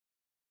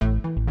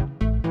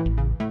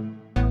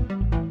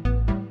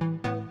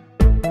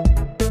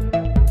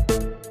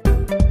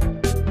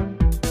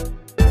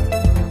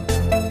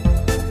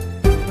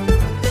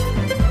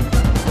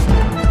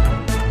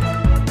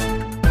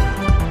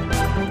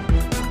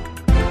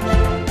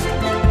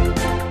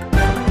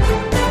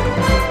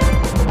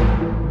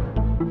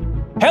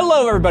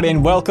Hello, everybody,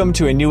 and welcome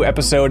to a new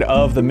episode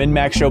of the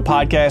Min-Max Show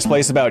podcast,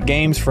 place about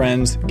games,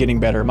 friends, getting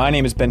better. My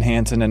name is Ben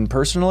Hansen, and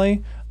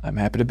personally, I'm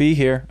happy to be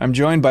here. I'm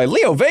joined by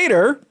Leo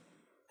Vader.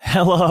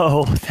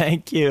 Hello,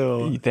 thank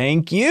you.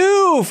 Thank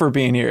you for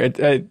being here.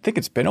 I think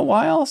it's been a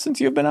while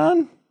since you've been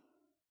on.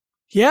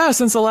 Yeah,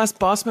 since the last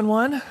Bossman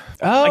one.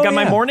 Oh, I got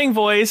my morning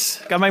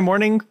voice. Got my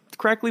morning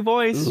crackly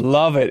voice.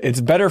 Love it.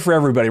 It's better for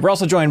everybody. We're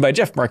also joined by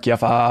Jeff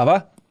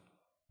Marchiafava.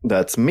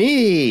 That's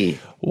me.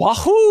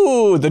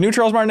 Wahoo! The new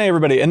Charles Martinet,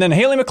 everybody. And then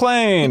Haley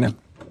McLean.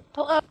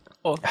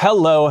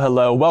 Hello.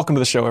 Hello. Welcome to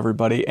the show,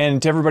 everybody. And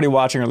to everybody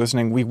watching or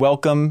listening, we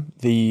welcome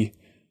thee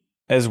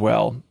as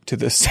well to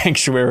the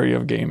sanctuary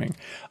of gaming.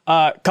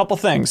 Couple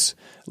things.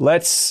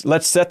 Let's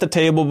set the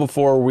table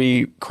before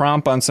we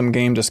cromp on some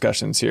game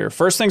discussions here.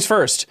 First things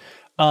first.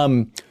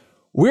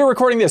 We're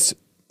recording this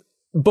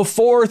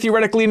before,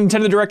 theoretically,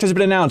 Nintendo Direct has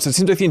been announced. It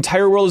seems like the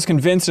entire world is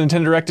convinced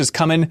Nintendo Direct is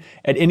coming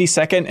at any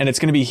second, and it's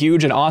going to be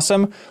huge and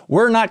awesome.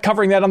 We're not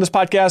covering that on this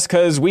podcast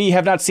because we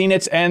have not seen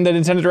it, and the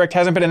Nintendo Direct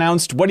hasn't been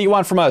announced. What do you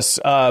want from us?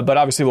 But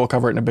obviously, we'll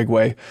cover it in a big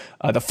way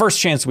the first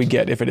chance we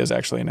get if it is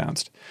actually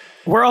announced.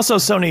 We're also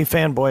Sony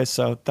fanboys,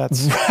 so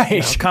that's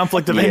right.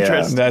 Conflict of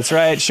interest. That's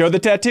right. Show the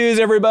tattoos,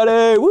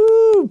 everybody.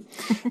 Woo!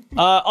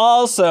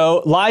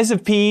 Also, Lies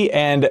of P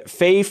and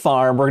Fae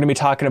Farm, we're going to be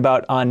talking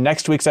about on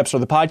next week's episode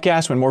of the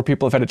podcast when more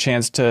people have had a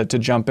chance to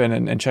jump in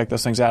and check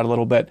those things out a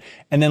little bit.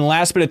 And then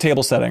last bit of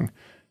table setting.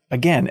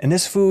 Again, and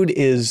this food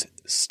is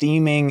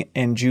steaming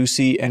and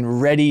juicy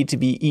and ready to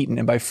be eaten.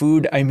 And by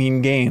food, I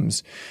mean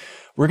games.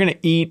 We're going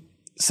to eat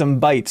some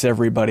bites,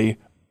 everybody.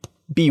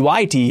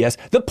 BYTES.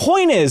 The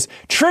point is,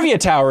 Trivia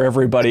Tower,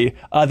 everybody.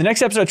 The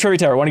next episode of Trivia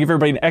Tower, I want to give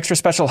everybody an extra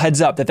special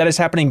heads up that is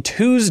happening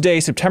Tuesday,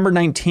 September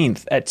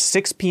 19th at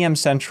 6 p.m.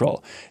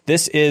 Central.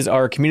 This is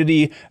our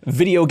community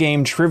video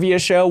game trivia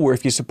show where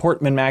if you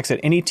support MinMax at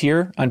any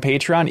tier on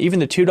Patreon, even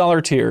the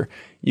 $2 tier,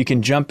 you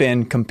can jump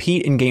in,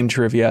 compete in game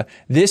trivia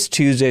this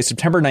Tuesday,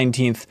 September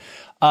 19th.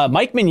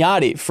 Mike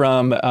Mignotti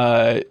from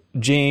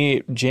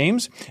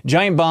James,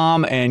 Giant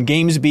Bomb, and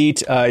Games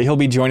Beat. He'll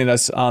be joining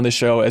us on the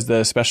show as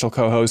the special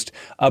co-host.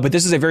 But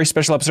this is a very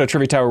special episode of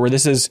Trivia Tower where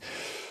this is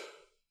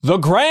the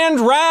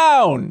Grand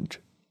Round.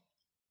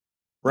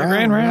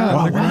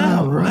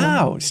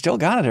 Wow. Still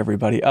got it,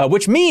 everybody.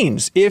 Which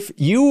means if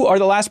you are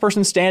the last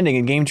person standing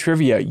in game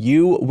trivia,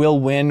 you will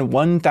win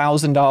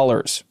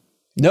 $1,000.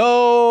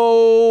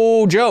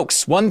 No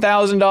jokes.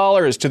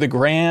 $1,000 to the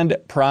grand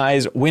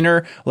prize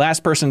winner.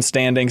 Last person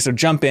standing. So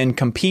jump in,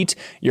 compete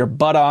your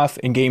butt off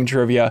in game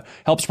trivia.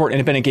 Help support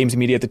independent games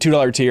media at the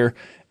 $2 tier.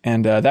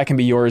 And that can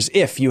be yours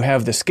if you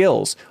have the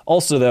skills.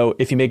 Also, though,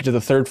 if you make it to the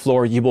third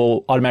floor, you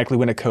will automatically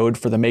win a code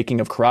for the making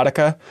of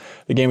Karateka,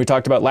 the game we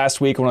talked about last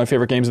week, one of my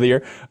favorite games of the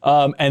year.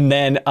 And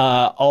then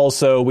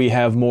also we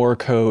have more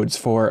codes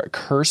for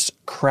Curse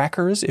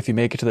Crackers if you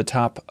make it to the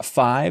top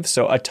 5.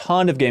 So a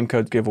ton of game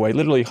codes to give away,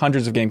 literally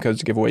hundreds of game codes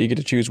to give away. You get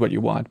to choose what you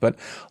want, but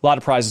a lot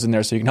of prizes in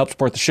there. So you can help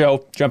support the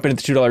show, jump into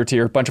the $2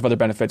 tier, a bunch of other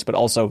benefits, but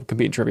also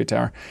compete in Trivia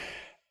Tower.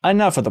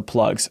 Enough of the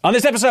plugs. On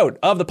this episode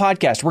of the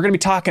podcast, we're going to be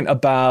talking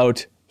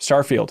about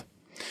Starfield.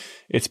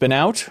 It's been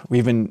out.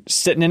 We've been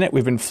sitting in it.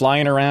 We've been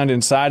flying around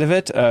inside of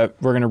it. We're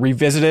going to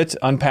revisit it,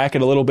 unpack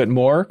it a little bit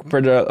more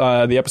compared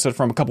to the episode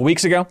from a couple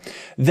weeks ago.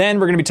 Then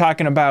we're going to be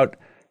talking about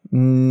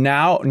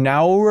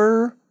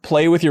Nowr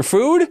Play With Your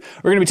Food.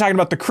 We're going to be talking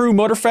about the Crew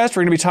Motorfest.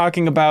 We're going to be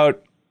talking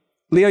about,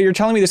 Leo, you're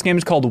telling me this game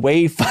is called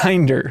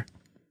Wayfinder.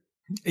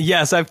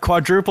 Yes, I've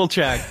quadruple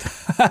checked.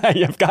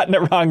 You've gotten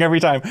it wrong every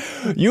time.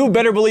 You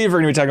better believe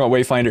we're going to be talking about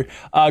Wayfinder.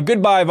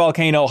 Goodbye,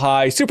 Volcano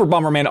High, Super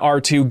Bomberman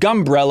R2,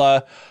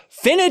 Gunbrella,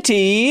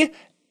 Finity,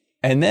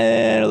 and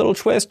then a little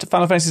twist,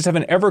 Final Fantasy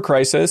VII Ever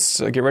Crisis.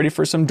 Get ready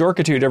for some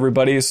dorkitude,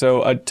 everybody.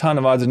 So a ton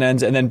of odds and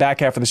ends. And then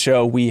back half of the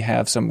show, we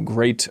have some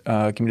great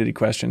community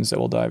questions that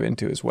we'll dive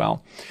into as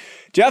well.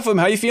 Jeff,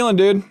 how you feeling,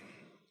 dude?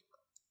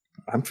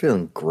 I'm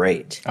feeling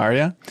great. Are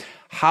you?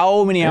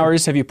 How many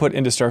hours have you put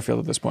into Starfield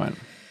at this point?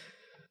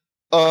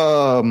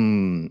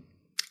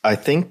 I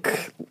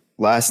think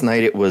last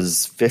night it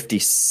was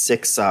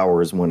 56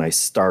 hours when I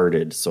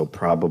started, so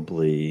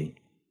probably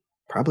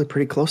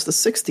pretty close to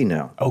 60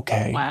 now.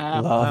 Okay.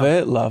 Wow.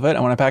 Love it. I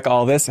want to pack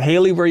all this.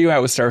 Haley, where are you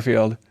at with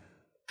Starfield?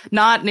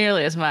 Not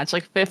nearly as much,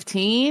 like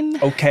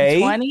 15, okay.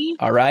 20.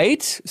 All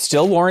right.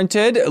 Still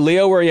warranted.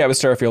 Leo, where are you at with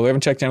Starfield? We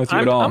haven't checked in with you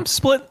at all.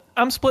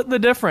 I'm splitting the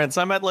difference.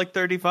 I'm at like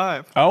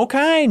 35.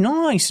 Okay,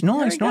 nice.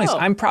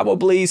 I'm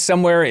probably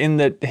somewhere in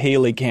the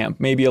Haley camp,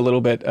 maybe a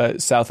little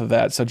bit south of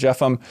that. So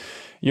Jeff,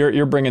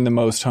 you're bringing the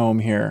most home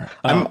here.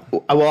 I'm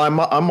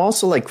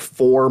also like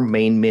 4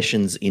 main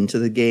missions into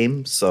the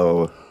game,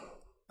 so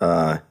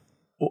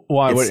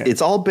why?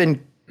 It's all been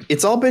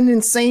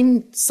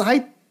insane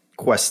side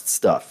quest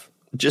stuff.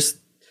 Just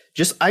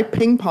I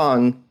ping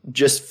pong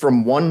just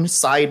from one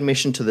side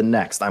mission to the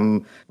next.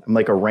 I'm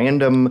like a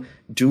random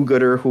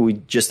do-gooder who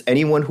just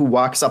anyone who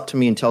walks up to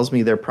me and tells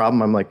me their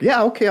problem, I'm like,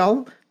 yeah, okay,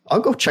 I'll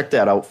go check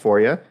that out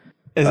for you.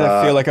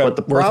 Does it feel like a but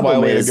the worthwhile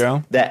problem way to is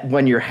go? that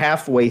when you're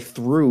halfway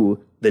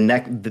through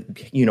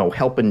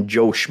helping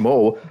Joe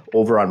Schmo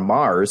over on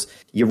Mars,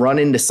 you run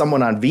into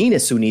someone on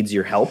Venus who needs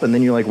your help, and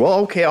then you're like, well,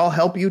 okay, I'll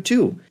help you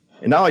too.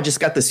 And now I just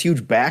got this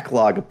huge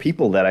backlog of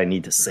people that I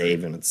need to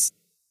save, and it's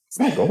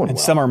not going well. And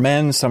some are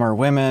men, some are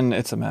women.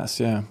 It's a mess,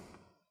 yeah.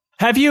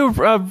 Have you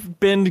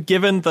been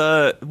given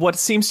what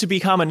seems to be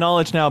common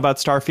knowledge now about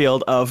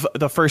Starfield of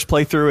the first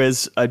playthrough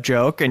is a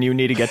joke and you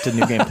need to get to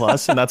New Game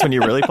Plus, and that's when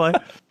you really play?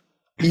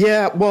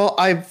 Yeah, well,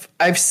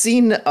 I've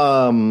seen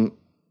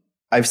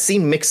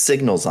mixed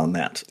signals on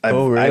that.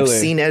 Really? I've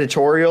seen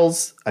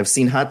editorials. I've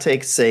seen hot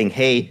takes saying,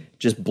 "Hey,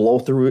 just blow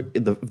through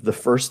the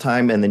first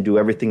time and then do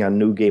everything on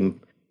New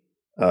Game."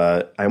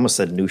 I almost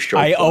said New Show.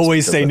 I Plus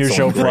always say New that's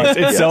Show so Plus.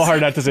 great. It's so hard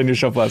not to say New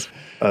Show Plus.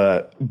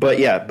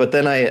 But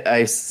then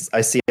I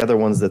see other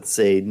ones that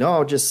say,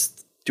 "No,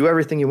 just do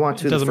everything you want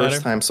to the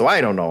first time." So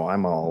I don't know.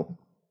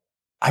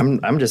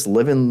 I'm just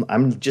living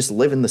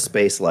the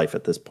space life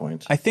at this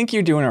point. I think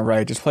you're doing it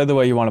right. Just play the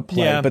way you want to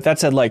play. Yeah. But that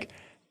said, like,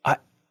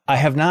 I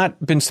have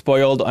not been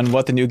spoiled on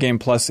what the New Game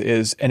Plus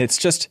is, and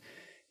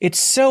it's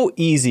so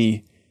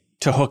easy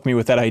to hook me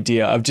with that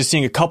idea of just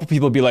seeing a couple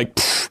people be like,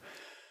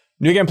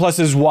 New Game Plus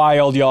is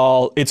wild,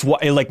 y'all. It's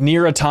like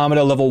near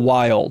Automata level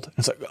wild.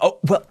 It's like, oh,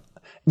 well,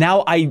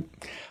 now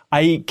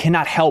I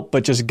cannot help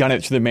but just gun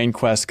it to the main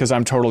quest because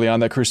I'm totally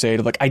on that crusade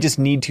of like, I just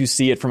need to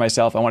see it for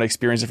myself. I want to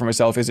experience it for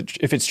myself.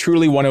 If it's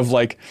truly one of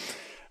like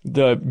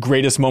the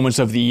greatest moments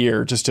of the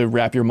year, just to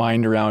wrap your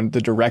mind around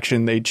the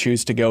direction they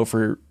choose to go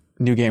for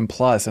New Game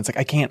Plus. And it's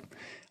like,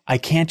 I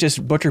can't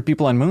just butcher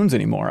people on moons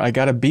anymore. I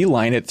got to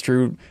beeline it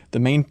through the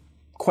main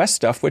quest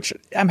stuff, which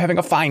I'm having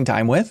a fine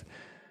time with.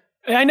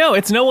 I know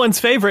it's no one's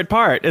favorite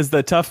part is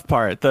the tough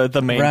part,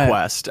 the main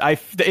quest.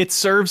 It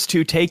serves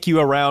to take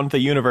you around the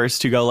universe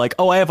to go like,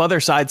 oh, I have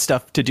other side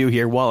stuff to do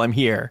here while I'm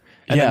here.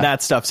 And then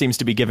that stuff seems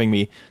to be giving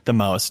me the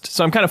most.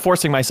 So I'm kind of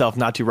forcing myself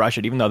not to rush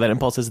it, even though that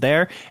impulse is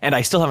there. And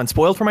I still haven't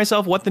spoiled for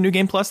myself what the New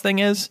Game Plus thing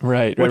is.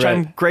 Right. Which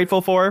I'm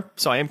grateful for.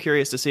 So I am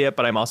curious to see it,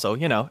 but I'm also,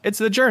 it's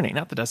the journey,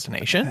 not the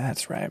destination.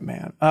 That's right,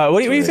 man.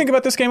 What do you think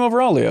about this game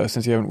overall, Leo,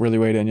 since you haven't really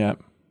weighed in yet?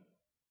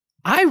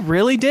 I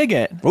really dig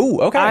it. Ooh,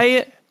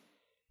 okay.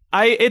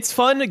 It's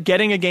fun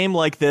getting a game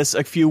like this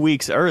a few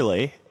weeks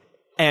early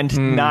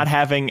and not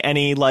having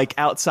any like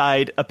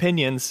outside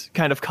opinions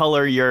kind of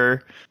color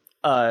your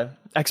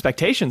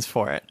expectations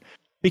for it,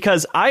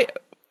 because I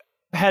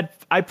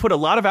put a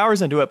lot of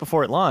hours into it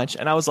before it launched,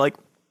 and I was like,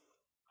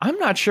 I'm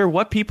not sure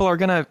what people are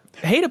gonna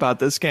hate about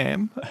this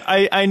game.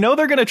 I know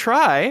they're gonna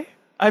try.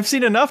 I've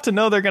seen enough to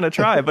know they're gonna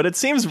try, but it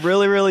seems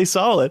really, really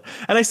solid,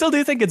 and I still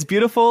do think it's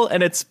beautiful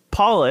and it's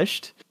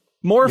polished.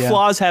 More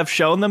flaws have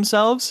shown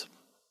themselves.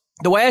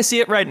 The way I see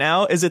it right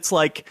now is it's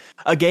like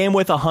a game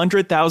with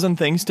 100,000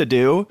 things to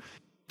do,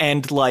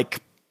 and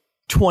like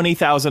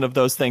 20,000 of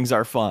those things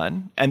are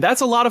fun. And that's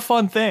a lot of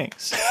fun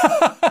things.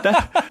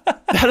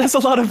 that is a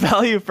lot of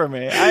value for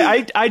me.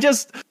 I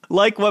just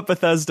like what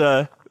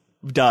Bethesda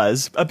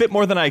does a bit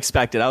more than I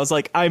expected. I was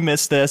like, I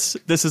miss this.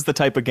 This is the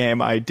type of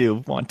game I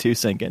do want to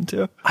sink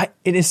into.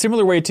 In a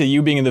similar way to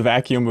you being in the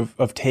vacuum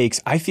of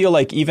takes, I feel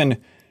like even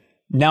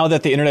now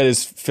that the internet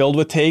is filled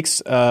with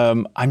takes,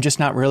 I'm just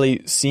not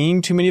really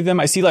seeing too many of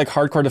them. I see like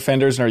hardcore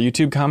defenders in our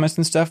YouTube comments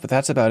and stuff, but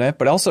that's about it.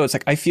 But also it's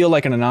like, I feel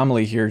like an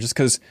anomaly here just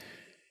because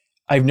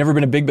I've never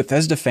been a big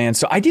Bethesda fan.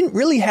 So I didn't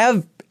really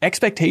have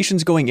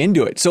expectations going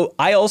into it. So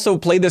I also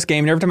played this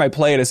game, and every time I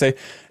play it, I say,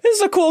 this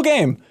is a cool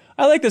game.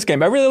 I like this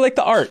game. I really like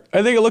the art.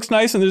 I think it looks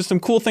nice, and there's some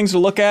cool things to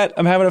look at.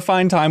 I'm having a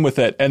fine time with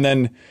it. And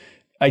then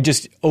I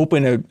just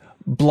open a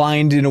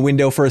blind in a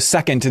window for a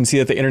second and see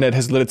that the internet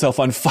has lit itself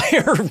on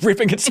fire,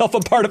 ripping itself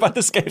apart about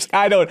this game.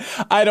 I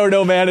don't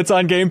know, man. It's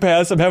on Game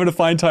Pass. I'm having a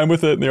fine time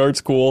with it, and the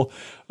art's cool.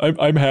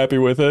 I'm happy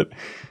with it.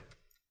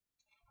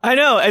 I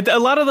know. A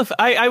lot of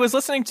I was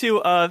listening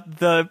to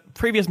the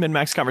previous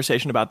Min-Max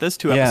conversation about this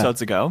 2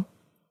 episodes ago,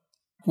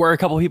 where a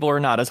couple people were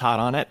not as hot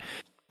on it.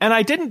 And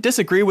I didn't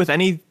disagree with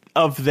any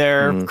of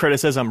their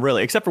criticism,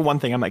 really, except for one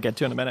thing I might get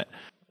to in a minute.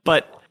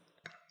 But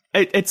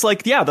it's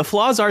like, yeah, the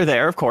flaws are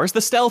there, of course.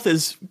 The stealth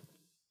is,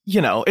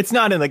 it's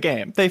not in the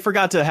game. They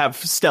forgot to have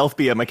stealth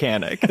be a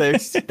mechanic.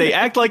 They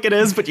act like it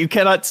is, but you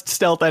cannot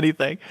stealth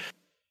anything.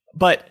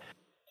 But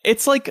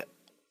it's like,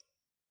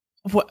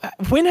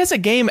 when has a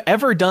game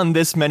ever done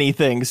this many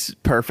things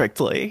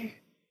perfectly?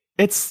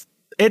 It's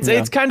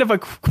kind of a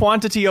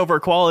quantity over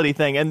quality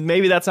thing, and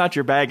maybe that's not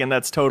your bag, and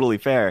that's totally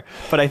fair.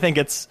 But I think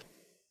it's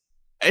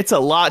a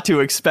lot to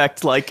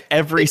expect, like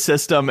every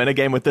system in a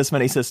game with this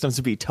many systems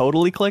to be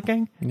totally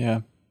clicking.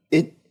 Yeah,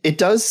 it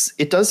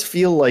does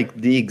feel like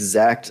the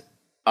exact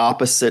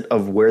opposite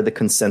of where the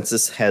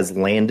consensus has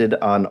landed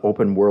on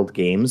open world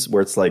games,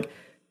 where it's like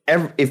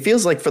it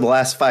feels like for the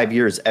last 5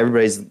 years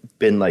everybody's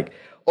been like,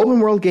 open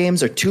world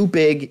games are too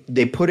big.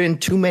 They put in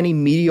too many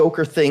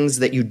mediocre things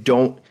that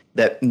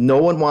no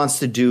one wants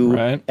to do.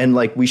 Right. And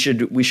like we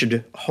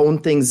should hone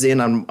things in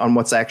on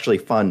what's actually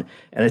fun.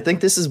 And I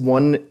think this is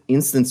one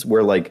instance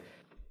where like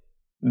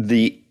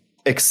the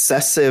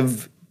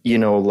excessive,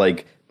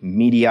 like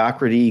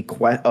mediocrity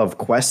of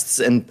quests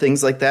and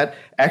things like that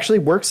actually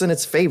works in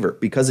its favor,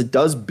 because it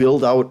does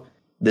build out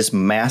this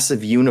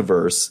massive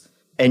universe,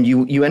 and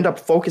you end up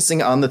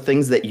focusing on the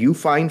things that you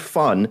find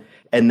fun,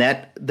 and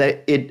that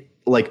it,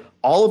 like,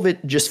 all of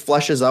it just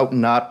fleshes out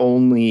not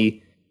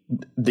only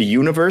the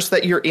universe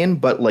that you're in,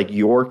 but like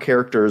your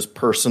character's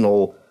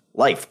personal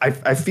life.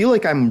 I feel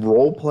like I'm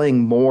role playing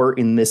more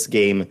in this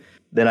game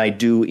than I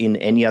do in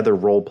any other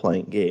role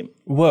playing game.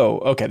 Whoa.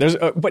 Okay. There's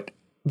but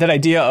that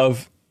idea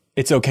of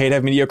it's okay to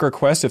have mediocre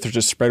quests if they're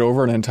just spread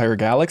over an entire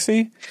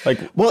galaxy. Like,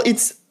 well,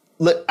 it's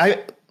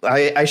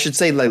I should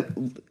say, like,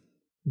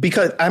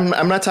 because I'm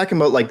not talking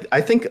about, like, I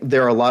think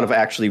there are a lot of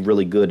actually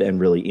really good and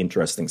really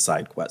interesting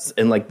side quests,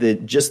 and like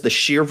the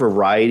sheer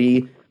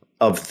variety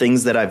of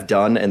things that I've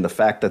done, and the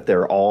fact that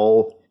they're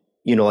all,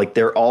 you know, like,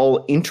 they're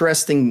all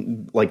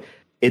interesting. Like,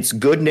 it's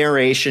good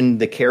narration.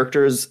 The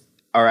characters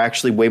are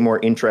actually way more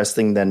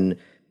interesting than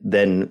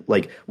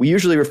like, we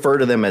usually refer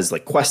to them as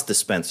like quest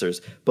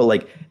dispensers, but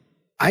like,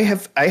 I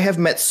have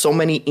met so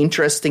many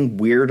interesting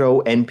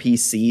weirdo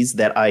NPCs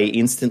that I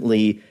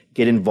instantly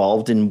get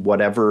involved in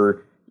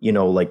whatever, you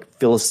know, like,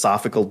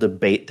 philosophical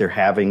debate they're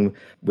having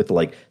with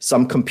like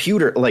some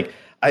computer. Like,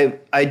 I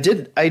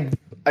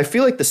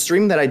feel like the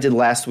stream that I did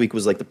last week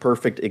was like the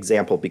perfect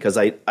example, because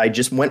I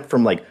just went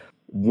from like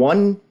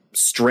one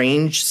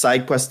strange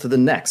side quest to the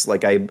next.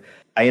 Like, I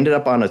ended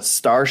up on a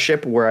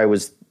starship where I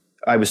was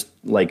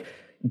like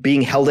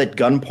being held at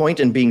gunpoint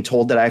and being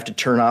told that I have to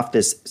turn off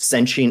this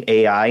sentient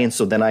AI. And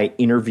so then I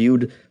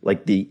interviewed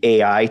like the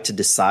AI to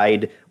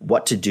decide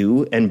what to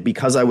do. And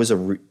because I was a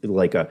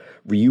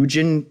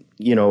Ryujin,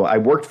 you know, I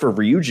worked for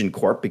Ryujin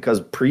Corp, because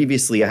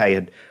previously I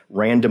had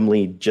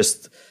randomly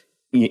just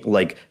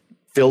like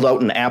filled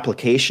out an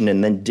application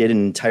and then did an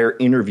entire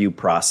interview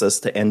process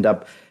to end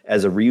up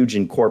as a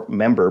Ryujin Corp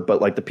member.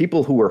 But like, the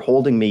people who were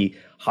holding me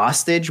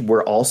hostage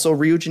were also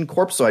Ryujin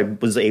Corp. So I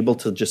was able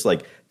to just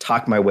like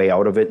talk my way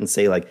out of it and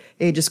say like,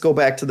 hey, just go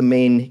back to the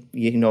main,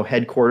 you know,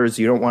 headquarters.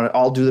 You don't want to,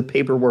 I'll do the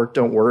paperwork.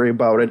 Don't worry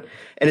about it.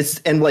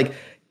 And like,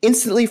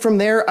 instantly from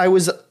there, I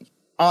was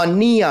on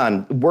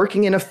Neon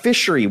working in a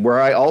fishery where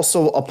I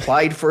also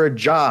applied for a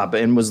job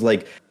and was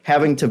like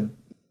having to,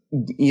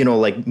 you know,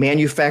 like,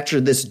 manufacture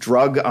this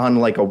drug on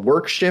like a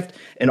work shift.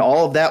 And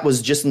all of that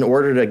was just in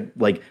order to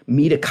like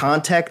meet a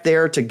contact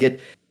there to get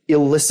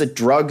illicit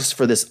drugs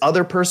for this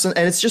other person.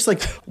 And it's just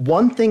like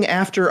one thing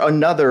after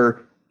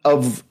another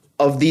of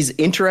these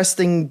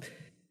interesting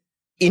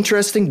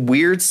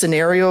weird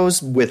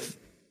scenarios with,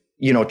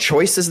 you know,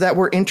 choices that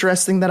were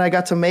interesting that I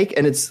got to make.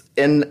 And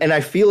and I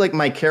feel like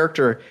my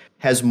character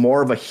has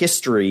more of a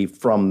history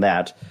from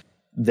that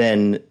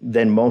than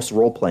most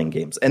role-playing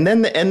games. And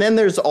then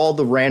there's all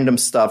the random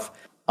stuff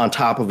on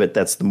top of it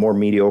that's the more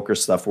mediocre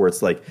stuff, where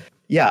it's like,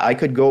 yeah, I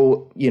could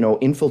go, you know,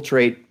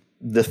 infiltrate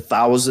the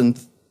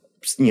 1,000th,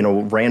 you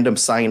know, random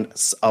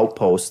science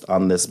outpost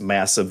on this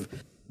massive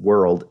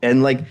world.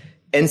 And like,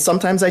 and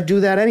sometimes I do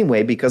that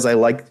anyway, because I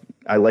like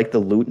the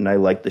loot and I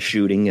like the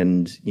shooting,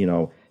 and, you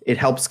know, it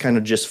helps kind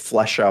of just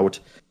flesh out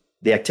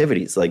the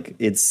activities. Like,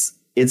 it's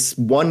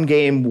one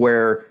game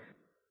where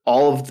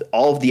all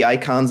of the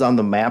icons on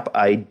the map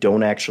I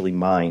don't actually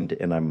mind,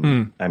 and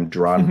I'm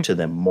drawn to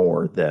them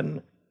more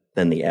than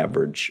the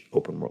average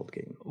open world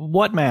game.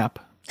 What map?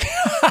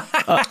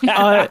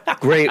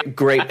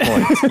 Great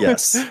point.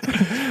 Yes.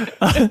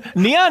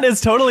 Neon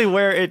is totally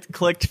where it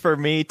clicked for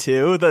me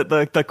too.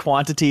 The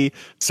quantity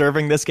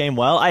serving this game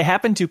well. I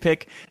happen to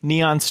pick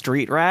Neon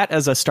Street Rat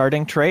as a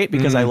starting trait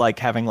because I like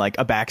having like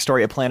a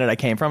backstory, a planet I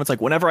came from. It's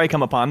like, whenever I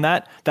come upon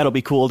that'll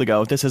be cool to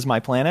go, this is my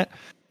planet.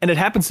 And it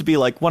happens to be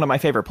like one of my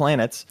favorite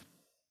planets.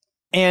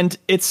 And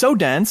it's so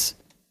dense.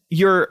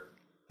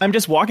 I'm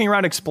just walking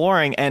around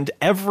exploring, and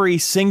every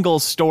single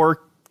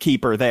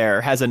storekeeper there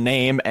has a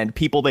name and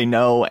people they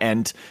know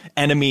and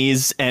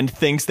enemies and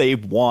things they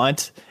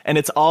want. And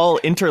it's all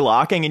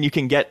interlocking, and you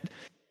can get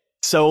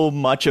so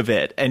much of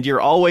it. And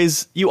you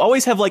always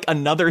have like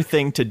another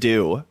thing to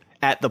do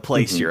at the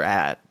place you're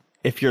at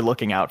if you're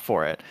looking out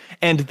for it.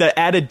 And the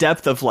added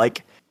depth of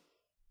like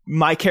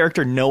my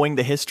character knowing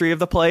the history of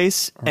the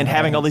place and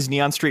having all these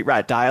Neon Street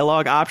Rat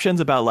dialogue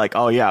options about like,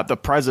 oh yeah, the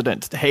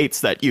president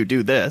hates that you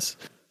do this.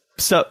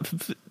 So,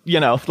 you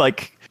know,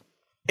 like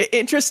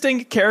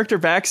interesting character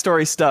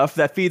backstory stuff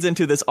that feeds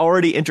into this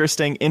already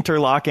interesting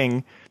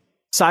interlocking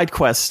side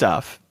quest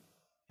stuff.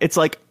 It's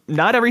like,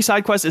 not every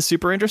side quest is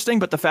super interesting,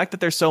 but the fact that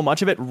there's so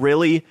much of it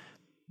really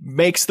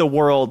makes the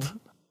world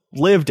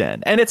lived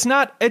in. And it's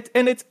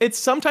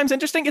sometimes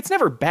interesting. It's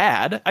never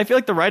bad. I feel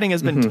like the writing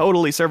has been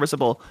totally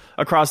serviceable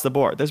across the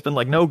board. There's been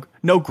like no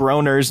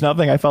groaners,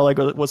 nothing I felt like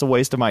was a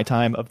waste of my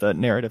time of the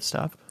narrative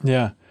stuff.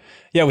 Yeah.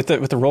 Yeah. With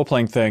the role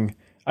playing thing,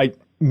 I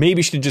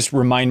maybe should just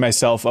remind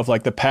myself of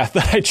like the path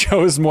that I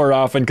chose more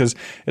often. Cause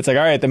it's like,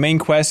 all right, the main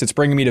quest, it's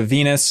bringing me to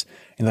Venus,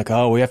 and like,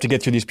 oh, we have to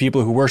get through these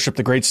people who worship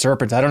the great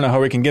serpent. I don't know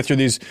how we can get through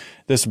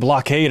this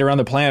blockade around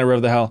the planet or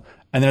whatever the hell.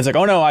 And then it's like,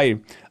 oh no,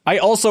 I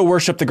also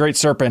worship the great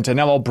serpent, and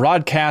now I'll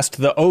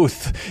broadcast the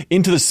oath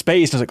into the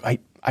space. And I was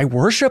like, I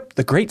worship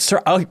the great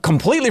sir. I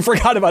completely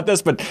forgot about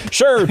this, but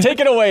sure, take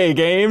it away,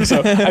 game.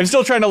 So I'm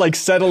still trying to like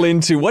settle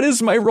into what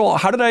is my role?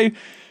 How did I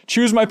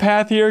choose my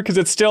path here? Because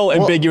it's still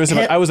ambiguous.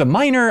 I was a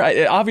minor,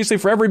 obviously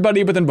for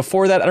everybody, but then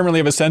before that, I don't really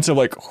have a sense of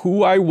like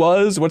who I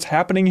was, what's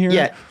happening here.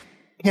 Yeah.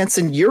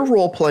 Hanson, your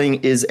role playing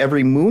is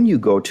every moon you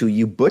go to,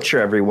 you butcher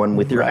everyone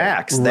with your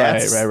axe.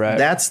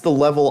 That's the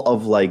level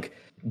of like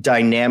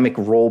dynamic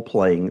role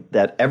playing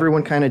that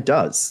everyone kind of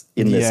does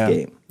in this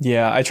game.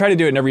 Yeah, I try to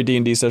do it in every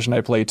D&D session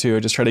I play too. I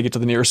just try to get to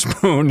the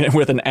nearest moon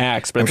with an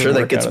axe. But I'm sure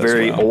that gets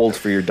very old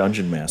for your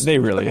dungeon master. They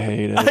really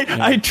hate it.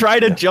 I try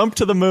to jump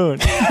to the moon.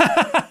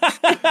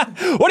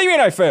 What do you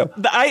mean I fail?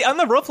 On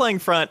the role playing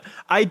front,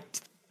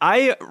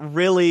 I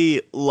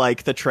really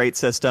like the trait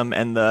system,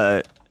 and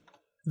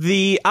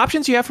the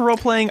options you have for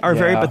role-playing are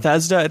very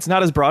Bethesda. It's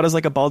not as broad as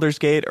like a Baldur's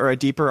Gate or a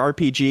deeper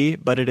RPG,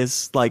 but it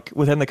is like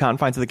within the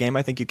confines of the game.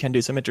 I think you can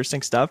do some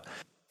interesting stuff.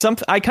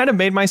 I kind of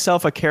made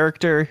myself a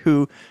character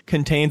who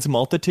contains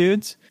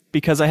multitudes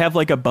because I have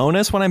like a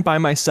bonus when I'm by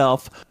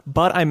myself,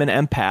 but I'm an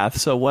empath.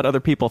 So what other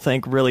people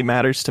think really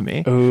matters to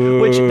me. Ooh,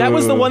 which that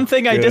was the one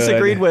thing I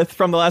disagreed with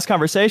from the last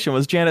conversation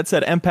was Janet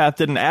said empath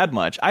didn't add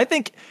much.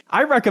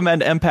 I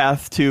recommend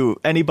empath to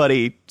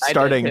anybody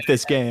starting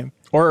this game.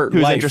 Or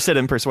who's interested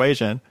in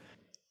persuasion,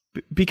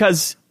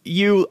 because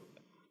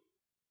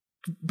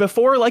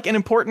before like an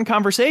important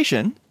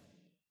conversation,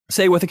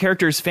 say with a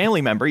character's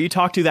family member, you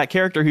talk to that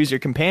character who's your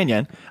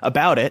companion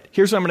about it.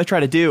 Here's what I'm going to try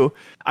to do.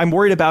 I'm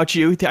worried about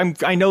you.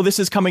 I know this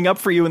is coming up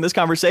for you in this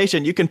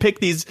conversation. You can pick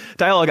these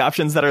dialogue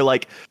options that are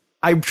like,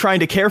 I'm trying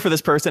to care for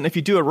this person. If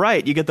you do it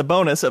right, you get the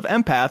bonus of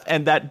empath,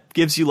 and that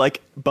gives you like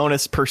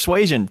bonus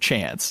persuasion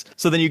chance.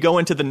 So then you go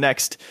into the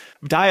next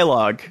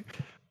dialogue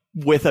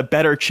with a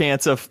better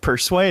chance of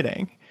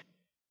persuading.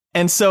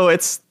 And so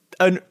it's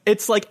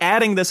like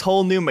adding this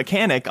whole new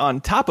mechanic on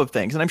top of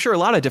things. And I'm sure a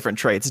lot of different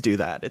traits do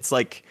that. It's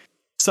like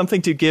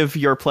something to give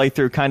your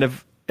playthrough kind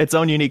of its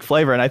own unique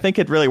flavor. And I think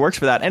it really works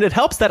for that. And it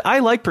helps that I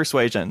like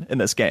persuasion in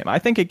this game. I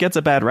think it gets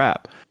a bad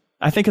rap.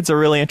 I think it's a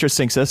really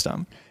interesting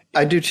system.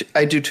 I do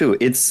too.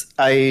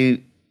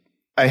 I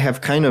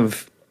have kind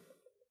of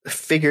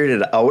figured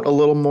it out a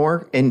little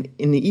more. And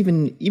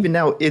even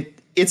now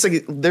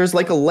there's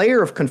like a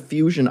layer of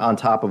confusion on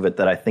top of it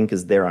that I think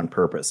is there on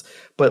purpose.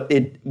 But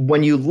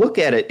when you look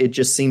at it, it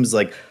just seems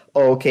like,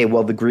 oh, okay,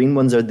 well, the green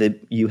ones are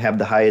you have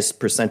the highest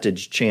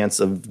percentage chance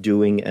of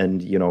doing,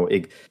 and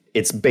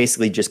it's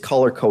basically just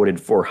color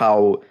coded for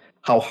how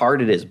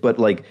hard it is. But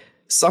like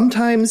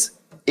sometimes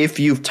if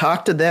you've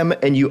talked to them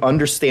and you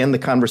understand the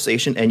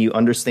conversation and you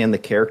understand the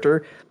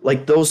character,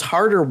 like those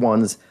harder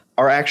ones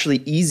are actually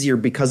easier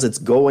because it's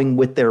going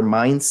with their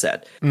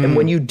mindset. And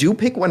when you do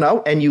pick one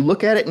out and you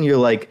look at it and you're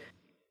like,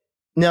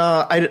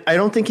 no, I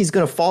don't think he's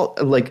going to fall.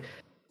 Like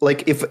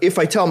if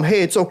I tell him,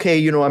 hey, it's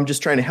okay, I'm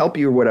just trying to help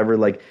you or whatever,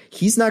 like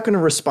he's not going to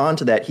respond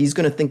to that. He's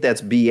going to think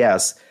that's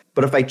BS.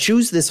 But if I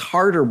choose this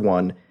harder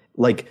one,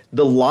 like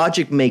the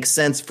logic makes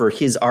sense for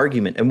his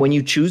argument. And when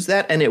you choose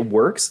that and it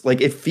works, like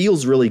it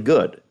feels really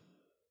good.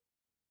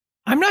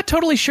 I'm not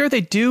totally sure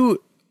they do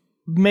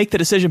make the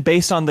decision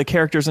based on the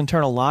character's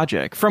internal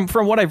logic. From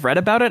what I've read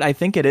about it, I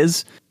think it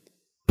is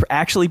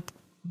actually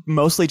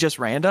mostly just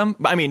random.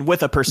 I mean,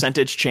 with a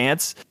percentage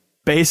chance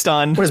based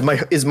on...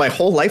 What is my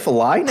whole life a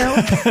lie now?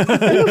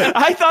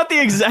 I thought the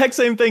exact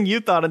same thing you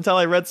thought until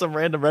I read some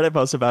random Reddit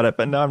post about it,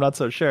 but now I'm not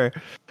so sure.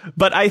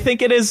 But I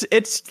think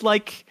it's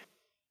like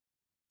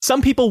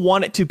some people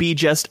want it to be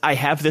just, I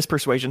have this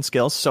persuasion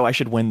skill, so I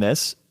should win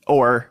this,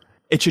 or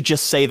it should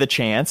just say the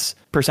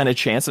percentage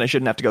chance, and I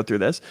shouldn't have to go through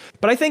this.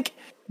 But I think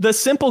the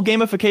simple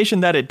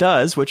gamification that it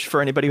does, which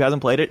for anybody who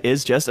hasn't played it,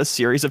 is just a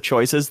series of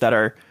choices that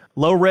are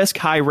low risk,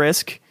 high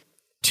risk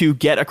to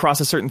get across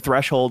a certain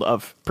threshold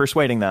of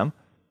persuading them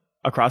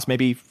across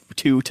maybe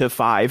 2 to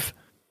 5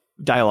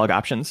 dialogue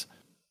options.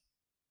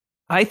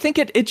 I think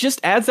it just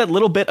adds that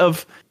little bit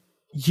of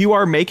you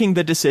are making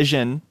the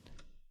decision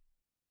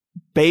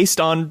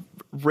based on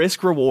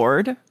risk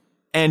reward,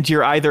 and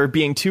you're either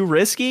being too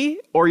risky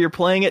or you're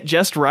playing it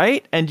just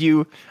right. And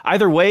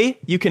either way,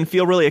 you can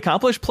feel really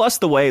accomplished. Plus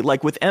the way,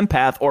 like with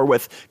empath or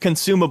with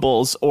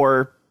consumables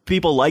or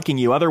people liking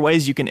you, other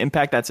ways you can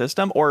impact that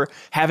system, or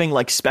having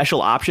like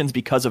special options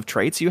because of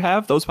traits you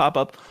have. Those pop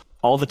up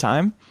all the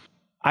time.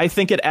 I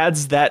think it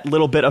adds that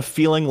little bit of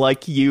feeling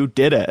like you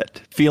did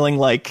it, feeling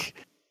like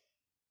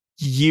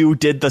you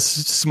did the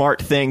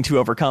smart thing to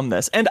overcome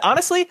this. And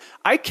honestly,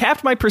 I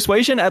capped my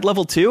persuasion at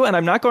level 2, and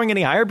I'm not going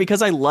any higher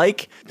because I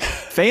like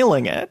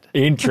failing it.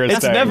 Interesting.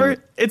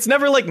 It's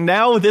never like,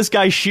 now this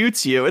guy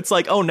shoots you. It's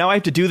like, oh, now I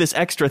have to do this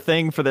extra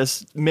thing for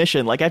this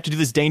mission. Like I have to do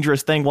this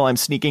dangerous thing while I'm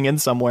sneaking in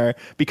somewhere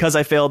because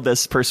I failed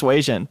this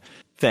persuasion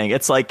thing.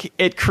 It's like,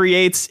 it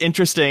creates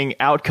interesting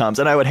outcomes.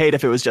 And I would hate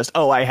if it was just,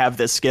 oh, I have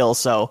this skill,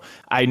 so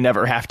I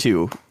never have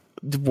to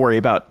worry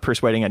about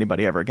persuading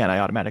anybody ever again. I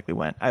automatically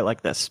win. I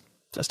like this.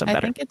 system I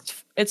better. think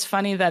it's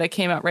funny that it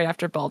came out right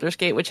after Baldur's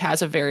Gate, which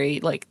has a very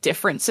like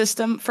different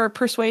system for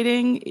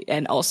persuading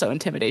and also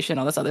intimidation,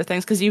 all those other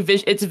things, because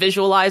it's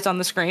visualized on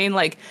the screen,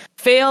 like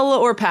fail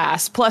or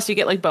pass, plus you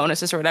get like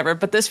bonuses or whatever.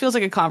 But this feels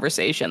like a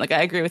conversation. Like,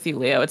 I agree with you,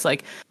 Leo. It's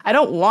like, I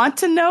don't want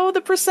to know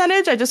the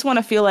percentage. I just want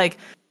to feel like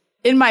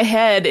in my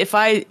head, if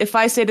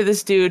I say to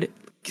this dude,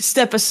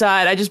 step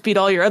aside, I just beat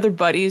all your other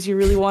buddies, you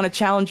really want to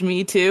challenge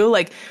me too?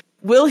 Like,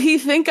 will he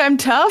think I'm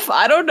tough?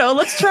 I don't know.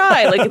 Let's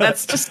try. Like,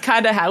 that's just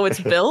kind of how it's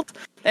built.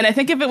 And I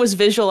think if it was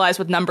visualized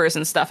with numbers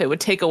and stuff, it would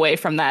take away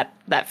from that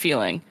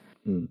feeling.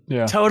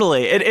 Yeah,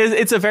 Totally.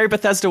 It's a very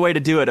Bethesda way to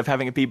do it, of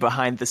having it be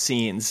behind the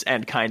scenes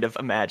and kind of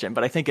imagine.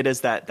 But I think it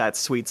is that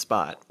sweet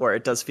spot where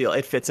it does feel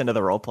it fits into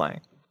the role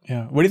playing.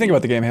 Yeah. What do you think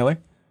about the game, Haley?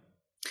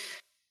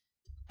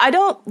 I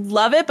don't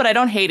love it, but I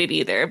don't hate it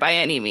either by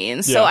any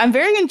means. Yeah. So I'm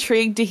very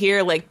intrigued to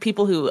hear like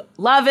people who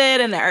love it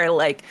and are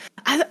like,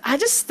 I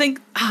just think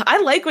I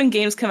like when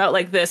games come out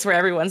like this where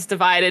everyone's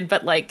divided,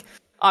 but like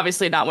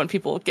obviously not when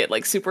people get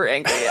like super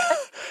angry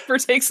for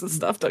takes and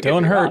stuff. Don't get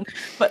me hurt. wrong.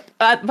 But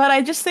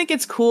I just think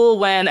it's cool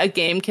when a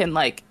game can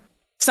like,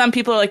 some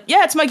people are like,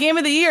 yeah, it's my game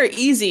of the year,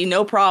 easy,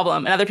 no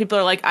problem. And other people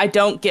are like, I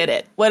don't get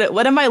it.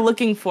 What am I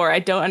looking for? I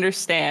don't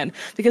understand.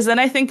 Because then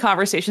I think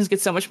conversations get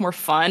so much more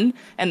fun,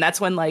 and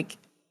that's when like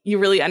you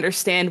really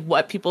understand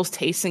what people's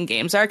tastes in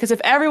games are. Because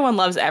if everyone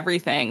loves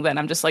everything, then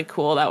I'm just like,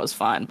 cool, that was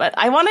fun. But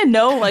I want to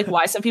know like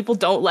why some people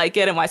don't like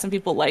it and why some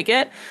people like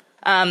it.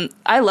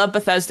 I love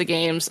Bethesda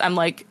games. I'm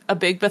like a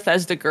big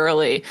Bethesda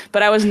girly,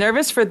 but I was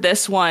nervous for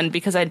this one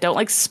because I don't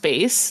like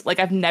space. Like,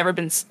 I've never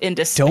been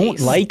into space. Don't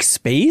like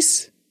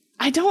space?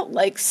 I don't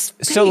like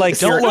space. So like,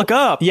 Don't look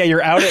up. Yeah,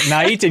 you're out at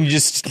night and you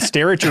just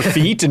stare at your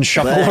feet and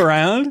shuffle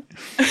around.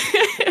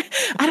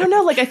 I don't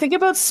know. Like, I think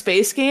about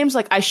space games.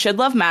 Like, I should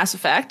love Mass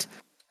Effect.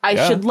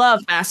 I should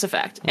love Mass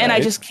Effect, and I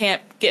Right. just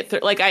can't get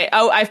through. Like,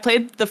 I've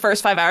played the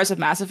first 5 hours of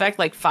Mass Effect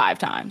like 5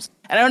 times,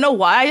 and I don't know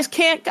why. I just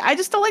can't. I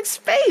just don't like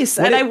space,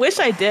 and I wish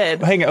I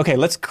did. Hang on. Okay,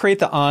 let's create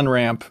the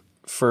on-ramp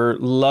for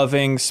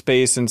loving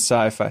space and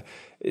sci-fi.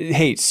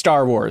 Hey,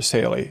 Star Wars,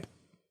 Haley.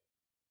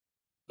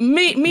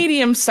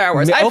 Medium Star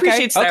Wars. I Okay,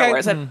 appreciate Star okay.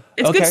 Wars.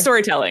 It's Okay. good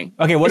storytelling.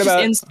 Okay, what It's just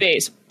about- in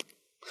space?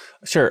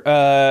 Sure.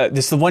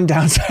 This is the one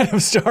downside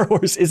of Star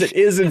Wars is it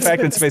is in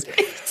fact in space.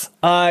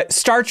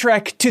 Star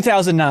Trek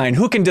 2009.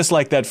 Who can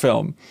dislike that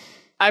film?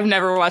 I've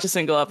never watched a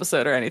single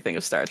episode or anything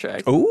of Star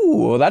Trek. Ooh,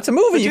 well, that's a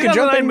movie. You can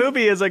jump in.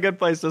 movie is a good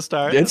place to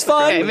start. It's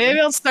fun. Okay, maybe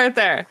I'll start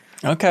there.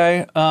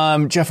 Okay.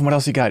 Jeff, and what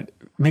else you got?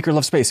 Make her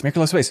love space. Make her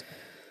love space.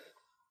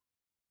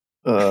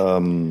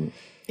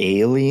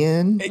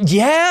 Alien.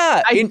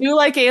 Yeah. I do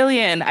like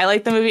Alien. I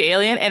like the movie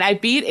Alien, and I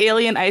beat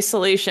Alien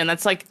Isolation.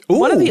 That's like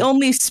one of the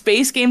only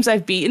space games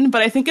I've beaten,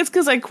 but I think it's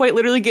because I quite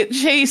literally get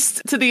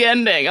chased to the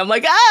ending. I'm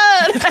like,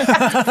 I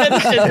have to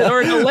finish it in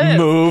order to live.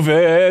 Move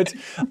it.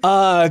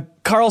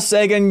 Carl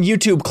Sagan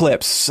YouTube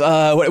clips.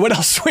 What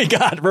else we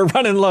got? We're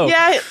running low.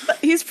 Yeah,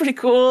 he's pretty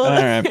cool. All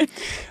right.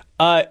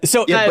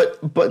 Yeah,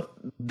 but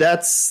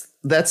that's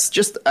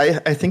just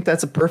I think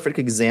that's a perfect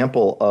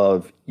example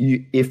of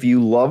if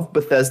you love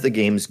Bethesda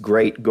games,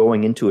 great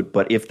going into it.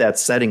 But if that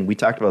setting, we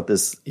talked about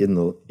this in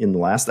the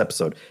last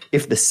episode,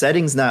 if the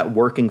setting's not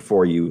working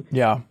for you,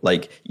 Yeah.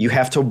 like you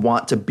have to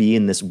want to be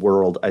in this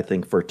world, I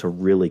think, for it to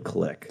really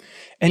click.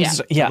 And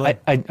Yeah.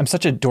 I'm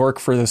such a dork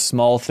for the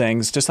small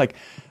things. Just like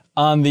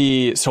on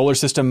the solar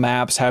system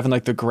maps, having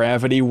like the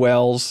gravity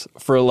wells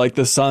for like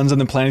the suns and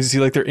the planets, you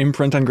see like their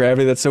imprint on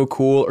gravity. That's so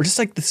cool. Or just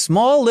like the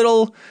small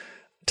little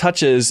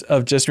touches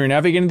of just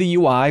navigating the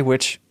UI,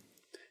 which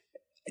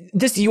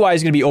this UI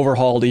is going to be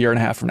overhauled a year and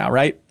a half from now,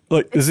 right?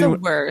 Look, It's the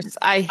worst.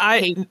 I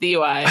hate the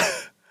UI.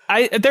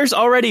 There's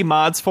already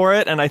mods for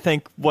it, and I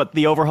think what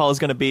the overhaul is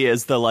going to be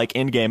is the like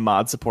in-game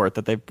mod support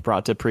that they've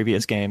brought to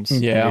previous games.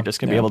 Yeah, and you're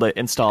just going to be able to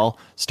install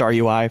Star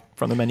UI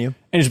from the menu.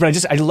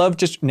 I love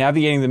just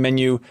navigating the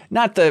menu,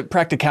 not the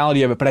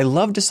practicality of it, but I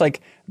love just like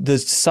the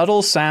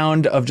subtle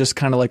sound of just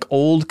kind of like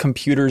old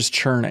computers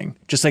churning,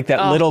 just like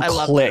that little I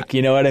love click. that.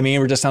 You know what I mean?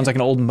 Where it just sounds like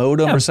an old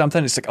modem or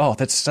something. It's like, oh,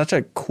 that's such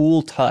a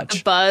cool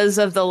touch. Buzz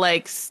of the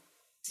like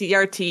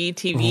CRT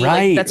TV,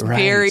 Right, like that's right.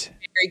 very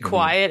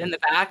quiet in the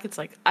back. It's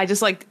like I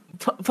just like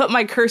put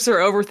my cursor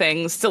over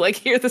things to like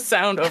hear the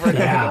sound over and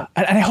over. Yeah,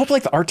 and I hope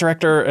like the art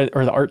director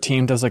or the art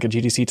team does like a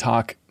GDC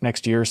talk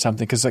next year or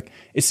something, because like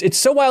it's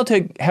so wild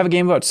to have a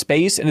game about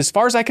space, and as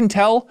far as I can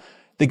tell,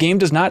 the game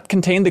does not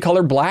contain the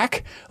color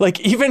black. Like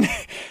even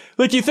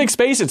like you think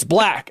space, it's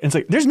black, and it's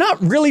like there's not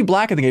really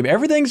black in the game.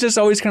 Everything's just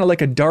always kind of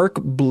like a dark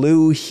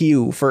blue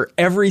hue for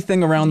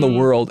everything around the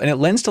world, and it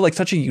lends to like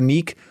such a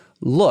unique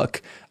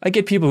look. I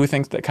get people who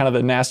think that kind of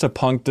the NASA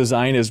punk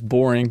design is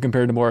boring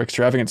compared to more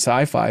extravagant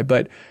sci-fi,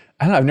 but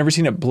I don't know, I've never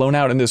seen it blown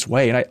out in this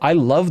way. And I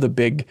love the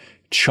big,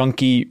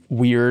 chunky,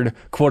 weird,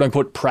 quote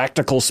unquote,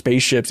 practical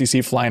spaceships you see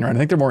flying around. I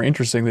think they're more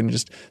interesting than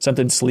just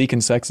something sleek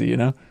and sexy, you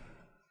know?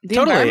 The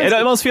Totally. It environment's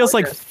almost feels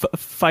like gorgeous.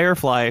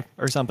 Firefly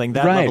or something,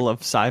 that Right. level of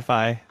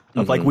sci-fi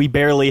of like we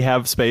barely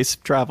have space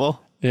travel.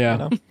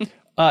 Yeah. You know?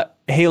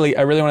 Haley,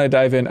 I really want to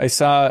dive in. I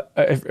saw,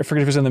 I forget if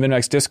it was in the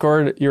MinMax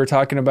Discord, you were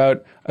talking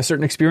about a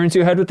certain experience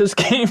you had with this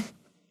game.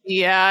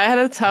 Yeah, I had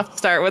a tough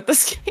start with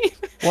this game.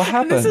 What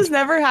happened? This has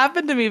never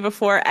happened to me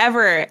before,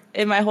 ever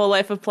in my whole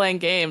life of playing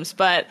games.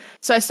 But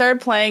so I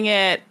started playing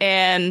it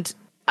and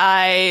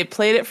I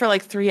played it for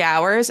like 3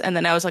 hours. And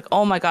then I was like,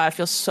 oh my God, I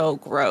feel so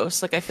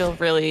gross. Like I feel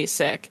really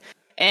sick.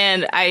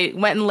 And I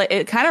went and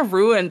it kind of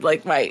ruined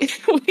like my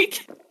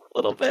week a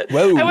little bit.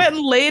 Whoa. I went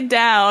and laid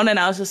down and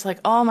I was just like,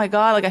 oh my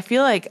God, like I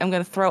feel like I'm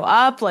going to throw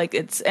up. Like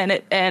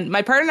and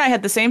my partner and I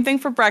had the same thing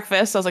for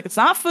breakfast. So I was like, it's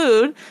not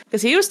food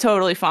because he was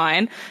totally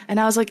fine. And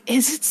I was like,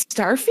 is it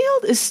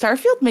Starfield? Is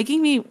Starfield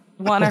making me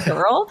want to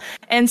hurl?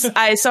 And so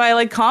I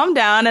like calmed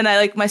down and I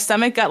like my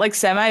stomach got like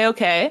semi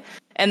okay.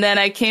 And then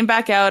I came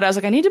back out. I was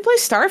like, I need to play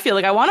Starfield.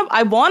 Like, I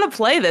want to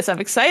play this. I'm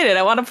excited.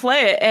 I want to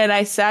play it. And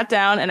I sat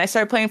down and I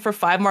started playing for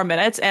 5 more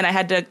minutes and I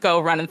had to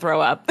go run and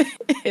throw up.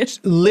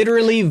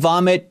 Literally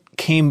vomit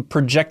came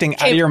projecting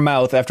out of your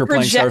mouth after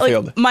playing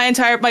Starfield.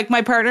 Like,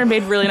 my partner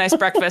made really nice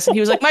breakfast and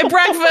he was like, my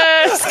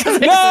breakfast!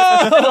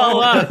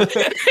 No!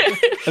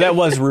 That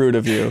was rude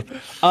of you.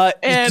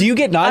 Do you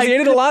get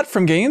nauseated a lot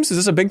from games? Is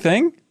this a big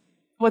thing?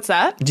 What's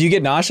that? Do you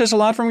get nauseous a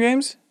lot from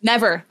games?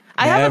 Never.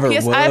 I have a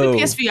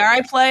PSVR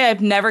I play.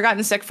 I've never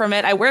gotten sick from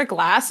it. I wear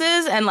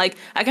glasses and like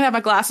I can have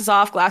my glasses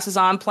off, glasses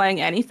on, playing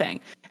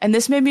anything. And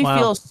this made me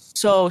feel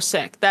so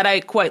sick that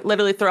I quite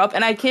literally threw up.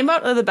 And I came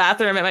out of the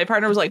bathroom and my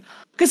partner was like,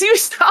 because he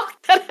was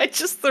shocked that I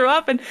just threw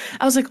up. And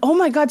I was like, oh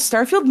my God,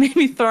 Starfield made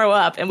me throw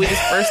up. And we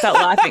just burst out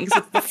laughing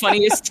because it's the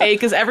funniest take.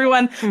 Because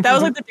everyone, that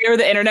was like the day where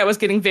the internet was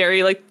getting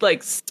very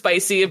like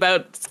spicy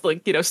about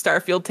like, you know,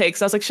 Starfield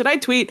takes. I was like, should I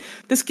tweet,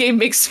 this game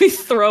makes me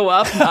throw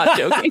up? Not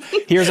joking.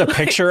 Here's a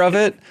picture of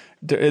it.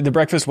 The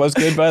breakfast was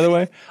good, by the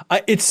way.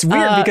 It's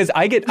weird because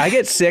I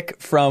get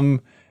sick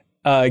from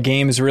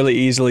games really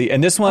easily.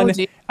 And this one,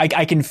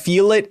 I can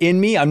feel it in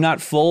me. I'm not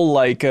full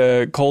like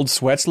cold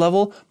sweats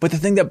level. But the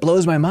thing that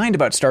blows my mind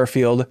about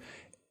Starfield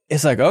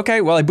is like, okay,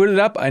 well, I booted it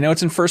up. I know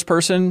it's in first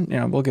person. You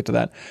know, we'll get to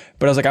that.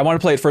 But I was like, I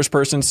want to play it first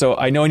person. So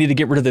I know I need to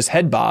get rid of this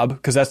head bob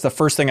because that's the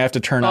first thing I have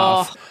to turn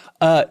off.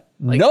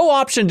 No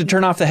option to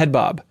turn off the head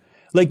bob.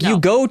 Like you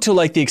go to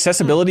like the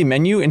accessibility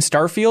menu in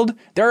Starfield,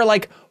 there are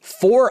like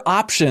 4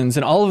 options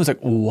and all of it's like,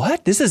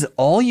 what? This is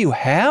all you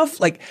have?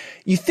 Like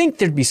you think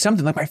there'd be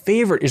something. Like my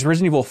favorite is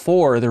Resident Evil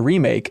 4, the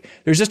remake.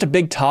 There's just a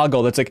big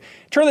toggle that's like,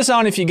 turn this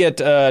on if you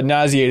get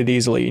nauseated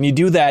easily. And you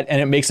do that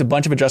and it makes a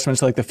bunch of adjustments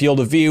to like the field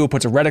of view,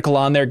 puts a reticle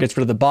on there, gets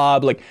rid of the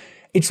bob. Like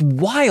it's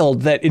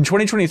wild that in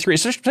 2023,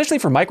 especially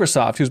for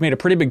Microsoft, who's made a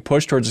pretty big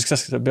push towards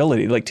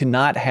accessibility, like to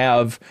not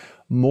have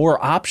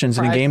more options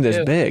in a game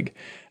this big.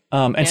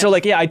 So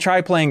like, I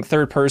try playing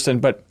third person,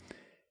 but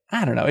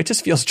I don't know. It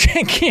just feels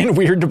janky and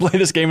weird to play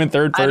this game in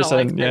third person.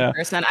 I don't like third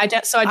person.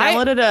 So I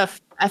downloaded a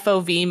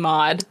FOV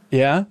mod.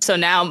 Yeah. So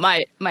now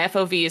my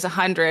FOV is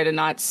 100 and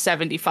not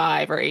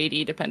 75 or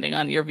 80, depending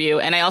on your view.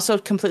 And I also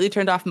completely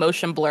turned off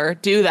motion blur.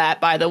 Do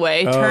that, by the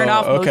way. Turn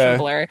off motion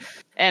blur.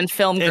 And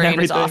film grain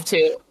is off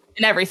too.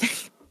 And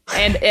everything.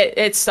 And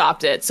it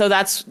stopped it. So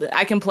that's,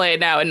 I can play it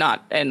now and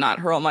not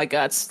hurl my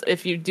guts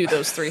if you do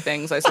those 3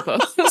 things, I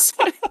suppose.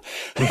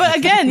 But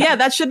again,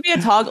 that should be a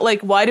toggle.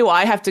 Like, why do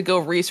I have to go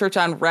research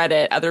on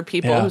Reddit other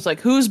people who's like,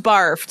 who's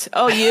barfed?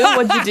 Oh, you?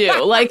 What'd you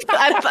do? Like,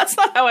 that's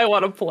not how I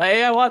want to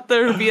play. I want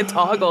there to be a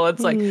toggle.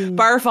 It's like,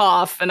 barf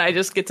off, and I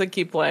just get to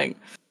keep playing.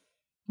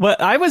 Well,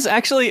 I was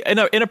actually in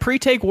a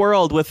pre-take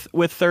world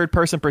with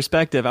third-person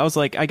perspective. I was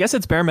like, I guess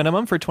it's bare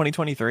minimum for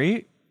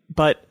 2023,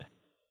 but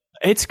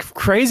it's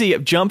crazy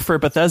jump for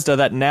Bethesda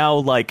that now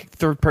like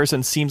third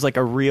person seems like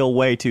a real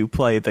way to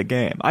play the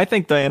game. I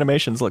think the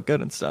animations look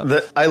good and stuff.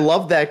 I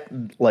love that,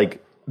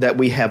 like that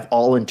we have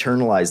all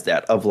internalized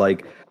that of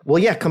like, well,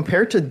 yeah,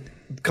 compared to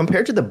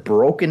the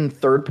broken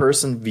third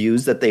person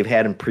views that they've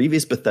had in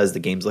previous Bethesda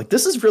games, like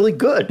this is really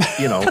good,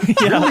 you know,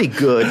 really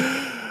good.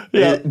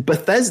 Yeah.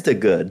 Bethesda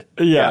good.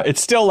 Yeah, it's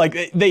still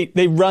like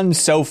they run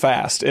so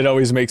fast. It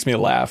always makes me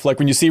laugh. Like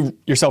when you see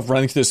yourself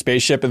running through the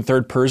spaceship in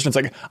third person, it's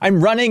like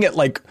I'm running at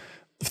like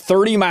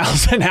 30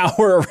 miles an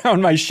hour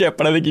around my ship,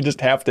 but I think you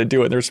just have to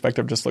do it. The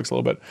perspective just looks a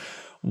little bit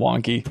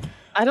wonky.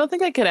 I don't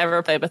think I could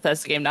ever play a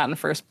Bethesda game not in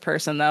first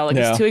person though. Like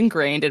it's too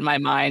ingrained in my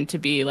mind to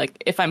be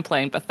like, if I'm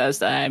playing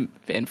Bethesda, I'm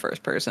in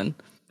first person.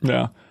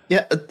 Yeah.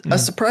 Yeah. A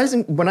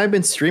surprising, when I've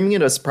been streaming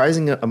it, a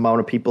surprising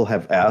amount of people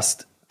have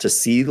asked to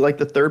see like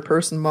the third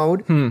person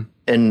mode.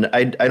 And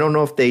I don't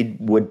know if they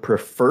would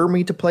prefer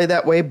me to play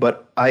that way,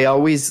 but I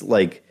always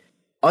like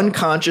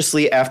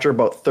unconsciously after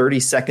about 30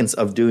 seconds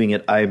of doing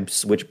it, I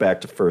switch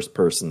back to first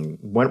person.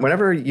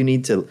 Whenever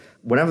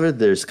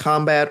there's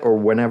combat or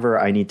whenever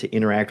I need to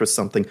interact with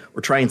something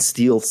or try and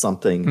steal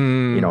something,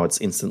 you know,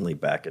 it's instantly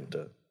back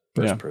into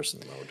first person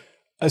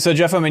mode. So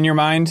Jeff, in your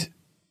mind,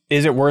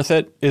 is it worth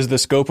it? Is the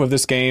scope of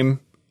this game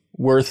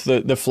worth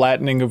the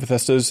flattening of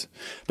Bethesda's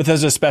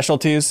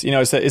specialties? You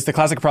know, it's the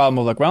classic problem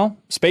of like, well,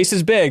 space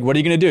is big. What are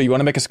you going to do? You want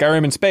to make a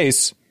Skyrim in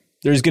space?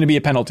 There's going to be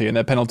a penalty, and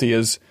that penalty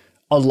is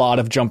a lot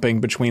of jumping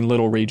between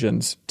little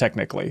regions,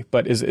 technically.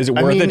 But is it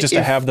worth it just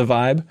to have the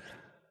vibe?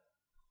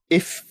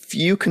 if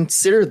you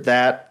consider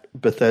that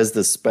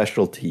Bethesda's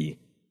specialty,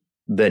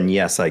 then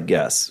yes, I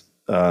guess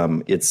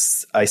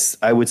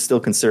I would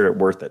still consider it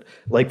worth it.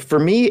 Like for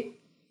me,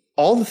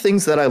 all the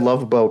things that I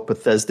love about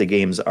Bethesda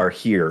games are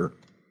here.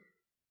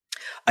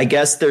 I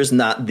guess there's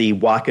not the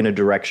walk in a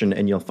direction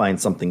and you'll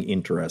find something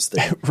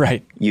interesting.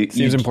 Right.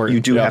 Seems important.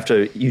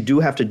 You do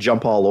have to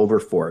jump all over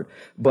for it.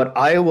 But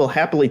I will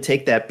happily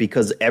take that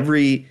because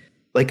I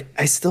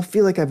still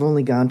feel like I've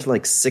only gone to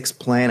like 6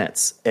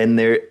 planets and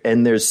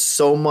there's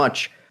so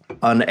much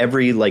on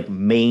every like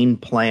main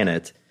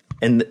planet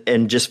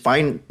and just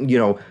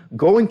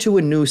going to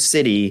a new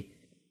city.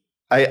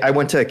 I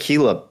went to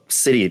Aquila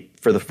City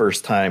for the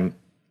first time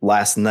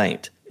last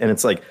night and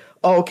it's like,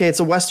 oh, okay,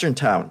 it's a Western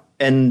town.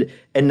 And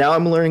now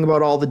I'm learning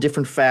about all the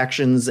different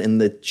factions and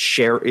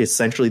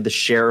essentially the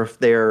sheriff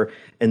there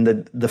and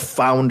the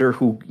founder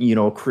who,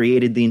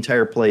 created the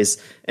entire place.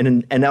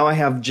 And now I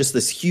have just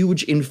this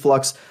huge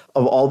influx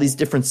of all these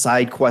different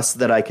side quests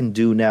that I can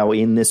do now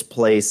in this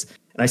place.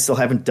 And I still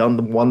haven't done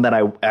the one that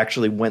I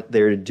actually went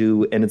there to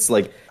do. And it's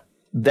like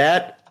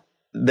that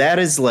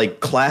is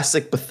like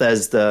classic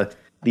Bethesda.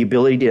 The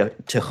ability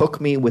to hook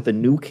me with a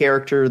new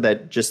character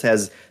that just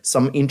has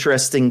some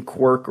interesting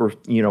quirk or,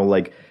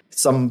 like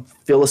some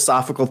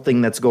philosophical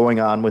thing that's going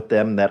on with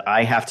them that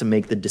I have to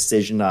make the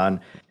decision on.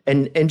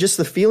 And just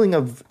the feeling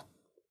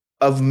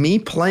of me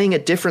playing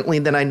it differently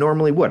than I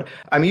normally would.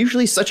 I'm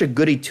usually such a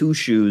goody two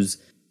shoes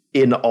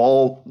in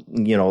all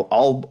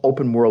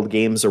open world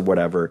games or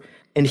whatever.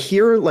 And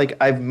here, like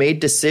I've made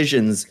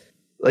decisions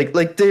like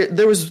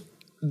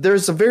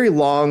there's a very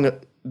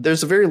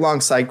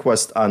long side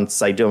quest on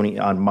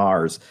Cydonia on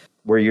Mars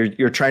where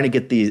you're trying to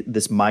get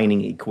this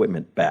mining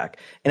equipment back.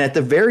 And at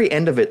the very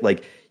end of it,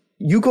 like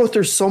you go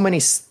through so many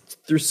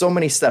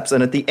steps.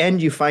 And at the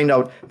end, you find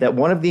out that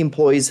one of the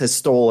employees has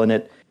stolen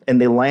it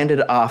and they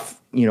landed off,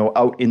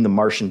 out in the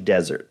Martian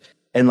desert.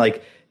 And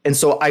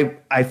so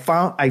I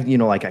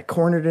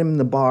cornered him in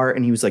the bar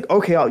and he was like,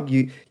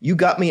 okay, you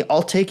got me.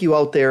 I'll take you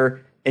out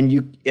there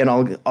and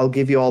I'll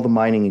give you all the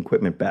mining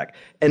equipment back.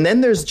 And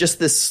then there's just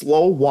this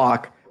slow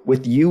walk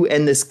with you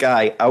and this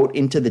guy out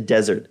into the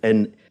desert.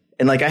 And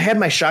like I had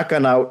my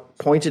shotgun out,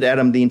 pointed at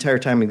him the entire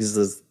time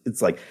because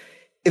it's like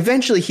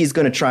eventually he's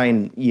going to try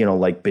and,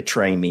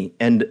 betray me.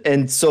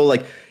 And so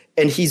like,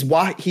 and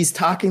he's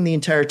talking the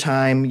entire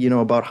time,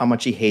 about how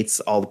much he hates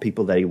all the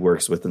people that he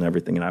works with and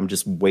everything. And I'm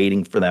just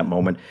waiting for that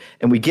moment.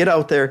 And we get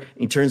out there and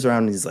he turns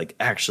around and he's like,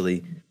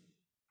 actually,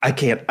 I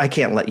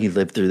can't let you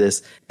live through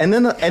this. And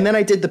then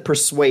I did the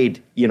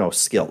persuade,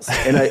 skills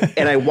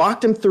and I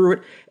walked him through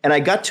it and I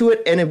got to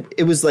it. And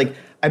it was like,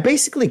 I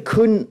basically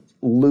couldn't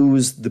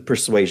lose the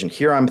persuasion.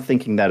 Here I'm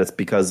thinking that it's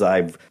because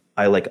I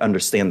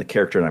understand the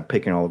character and I'm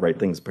picking all the right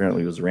things.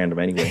 Apparently it was random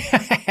anyway.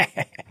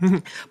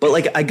 But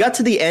like I got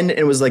to the end and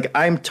it was like,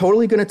 I'm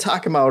totally going to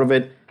talk him out of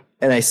it.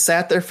 And I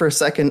sat there for a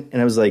second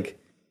and I was like,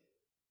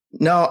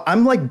 no,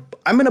 I'm going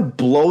to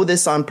blow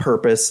this on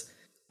purpose.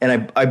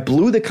 And I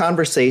blew the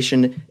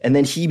conversation and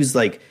then he was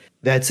like,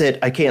 that's it.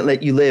 I can't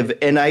let you live.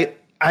 And I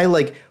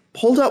like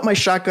pulled out my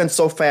shotgun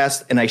so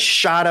fast and I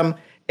shot him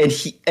and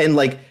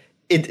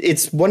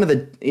it's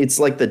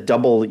like the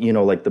double,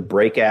 like the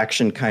break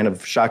action kind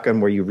of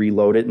shotgun where you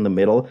reload it in the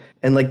middle.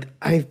 And like,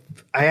 I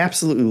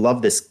absolutely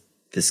love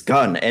this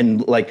gun.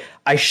 And like,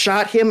 I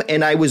shot him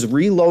and I was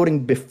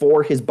reloading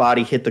before his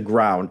body hit the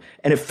ground.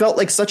 And it felt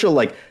like such a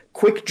like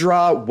quick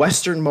draw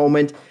Western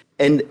moment.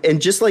 And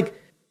just like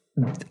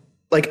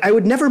I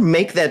would never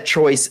make that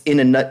choice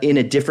in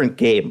a different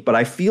game, but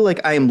I feel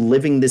like I am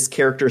living this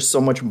character so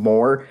much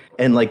more.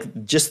 And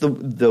like, just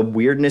the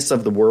weirdness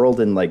of the world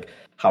and like,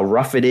 how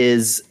rough it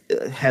is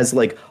has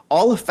like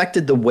all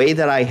affected the way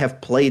that I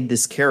have played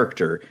this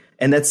character.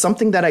 And that's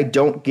something that I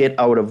don't get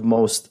out of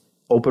most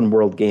open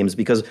world games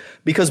because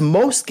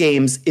most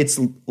games, it's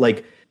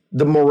like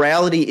the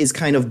morality is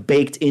kind of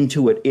baked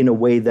into it in a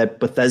way that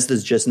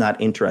Bethesda's just not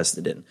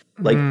interested in.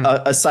 Like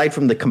aside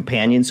from the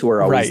companions who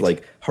are always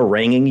like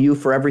haranguing you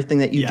for everything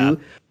that you do.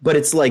 But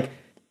it's like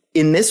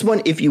in this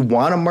one, if you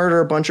want to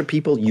murder a bunch of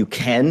people, you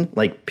can.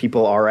 Like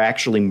people are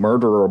actually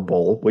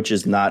murderable, which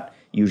is not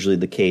usually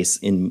the case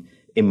in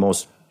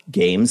most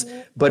games.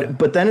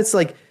 But then it's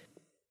like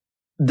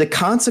the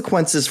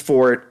consequences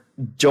for it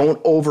don't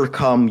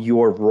overcome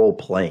your role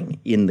playing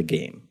in the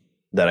game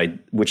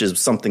which is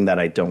something that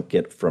I don't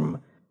get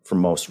from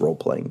most role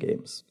playing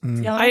games.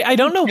 I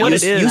don't know what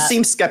it is. You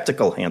seem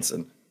skeptical,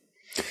 Hanson.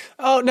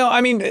 Oh, no,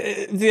 I mean,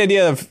 the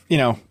idea of,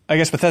 I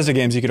guess Bethesda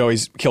games, you could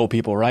always kill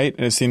people, right?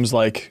 And it seems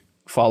like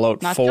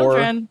Fallout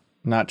 4,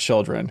 Not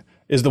Children,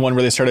 is the one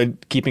where they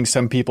started keeping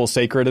some people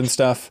sacred and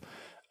stuff.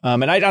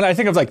 And I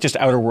think of like just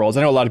Outer Worlds.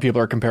 I know a lot of people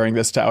are comparing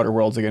this to Outer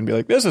Worlds again, and be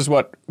like, this is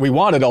what we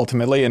wanted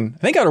ultimately. And I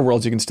think Outer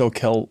Worlds, you can still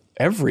kill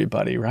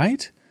everybody,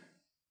 right?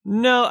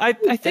 No, I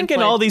think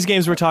in all these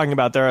games we're talking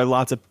about, there are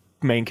lots of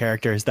main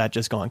characters that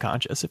just go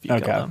unconscious if you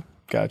kill them.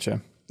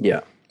 Gotcha.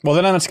 Yeah. Well,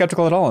 then I'm not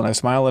skeptical at all, and I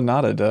smiled and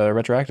nodded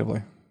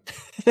retroactively.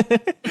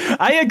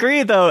 I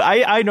agree, though.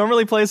 I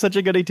normally play such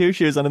a goody two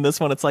shoes, and in this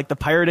one, it's like the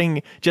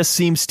pirating just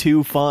seems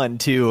too fun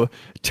to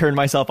turn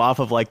myself off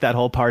of like that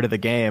whole part of the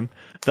game.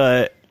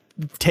 The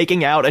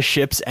taking out a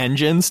ship's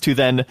engines to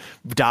then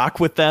dock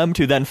with them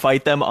to then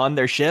fight them on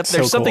their ship.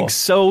 There's something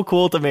so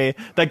cool to me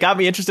that got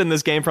me interested in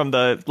this game from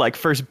the like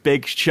first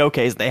big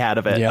showcase they had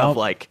of it. Of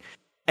like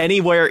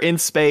anywhere in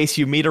space,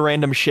 you meet a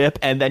random ship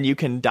and then you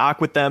can dock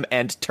with them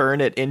and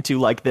turn it into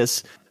like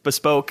this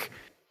bespoke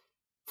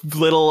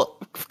little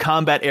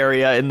combat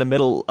area in the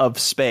middle of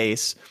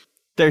space.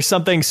 There's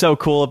something so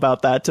cool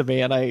about that to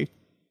me, and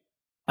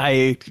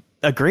I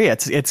agree.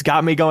 It's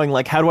got me going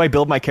like, how do I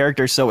build my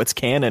character so it's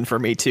canon for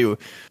me to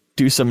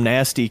do some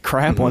nasty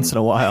crap once in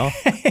a while?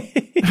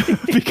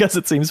 Because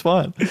it seems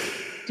fun.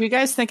 Do you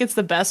guys think it's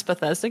the best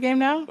Bethesda game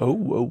now? Oh,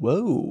 whoa,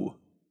 whoa.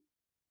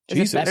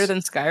 Is it better than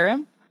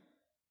Skyrim?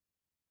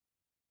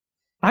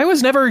 I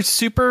was never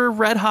super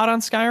red hot on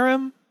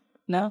Skyrim.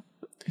 No.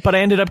 But I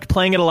ended up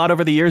playing it a lot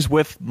over the years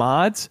with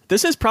mods.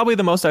 This is probably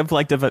the most I've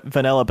liked a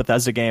vanilla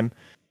Bethesda game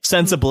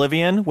since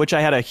Oblivion, which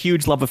I had a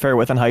huge love affair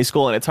with in high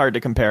school, and it's hard to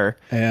compare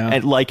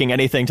and liking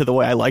anything to the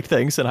way I liked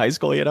things in high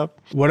school, you know?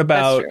 What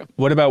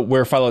about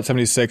where Fallout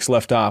 76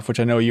 left off, which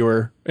I know you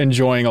were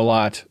enjoying a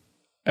lot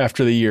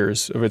after the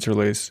years of its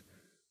release?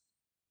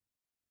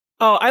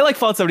 Oh, I like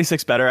Fallout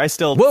 76 better. I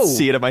still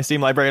see it in my Steam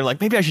library and like,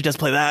 maybe I should just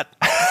play that,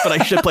 but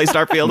I should play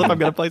Starfield if I'm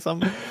going to play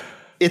something.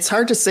 It's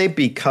hard to say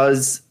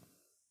because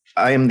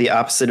I am the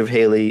opposite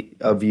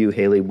of you,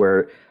 Haley,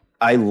 where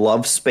I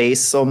love space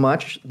so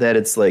much that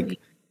it's like,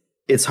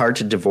 it's hard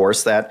to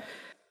divorce that.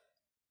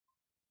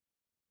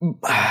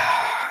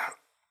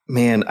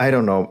 Man, I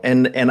don't know.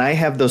 And I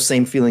have those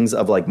same feelings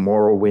of like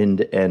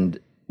Morrowind, and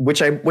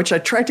which I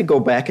tried to go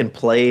back and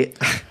play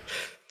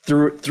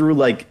through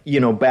like, you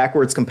know,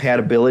 backwards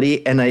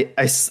compatibility. And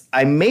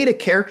I made a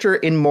character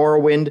in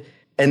Morrowind,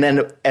 and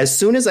then as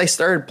soon as I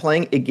started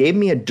playing, it gave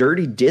me a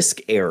dirty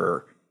disk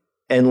error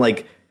and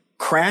like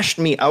crashed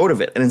me out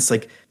of it. And it's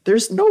like,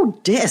 there's no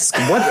disk.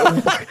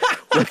 What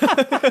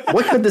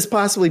could this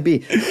possibly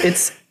be?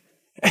 It's,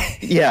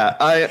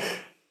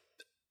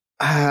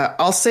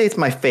 I'll say it's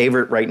my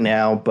favorite right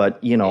now,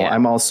 but you know,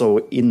 I'm also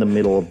in the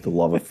middle of the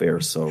love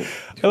affair. So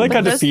I like how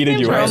defeated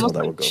you are. Almost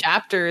like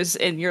chapters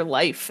in your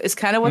life is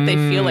kind of what they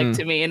feel like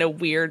to me in a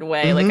weird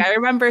way. Like I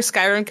remember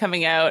Skyrim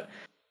coming out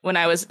when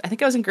I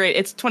think I was in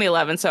it's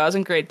 2011. So I was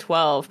in grade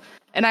 12.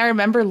 And I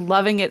remember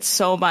loving it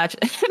so much.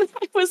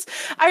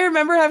 I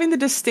remember having the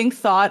distinct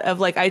thought of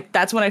like,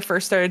 that's when I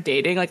first started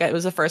dating. Like it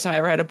was the first time I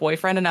ever had a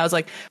boyfriend. And I was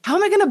like, how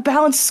am I going to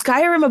balance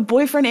Skyrim, a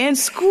boyfriend, and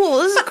school?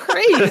 This is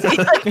crazy.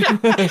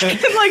 And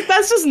like,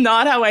 that's just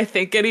not how I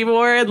think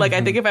anymore. And like,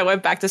 I think if I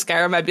went back to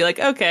Skyrim, I'd be like,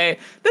 okay,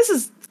 this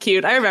is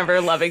cute. I remember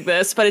loving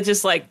this, but it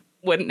just like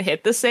wouldn't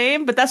hit the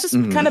same. But that's just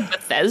kind of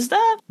Bethesda.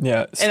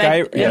 Yeah.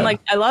 And like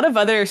a lot of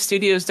other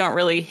studios don't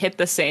really hit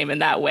the same in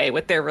that way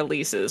with their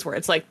releases, where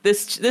it's like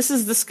this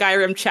is the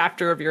Skyrim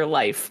chapter of your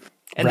life.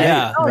 And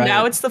then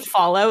now it's the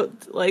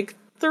Fallout like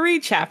 3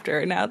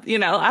 chapter. Now, you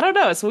know, I don't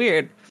know, it's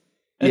weird.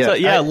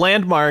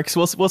 Landmarks.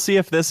 We'll see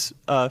if this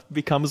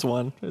becomes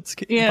one. It's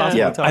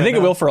impossible to tell. I think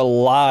it will for a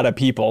lot of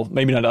people.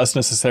 Maybe not us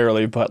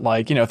necessarily, but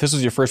like, you know, if this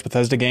was your first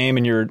Bethesda game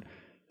and you're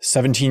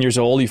 17 years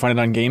old, you find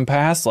it on Game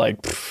Pass, like,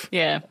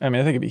 I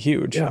mean, I think it'd be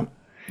huge. I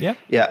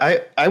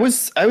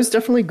was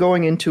definitely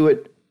going into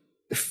it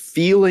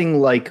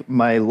feeling like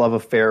my love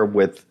affair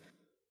with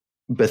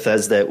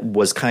Bethesda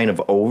was kind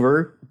of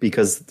over,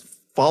 because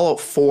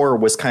Fallout 4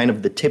 was kind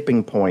of the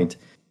tipping point.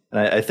 And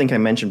I think I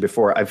mentioned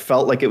before, I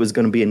felt like it was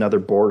going to be another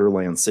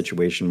Borderlands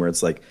situation where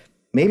it's like,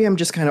 maybe I'm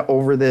just kind of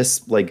over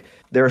this. Like,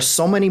 there are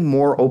so many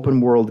more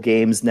open world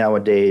games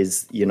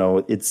nowadays, you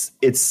know, it's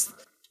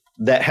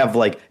that have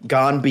like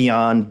gone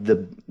beyond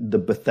the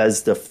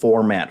Bethesda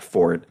format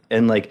for it.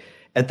 And like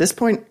at this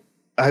point,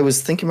 I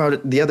was thinking about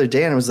it the other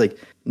day and I was like,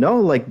 no,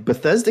 like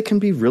Bethesda can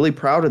be really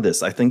proud of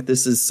this. I think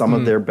this is some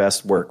of their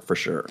best work for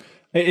sure.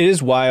 It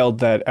is wild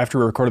that after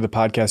we recorded the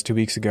podcast 2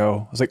 weeks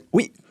ago, I was like,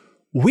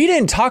 we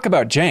didn't talk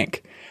about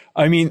jank.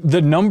 I mean,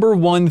 the number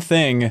one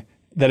thing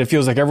that it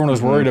feels like everyone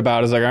was worried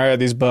about is like, all right,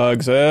 these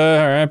bugs, all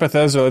right,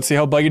 Bethesda, let's see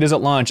how buggy does it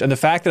launch. And the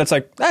fact that it's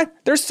like,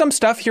 there's some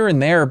stuff here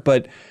and there,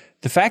 but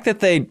the fact that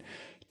they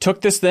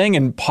took this thing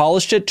and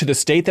polished it to the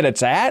state that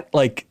it's at,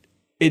 like,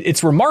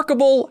 it's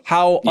remarkable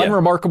how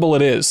unremarkable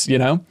it is, you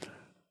know?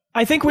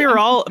 I think we were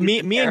all, me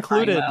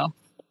included. Though.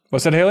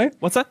 What's that, Haley?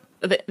 What's that?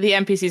 The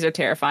NPCs are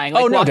terrifying.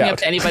 Like, walking up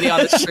to anybody on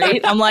the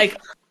street, I'm like,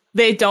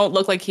 they don't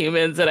look like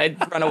humans, and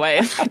I'd run away.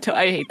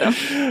 I hate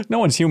them. No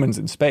one's humans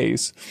in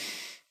space.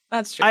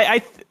 That's true.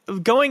 I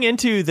going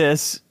into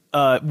this,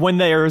 when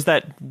there was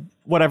that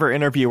whatever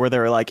interview where they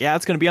were like, yeah,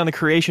 it's going to be on the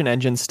Creation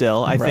Engine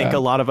still. I think a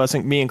lot of us,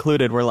 me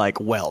included, were like,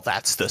 well,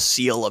 that's the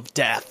seal of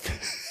death.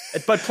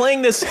 But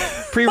playing this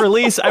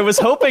pre-release, I was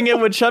hoping it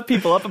would shut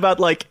people up about,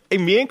 like,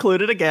 me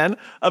included again,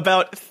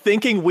 about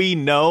thinking we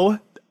know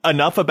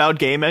enough about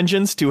game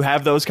engines to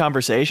have those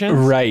conversations.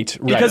 Right.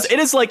 Because it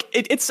is like,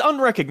 it's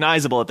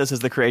unrecognizable that this is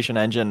the Creation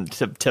Engine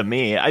to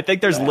me. I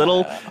think there's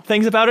little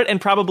things about it,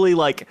 and probably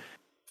like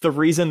the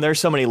reason there's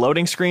so many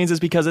loading screens is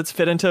because it's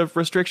fit into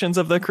restrictions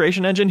of the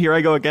creation engine. Here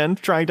I go again,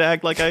 trying to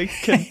act like I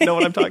can know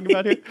what I'm talking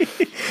about here.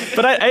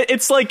 But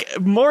it's like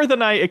more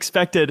than I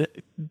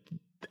expected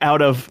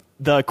out of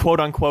the quote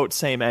unquote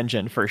same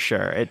engine for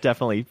sure. It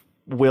definitely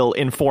will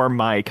inform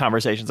my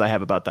conversations I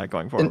have about that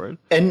going forward.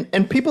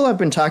 And people have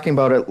been talking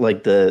about it,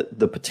 like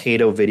the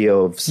potato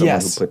video of someone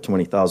who put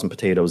 20,000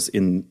 potatoes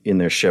in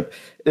their ship.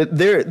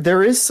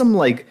 There is some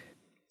like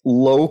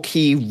low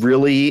key,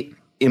 really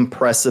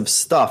impressive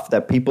stuff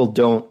that people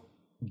don't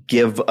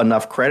give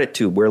enough credit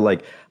to. Where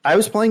like I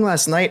was playing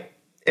last night,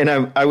 and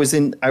I was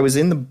in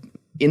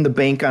the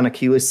bank on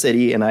Aquila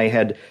City, and I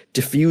had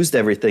diffused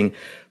everything,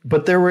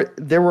 but there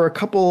were a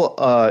couple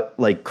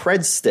like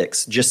cred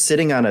sticks just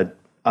sitting on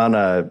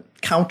a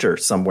counter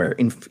somewhere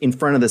in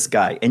front of this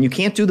guy, and you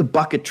can't do the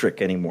bucket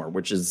trick anymore,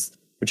 which is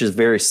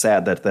very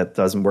sad that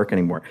doesn't work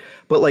anymore.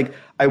 But like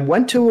I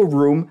went to a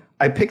room,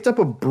 I picked up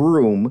a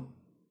broom,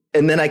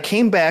 and then I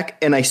came back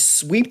and I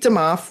sweeped them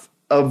off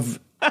of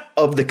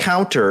the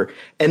counter,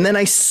 and then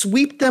I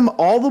sweeped them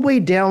all the way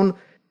down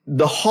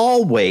the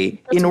hallway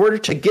in order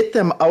to get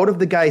them out of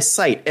the guy's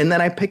sight, and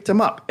then I picked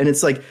them up. And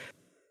it's like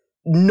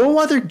no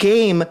other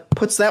game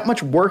puts that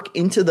much work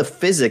into the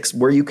physics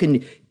where you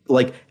can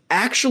like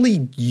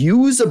actually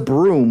use a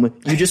broom.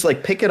 You just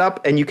like pick it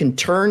up and you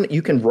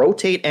can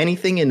rotate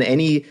anything in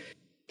any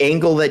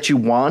angle that you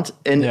want.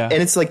 And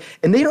it's like,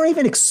 and they don't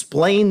even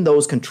explain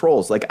those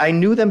controls. Like I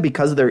knew them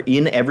because they're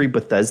in every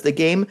Bethesda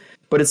game,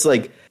 but it's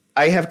like,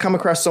 I have come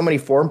across so many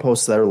forum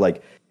posts that are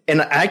like,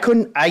 and I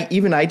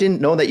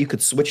didn't know that you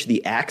could switch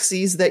the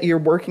axes that you're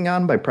working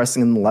on by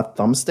pressing the left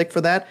thumbstick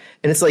for that.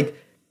 And it's like,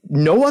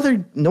 no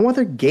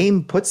other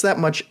game puts that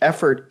much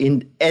effort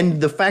in.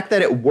 And the fact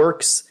that it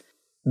works,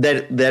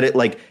 that it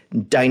like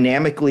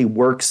dynamically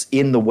works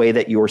in the way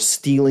that you're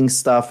stealing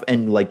stuff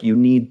and like you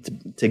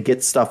need to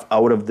get stuff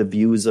out of the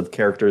views of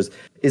characters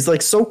is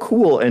like so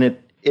cool. And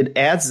it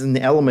adds an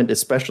element,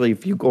 especially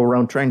if you go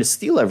around trying to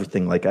steal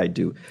everything like I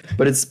do.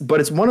 But it's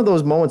one of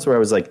those moments where I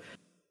was like,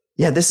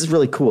 yeah, this is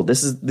really cool.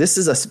 This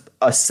is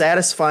a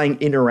satisfying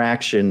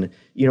interaction,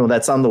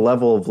 that's on the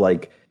level of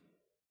like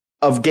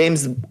of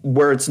games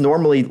where it's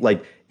normally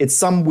like it's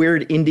some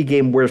weird indie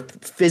game where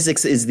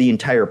physics is the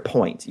entire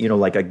point,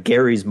 like a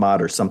Gary's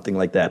Mod or something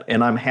like that.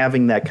 And I'm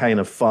having that kind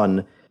of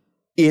fun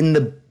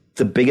in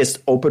the biggest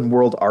open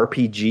world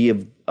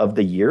RPG of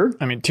the year.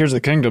 I mean, Tears of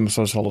the Kingdom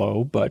says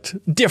hello, but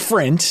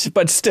different,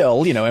 but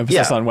still,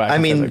 emphasis on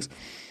wacky physics.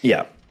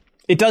 Yeah.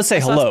 It does say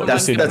hello.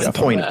 That's the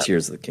point of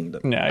Tears of the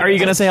Kingdom. Yeah, are you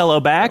going to say hello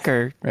back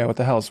or? Yeah, what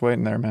the hell is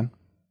waiting there, man?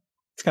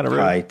 It's kind of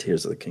rude. Hi,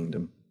 Tears of the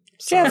Kingdom.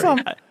 Sorry.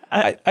 Yeah,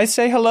 I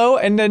say hello,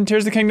 and then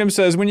Tears of the Kingdom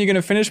says, when are you going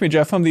to finish me,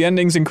 Jeff? The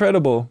ending's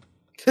incredible.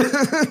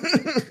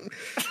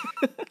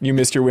 You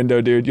missed your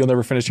window, dude. You'll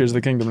never finish Tears of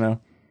the Kingdom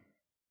now.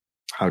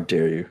 How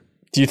dare you?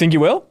 Do you think you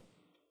will?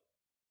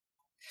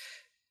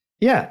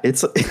 Yeah,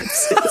 it's on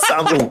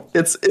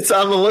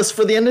the list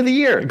for the end of the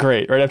year.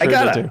 Great, right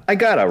after I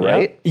gotta,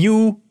 right? Yeah.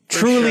 You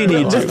truly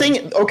need to.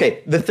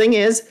 The thing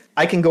is,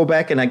 I can go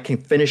back and I can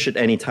finish it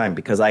anytime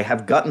because I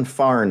have gotten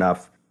far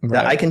enough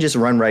that I can just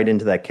run right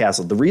into that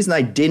castle. The reason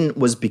I didn't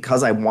was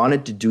because I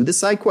wanted to do the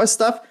side quest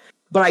stuff,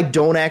 but I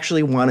don't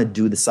actually want to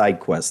do the side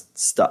quest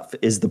stuff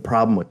is the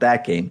problem with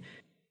that game.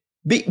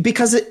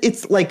 Because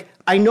it's like,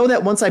 I know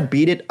that once I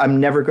beat it, I'm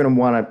never going to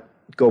want to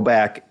go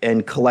back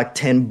and collect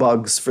 10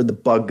 bugs for the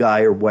bug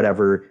guy or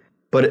whatever.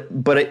 But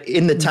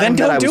in the time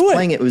that I was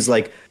playing it was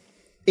like,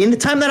 in the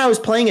time that I was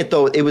playing it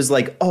though, it was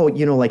like, oh,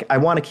 like I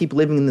want to keep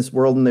living in this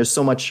world and there's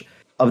so much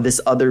of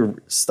this other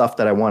stuff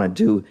that I want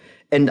to do.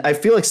 And I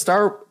feel like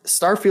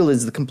Starfield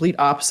is the complete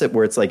opposite,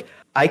 where it's like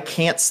I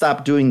can't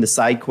stop doing the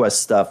side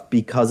quest stuff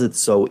because it's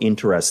so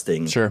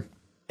interesting. Sure.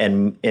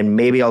 And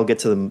maybe I'll get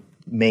to the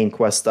main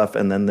quest stuff,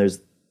 and then there's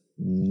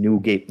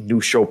new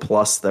show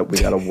plus that we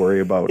got to worry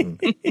about and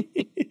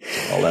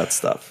all that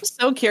stuff. I'm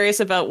so curious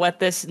about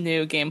what this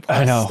new game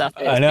plus stuff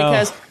is. I know.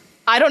 Because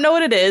I don't know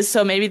what it is,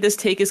 so maybe this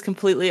take is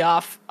completely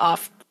off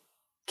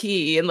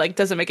key and like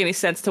doesn't make any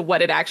sense to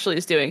what it actually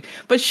is doing.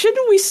 But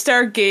shouldn't we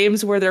start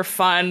games where they're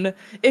fun?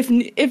 If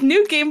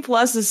New Game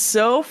Plus is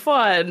so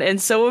fun and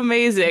so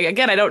amazing,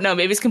 again, I don't know,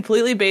 maybe it's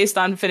completely based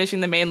on finishing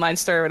the mainline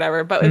story or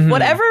whatever, but if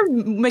whatever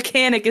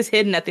mechanic is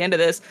hidden at the end of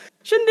this,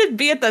 shouldn't it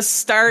be at the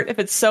start if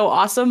it's so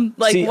awesome?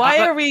 Like, why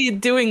are we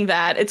doing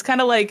that? It's kind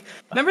of like,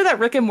 remember that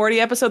Rick and Morty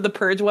episode, The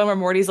Purge one, where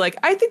Morty's like,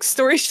 I think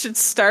stories should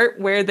start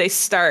where they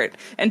start,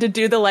 and to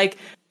do the like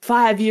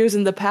 5 years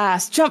in the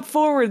past, jump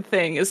forward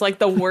thing is like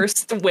the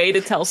worst way to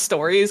tell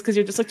stories, because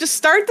you're just like, just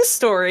start the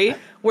story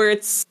where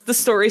the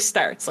story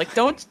starts. Like,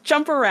 don't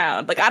jump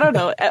around. Like, I don't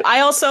know.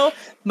 I also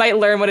might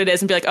learn what it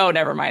is and be like, oh,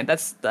 never mind.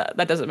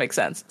 That doesn't make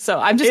sense. So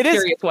I'm just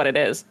curious what it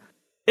is.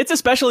 It's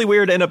especially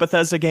weird in a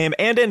Bethesda game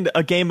and in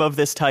a game of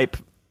this type,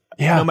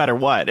 no matter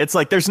what. It's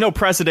like there's no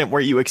precedent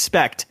where you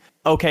expect,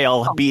 okay,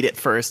 I'll beat it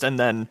first and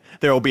then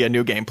there will be a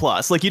new game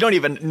plus. Like, you don't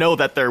even know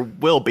that there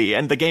will be,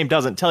 and the game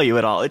doesn't tell you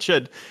at all.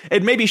 It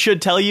maybe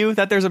should tell you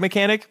that there's a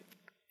mechanic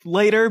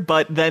later,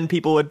 but then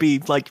people would be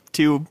like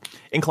too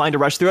inclined to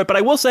rush through it. But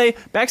I will say,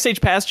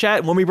 Backstage Pass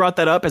chat, when we brought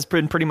that up, has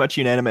been pretty much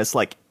unanimous.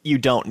 Like, you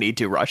don't need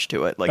to rush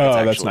to it. Like, it's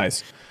actually, that's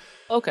nice.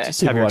 Okay.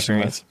 Just have your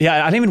experience.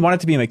 Yeah, I didn't even want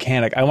it to be a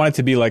mechanic. I want it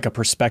to be like a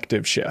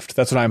perspective shift.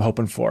 That's what I'm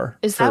hoping for.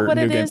 Is that what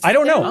new it games. is? I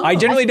don't know. Oh, I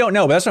generally don't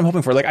know, but that's what I'm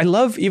hoping for. Like, I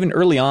love even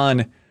early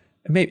on,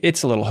 maybe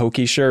it's a little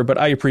hokey, sure, but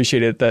I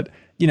appreciate it that,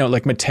 you know,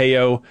 like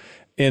Mateo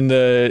in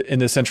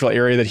the central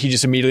area, that he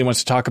just immediately wants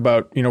to talk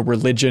about, you know,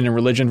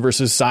 religion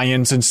versus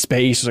science and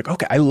space. It's like,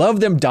 okay, I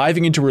love them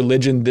diving into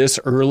religion this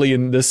early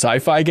in this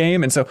sci-fi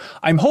game. And so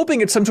I'm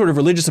hoping it's some sort of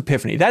religious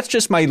epiphany. That's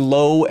just my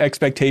low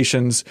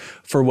expectations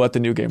for what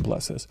the new Game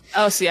Plus is.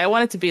 Oh, see, I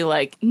want it to be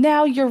like,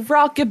 now your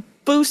rocket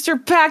booster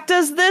pack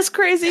does this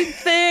crazy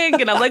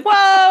thing. And I'm like,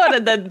 whoa.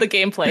 And then the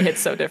gameplay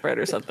hits so different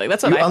or something.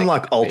 That's what You I think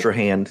unlock it would be. Ultra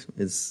Hand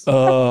is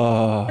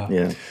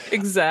Yeah.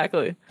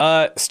 Exactly.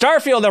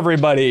 Starfield,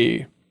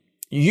 everybody.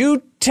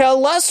 You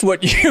tell us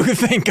what you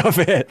think of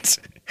it.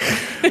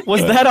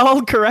 Was that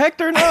all correct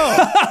or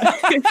no?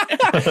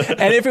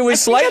 And if it was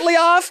slightly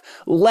off,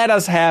 let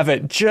us have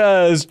it.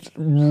 Just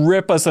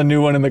rip us a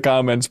new one in the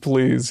comments,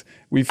 please.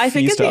 I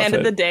think at the end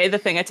of of the day, the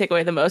thing I take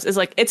away the most is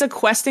like, it's a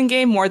questing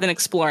game more than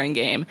exploring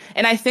game.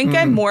 And I think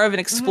I'm more of an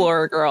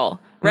explorer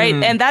girl, right?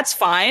 And that's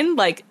fine.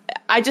 Like,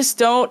 I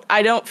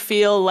don't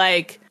feel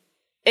like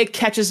it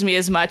catches me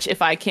as much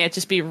if I can't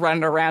just be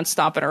running around,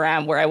 stomping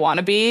around where I want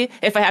to be.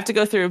 If I have to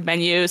go through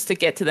menus to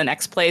get to the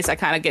next place, I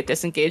kind of get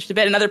disengaged a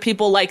bit. And other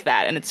people like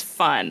that, and it's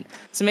fun.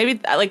 So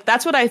maybe like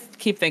that's what I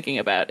keep thinking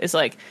about is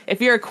like,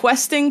 if you're a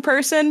questing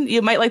person,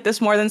 you might like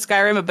this more than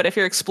Skyrim. But if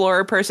you're an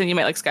explorer person, you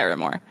might like Skyrim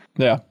more.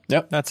 Yeah,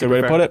 yep, That's a good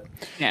way to fair. put it.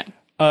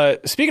 Yeah.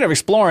 Speaking of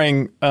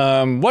exploring,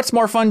 what's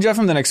more fun,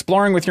 Jeffem, than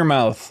exploring with your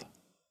mouth?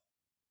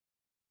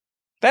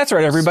 That's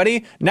right,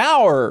 everybody.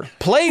 Now,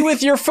 Play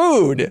With Your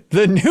Food,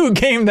 the new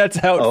game that's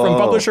out from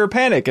publisher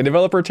Panic and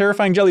developer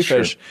Terrifying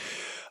Jellyfish.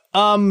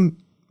 Sure.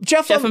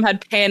 Jeffem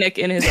had panic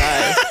in his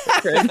eyes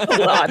for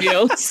the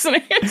audio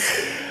listeners.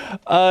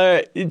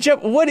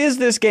 Jeff, what is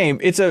this game?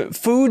 It's a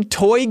food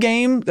toy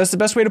game? That's the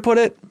best way to put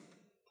it?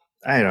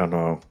 I don't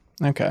know.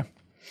 Okay.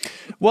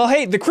 Well,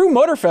 hey, the Crew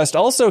Motorfest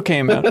also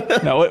came out.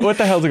 No, what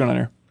the hell's going on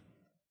here?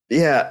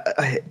 Yeah,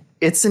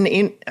 it's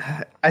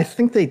I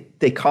think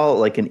they call it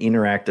like an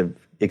interactive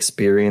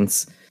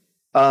experience.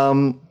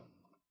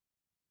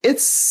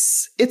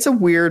 It's a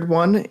weird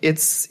one.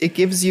 It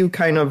gives you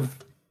kind of,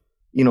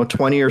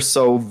 20 or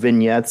so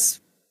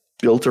vignettes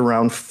built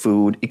around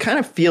food. It kind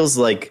of feels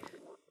like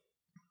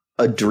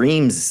a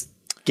Dreams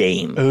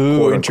game. Ooh,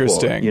 quote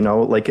interesting.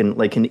 Unquote, like an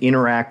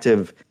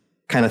interactive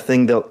kind of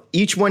thing.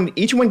 Each one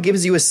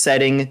gives you a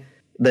setting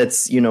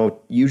that's,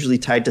 usually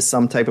tied to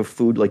some type of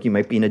food. Like you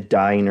might be in a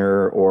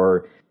diner,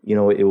 or,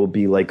 it will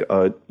be like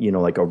a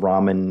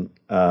ramen,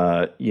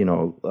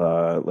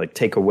 like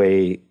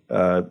takeaway,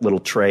 little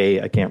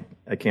tray. I can't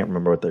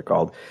remember what they're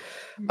called.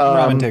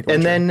 Ramen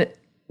takeaway And tray.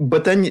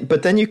 but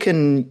then you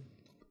can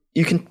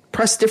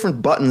press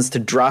different buttons to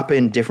drop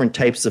in different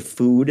types of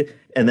food.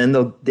 And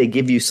then they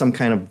give you some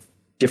kind of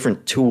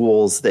different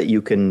tools that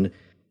you can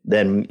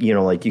then,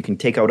 like you can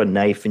take out a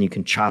knife and you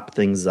can chop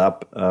things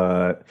up,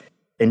 and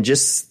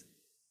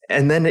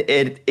then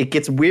it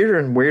gets weirder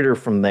and weirder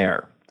from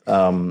there.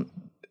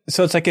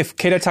 So it's like if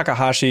Keita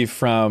Takahashi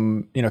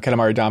from,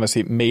 Katamari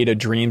Damacy made a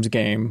Dreams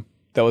game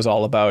that was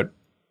all about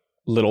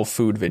little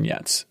food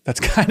vignettes. That's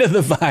kind of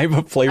the vibe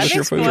of Play With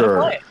Your Food.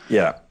 Sure.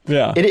 Yeah.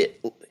 Yeah.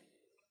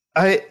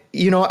 I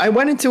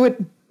went into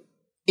it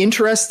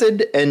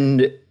interested,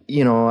 and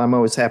I'm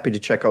always happy to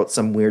check out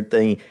some weird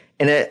thing.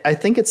 And I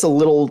think it's a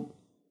little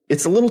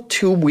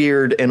too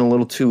weird and a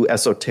little too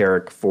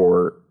esoteric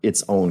for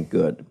its own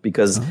good,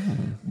 because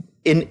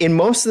in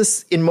most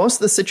of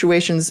the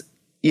situations,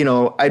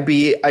 I'd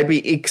be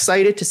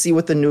excited to see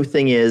what the new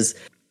thing is.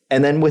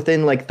 And then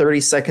within like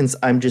 30 seconds,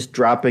 I'm just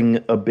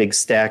dropping a big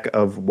stack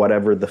of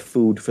whatever the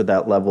food for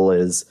that level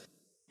is.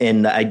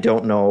 And I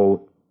don't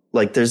know,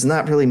 like there's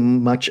not really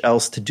much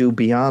else to do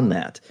beyond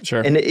that.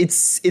 Sure. And it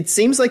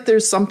seems like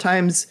there's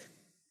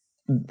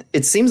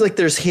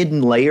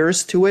hidden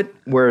layers to it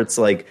where it's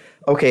like,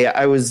 okay,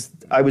 I was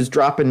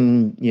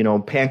dropping,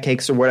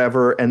 pancakes or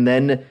whatever. And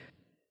then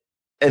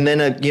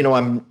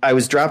I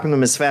was dropping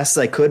them as fast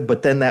as I could,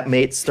 but then that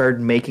mate started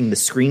making the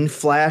screen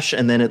flash,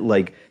 and then it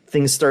like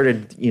things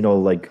started,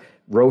 like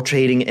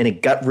rotating, and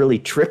it got really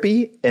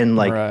trippy, and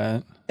like,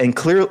 Right. and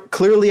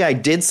clearly I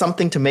did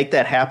something to make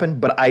that happen,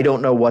 but I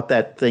don't know what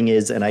that thing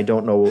is, and I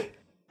don't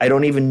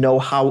even know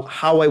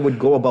how I would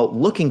go about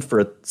looking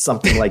for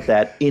something like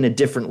that in a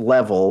different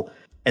level.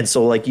 And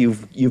so like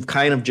you've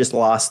kind of just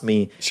lost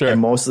me. Sure.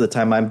 And most of the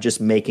time I'm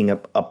just making a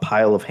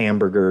pile of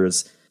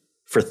hamburgers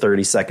for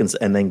 30 seconds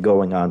and then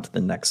going on to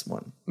the next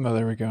one. Oh,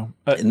 there we go.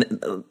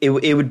 And it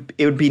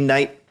would be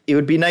nice. It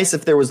would be nice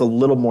if there was a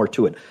little more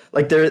to it.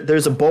 Like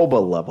there's a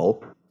boba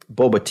level,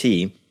 boba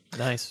tea.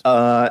 Nice.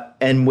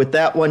 And with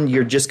that one,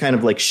 you're just kind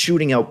of like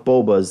shooting out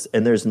bobas,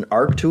 and there's an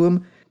arc to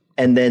them.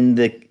 And then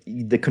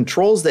the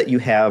controls that you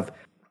have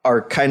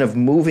are kind of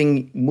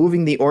moving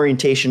the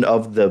orientation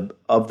of the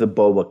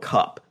boba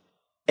cup.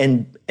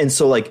 And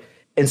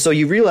so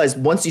you realize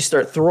once you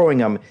start throwing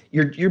them,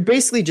 you're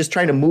basically just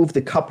trying to move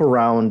the cup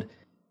around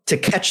to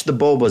catch the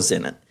bobas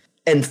in it.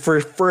 And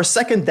for a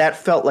second, that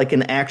felt like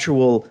an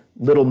actual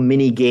little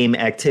mini game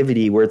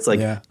activity where it's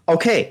like,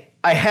 okay,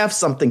 I have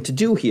something to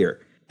do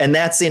here. And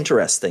that's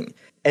interesting.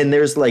 And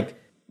there's like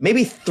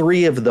maybe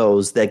 3 of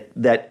those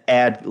that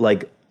add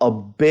like a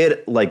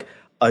bit, like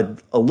a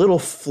little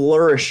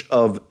flourish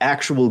of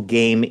actual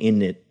game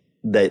in it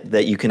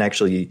that you can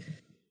actually,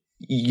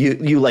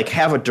 you like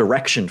have a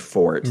direction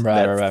for it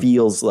that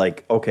feels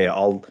like, okay,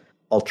 I'll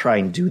try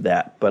and do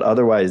that. But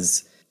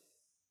otherwise,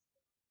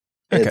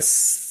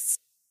 it's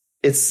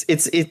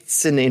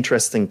an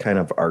interesting kind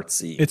of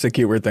artsy. It's a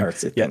cute weird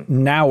thing. Yeah,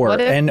 Nour,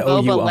 what if Nour.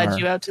 Boba led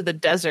you out to the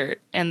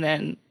desert and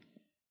then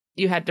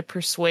you had to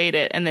persuade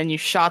it, and then you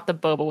shot the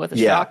boba with a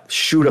shock?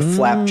 Shoot a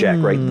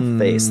flapjack right in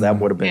the face. That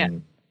would have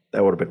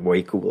been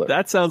way cooler.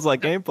 That sounds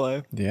like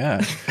gameplay.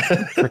 Yeah,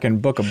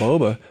 freaking Book of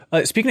Boba.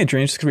 Speaking of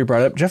Dreams, because we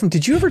brought it up, Jeff,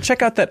 did you ever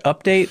check out that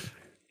update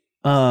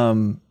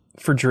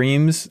for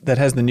Dreams that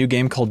has the new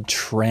game called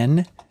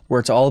Tren, where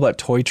it's all about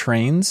toy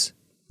trains?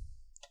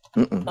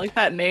 I like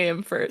that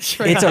name for it.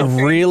 It's a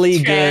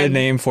really good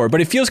name for it, but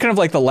it feels kind of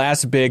like the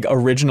last big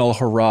original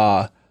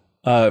hurrah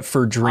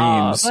for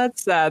Dreams. Oh,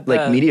 that's sad.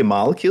 Like Media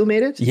Molecule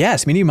made it?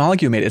 Yes, Media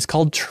Molecule made it. It's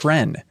called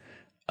Tren.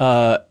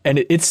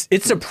 And it's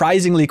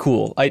surprisingly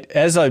cool.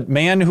 As a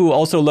man who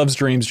also loves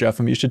Dreams, Jeff,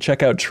 you should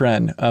check out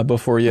Tren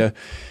before you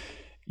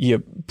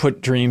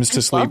put Dreams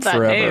to sleep love that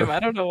forever. Name. I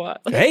don't know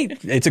what. Hey,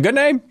 it's a good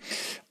name.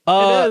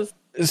 It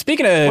is.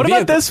 Speaking of, what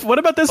about this? What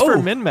about this for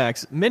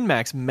Min-Max?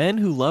 Min-Max, men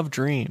who love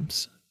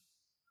dreams.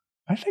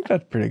 I think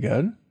that's pretty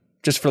good.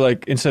 Just for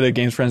like, instead of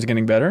Games Friends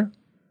getting better?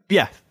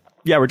 Yeah,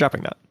 we're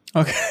dropping that.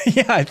 Okay,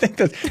 yeah, I think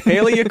that.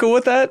 Haley, you cool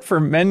with that for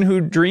men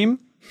who dream?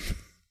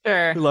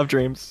 Sure. We love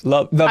dreams.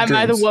 Love Am dreams.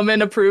 I the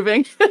woman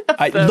approving?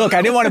 Look,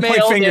 I didn't want to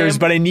point fingers,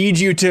 but I need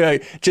you to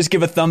just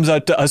give a thumbs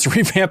up to us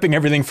revamping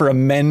everything for a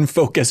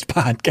men-focused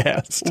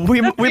podcast.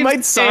 We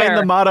might sign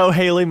the motto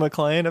Haley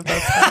McLean if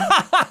that's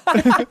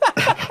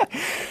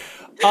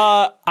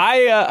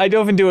I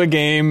dove into a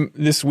game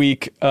this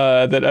week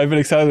that I've been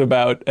excited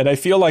about, and I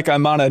feel like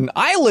I'm on an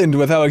island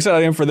with how excited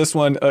I am for this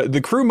one,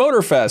 the Crew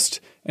Motorfest.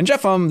 And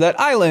Jeff, that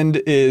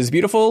island is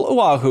beautiful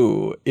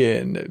Oahu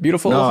in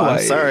beautiful Hawaii.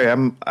 I'm sorry,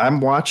 I'm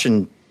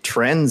watching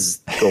trends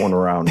going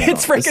around now.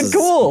 It's freaking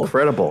cool.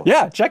 Incredible.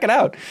 Yeah, check it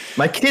out.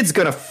 My kid's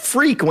gonna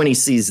freak when he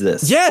sees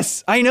this.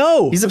 Yes, I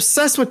know. He's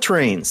obsessed with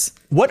trains.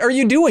 What are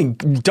you doing?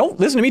 Don't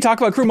listen to me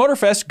talk about Crew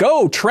Motorfest.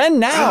 Go,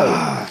 trend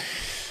now.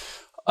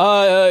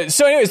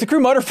 So anyways, the Crew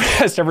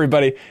Motorfest,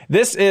 everybody.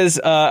 This is,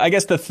 I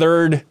guess, the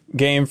 3rd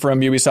game from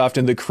Ubisoft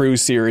in the Crew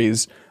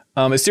series.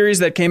 A series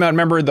that came out,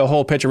 remember, the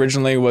whole pitch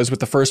originally was with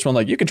the first one,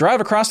 like, you could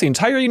drive across the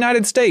entire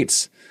United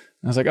States.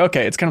 And I was like,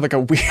 okay, it's kind of like a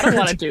weird... I don't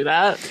want to do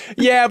that.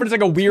 Yeah, but it's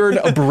like a weird,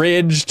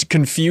 abridged,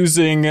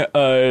 confusing,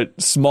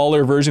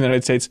 smaller version of the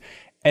United States.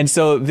 And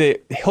so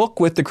the hook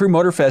with the Crew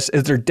Motorfest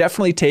is they're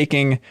definitely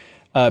taking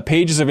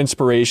pages of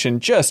inspiration,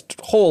 just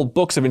whole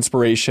books of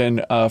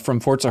inspiration from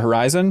Forza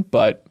Horizon,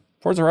 but...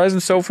 Forza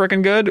Horizon's so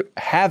freaking good.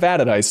 Have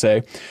at it, I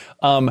say.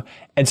 And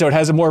so it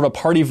has a more of a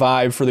party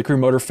vibe for the Crew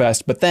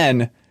Motorfest. But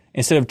then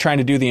instead of trying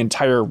to do the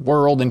entire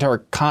world, entire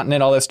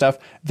continent, all this stuff,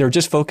 they're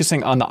just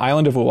focusing on the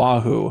island of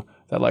Oahu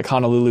that like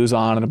Honolulu's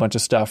on and a bunch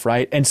of stuff,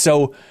 right? And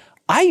so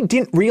I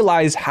didn't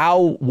realize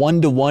how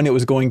one-to-one it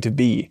was going to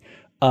be.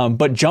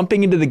 But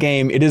jumping into the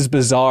game, it is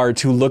bizarre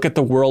to look at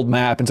the world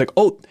map and it's like,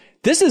 oh,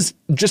 this is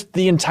just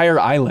the entire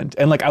island.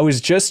 And like I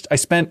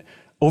spent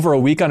over a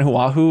week on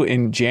Oahu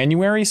in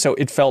January, so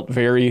it felt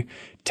very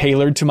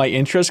tailored to my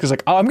interest because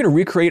like, oh, I'm going to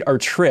recreate our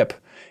trip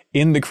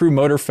in the Crew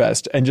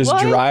Motorfest and just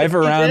drive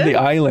around the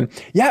island.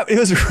 Yeah, it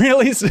was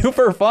really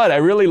super fun. I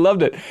really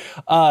loved it.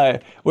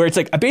 Where it's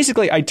like,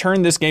 basically I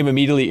turned this game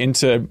immediately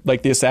into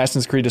like the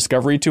Assassin's Creed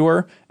Discovery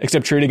Tour,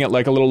 except treating it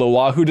like a little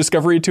Oahu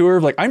Discovery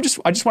Tour. Like I just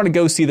want to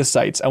go see the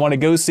sights. I want to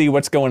go see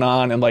what's going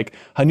on and like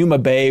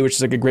Hanuma Bay, which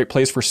is like a great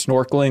place for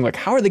snorkeling. Like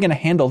how are they going to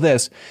handle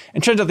this?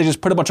 And turns out they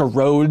just put a bunch of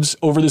roads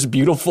over this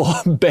beautiful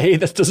bay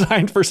that's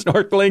designed for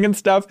snorkeling and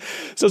stuff.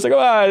 So it's like,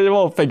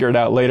 we'll figure it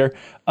out later.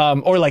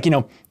 Or like,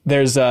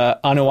 there's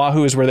on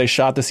Oahu is where they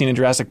shot the scene in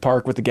Jurassic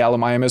Park with the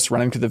Gallimimus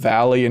running through the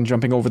valley and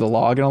jumping over the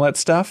log and all that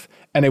stuff.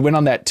 And I went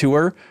on that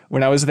tour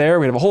when I was there.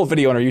 We have a whole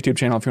video on our YouTube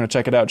channel if you want to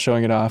check it out,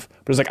 showing it off.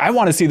 But it was like, I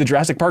want to see the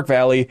Jurassic Park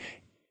Valley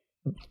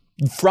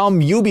from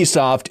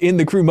Ubisoft in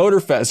the Crew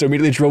Motorfest. So I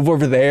immediately drove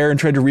over there and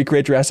tried to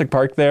recreate Jurassic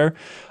Park there.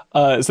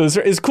 So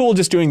it's cool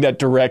just doing that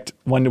direct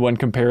one-to-one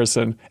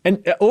comparison.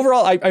 And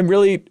overall, I'm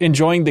really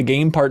enjoying the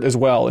game part as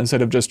well,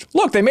 instead of just,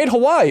 look, they made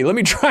Hawaii. Let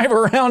me drive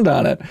around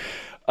on it.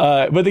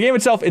 But the game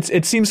itself,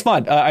 it seems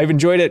fun. I've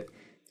enjoyed it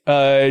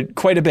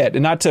quite a bit.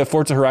 And not to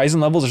Forza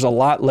Horizon levels. There's a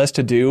lot less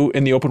to do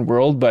in the open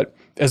world. But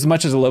as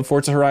much as I love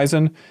Forza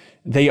Horizon,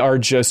 they are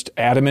just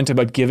adamant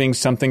about giving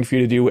something for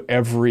you to do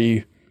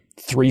every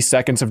 3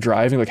 seconds of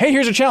driving. Like, hey,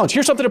 here's a challenge.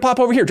 Here's something to pop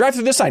over here. Drive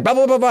through this sign. Blah,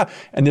 blah, blah, blah.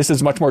 And this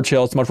is much more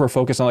chill. It's much more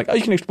focused on like, oh,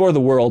 you can explore the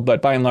world.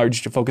 But by and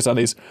large, you focus on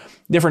these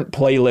different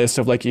playlists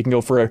of like, you can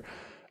go for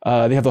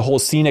They have the whole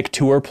scenic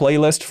tour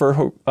playlist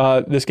for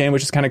this game,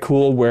 which is kind of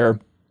cool, where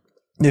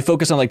they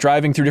focus on like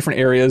driving through different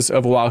areas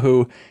of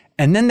Oahu.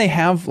 And then they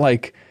have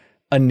like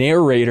a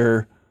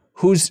narrator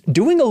who's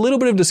doing a little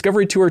bit of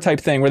Discovery Tour type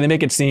thing where they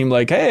make it seem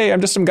like, hey, I'm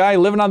just some guy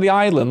living on the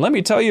island. Let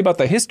me tell you about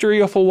the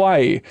history of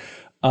Hawaii.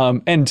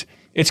 And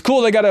it's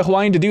cool they got a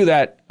Hawaiian to do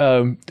that.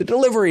 The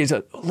delivery is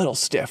a little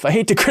stiff. I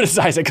hate to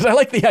criticize it because I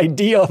like the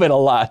idea of it a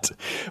lot.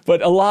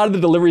 But a lot of the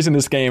deliveries in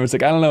this game, it's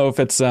like, I don't know if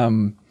it's a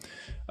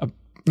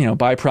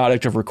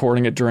byproduct of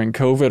recording it during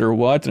COVID or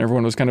what, and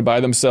everyone was kind of by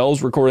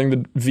themselves recording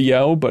the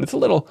VO, but it's a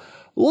little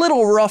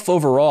rough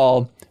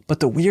overall. But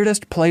the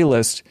weirdest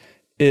playlist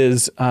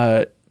is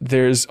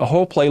there's a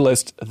whole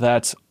playlist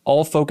that's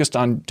all focused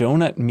on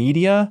Donut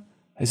Media.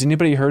 Has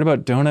anybody heard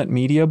about Donut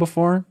Media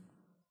before?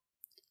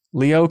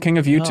 Leo, king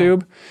of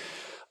YouTube?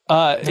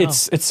 No.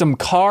 It's some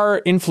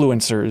car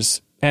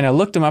influencers, and I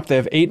looked them up. They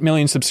have 8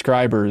 million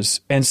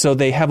subscribers, and so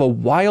they have a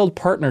wild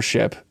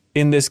partnership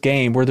in this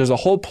game where there's a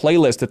whole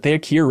playlist that they're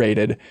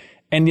curated.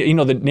 And,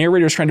 the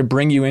narrator's trying to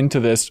bring you into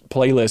this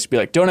playlist, be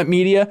like, Donut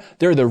Media,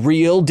 they're the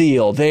real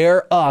deal.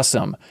 They're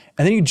awesome.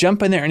 And then you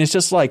jump in there and it's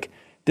just like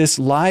this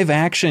live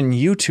action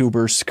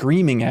YouTuber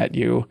screaming at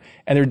you.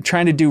 And they're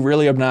trying to do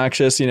really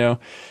obnoxious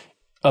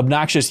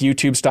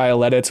YouTube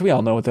style edits. We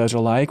all know what those are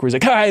like. Where he's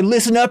like, all right,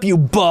 listen up, you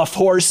buff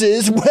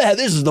horses.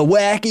 This is the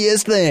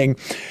wackiest thing.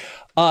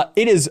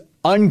 It is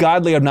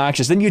ungodly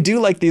obnoxious. Then you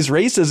do like these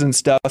races and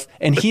stuff.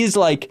 And he's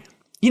like,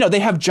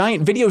 they have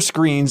giant video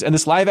screens and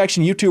this live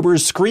action YouTuber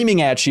is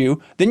screaming at you.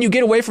 Then you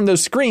get away from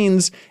those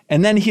screens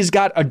and then he's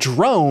got a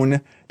drone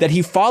that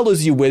he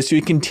follows you with. So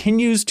he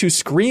continues to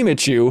scream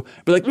at you.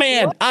 Be like,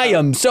 man, I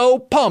am so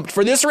pumped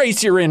for this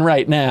race you're in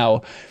right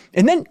now.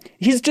 And then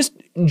he's just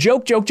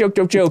joke.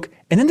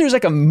 And then there's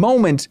like a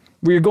moment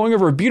where you're going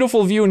over a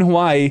beautiful view in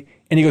Hawaii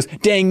and he goes,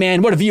 dang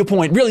man, what a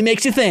viewpoint, really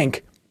makes you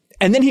think.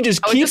 And then he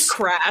just keeps... I would just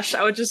crash.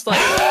 I would just like...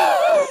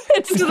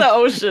 into the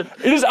ocean.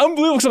 It is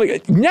unbelievable. So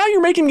like, now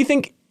you're making me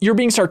think you're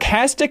being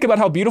sarcastic about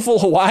how beautiful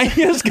Hawaii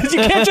is, because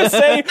you can't just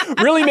say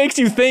really makes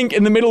you think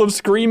in the middle of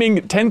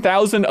screaming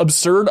 10,000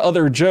 absurd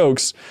other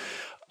jokes.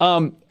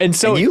 And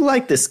you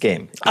like this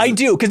game. I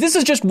do, because this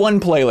is just one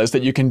playlist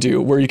that you can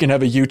do where you can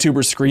have a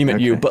YouTuber scream at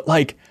you. But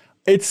like,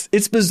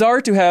 it's bizarre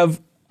to have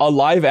a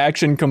live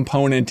action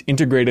component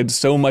integrated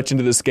so much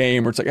into this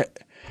game where it's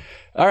like...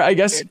 All right, I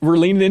guess we're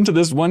leaning into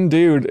this one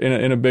dude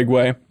in a big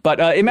way. But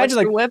imagine what's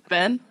like... your whip,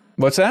 Ben?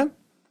 What's that?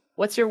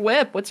 What's your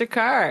whip? What's your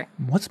car?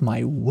 What's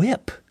my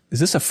whip? Is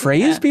this a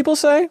phrase people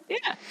say?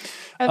 Yeah.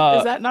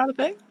 Is that not a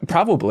thing?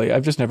 Probably.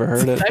 I've just never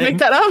heard it. Did I make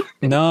that up?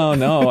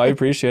 No, I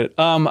appreciate it.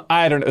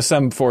 I don't know,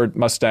 some Ford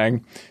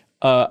Mustang.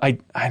 I'm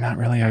not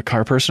really a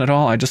car person at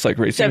all. I just like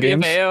racing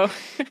games.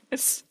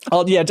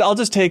 I'll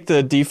just take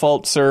the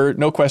default, sir.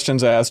 No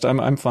questions asked.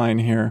 I'm fine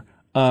here.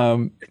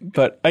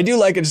 But I do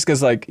like it just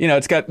because, like,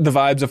 it's got the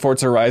vibes of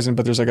Forza Horizon,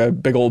 but there's like a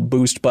big old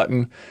boost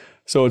button,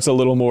 so it's a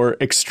little more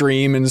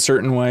extreme in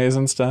certain ways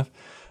and stuff.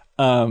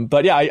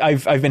 But yeah,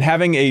 I've been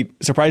having a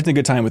surprisingly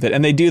good time with it,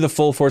 and they do the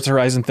full Forza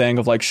Horizon thing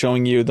of like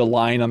showing you the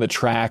line on the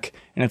track,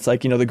 and it's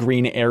like the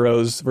green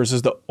arrows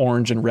versus the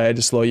orange and red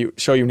to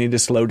show you need to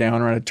slow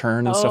down around a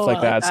turn and stuff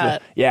like that. So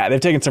yeah, they've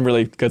taken some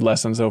really good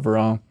lessons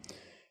overall.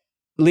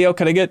 Leo,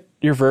 could I get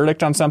your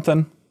verdict on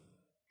something?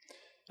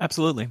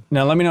 Absolutely.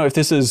 Now, let me know if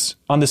this is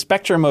on the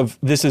spectrum of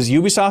this is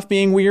Ubisoft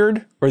being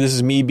weird or this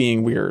is me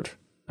being weird.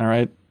 All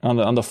right.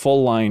 On the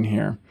full line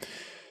here.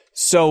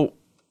 So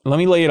let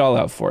me lay it all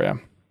out for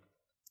you.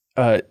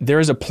 There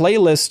is a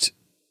playlist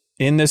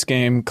in this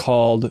game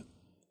called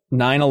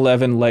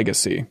 9/11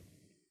 Legacy.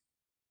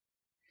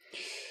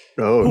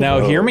 Oh, now,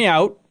 no. Hear me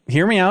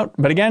out.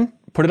 But again,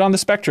 put it on the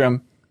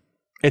spectrum.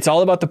 It's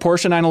all about the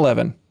Porsche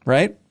 911,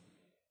 right?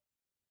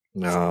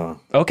 No.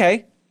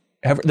 Okay.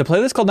 The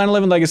playlist called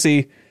 9/11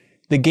 Legacy.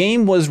 The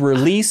game was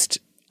released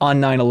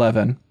on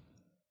 9/11.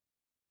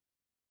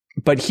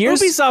 But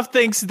Ubisoft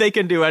thinks they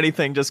can do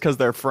anything just because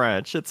they're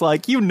French. It's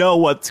like,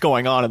 what's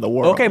going on in the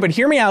world. Okay, but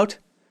hear me out.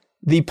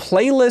 The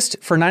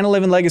playlist for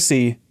 9/11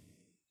 Legacy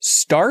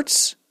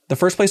starts, the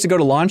first place to go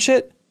to launch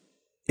it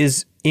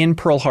is in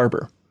Pearl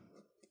Harbor.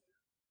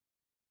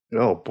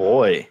 Oh,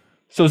 boy.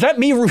 So is that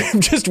me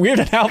just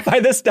weirded out by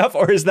this stuff,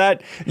 or is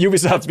that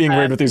Ubisoft being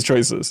weird with these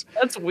choices?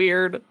 That's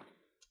weird.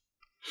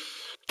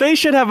 They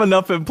should have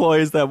enough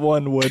employees that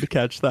one would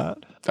catch that.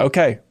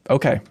 Okay.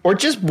 Or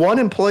just one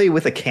employee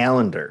with a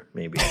calendar,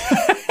 maybe.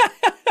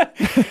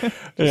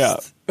 Yeah,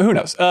 who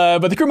knows?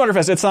 But the Crew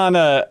Motorfest, it's on,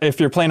 if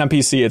you're playing on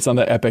PC, it's on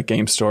the Epic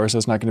Game Store, so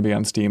it's not going to be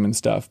on Steam and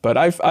stuff. But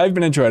I've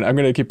been enjoying it. I'm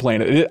going to keep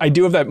playing it. I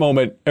do have that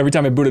moment every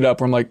time I boot it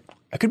up where I'm like,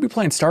 I could be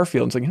playing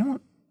Starfield. It's like,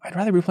 what? I'd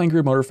rather be playing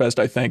Crew Motorfest,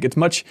 I think. It's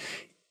much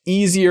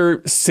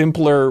easier,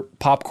 simpler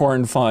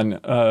popcorn fun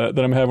that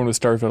I'm having with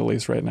Starfield, at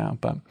least right now.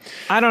 But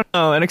I don't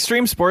know, an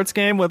extreme sports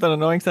game with an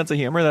annoying sense of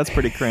humor, that's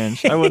pretty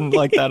cringe. I wouldn't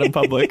like that in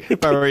public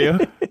if I were you.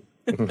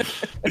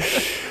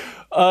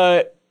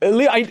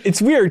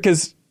 It's weird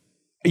because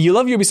you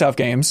love Ubisoft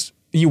games.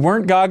 You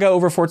weren't gaga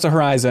over Forza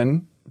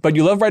Horizon, but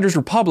you love Riders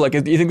Republic.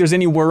 Do you think there's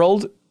any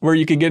world where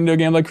you could get into a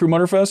game like Crew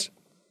Motorfest?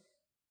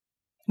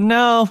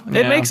 No, it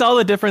Yeah. makes all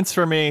the difference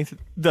for me.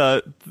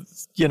 The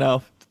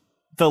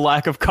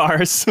lack of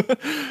cars.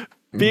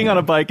 Being on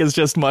a bike is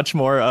just much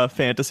more a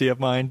fantasy of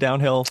mine.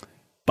 Downhill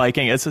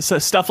biking, it's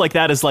stuff like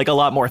that is like a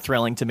lot more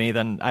thrilling to me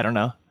than, I don't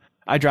know.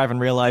 I drive in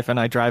real life and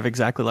I drive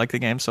exactly like the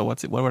game. So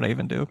what would I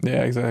even do?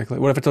 Yeah, exactly.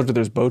 What if I told you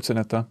there's boats in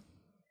it though?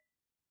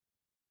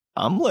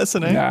 I'm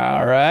listening.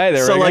 All right,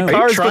 there So, we like, go. Are you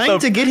cars, trying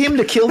but to get him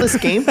to kill this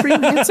game for you,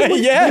 Hanson? What are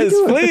you Yes,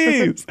 doing?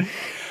 please.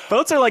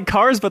 Boats are like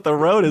cars, but the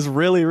road is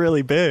really,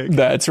 really big.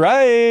 That's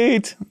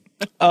right.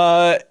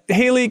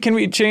 Haley, can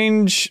we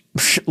change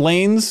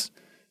lanes?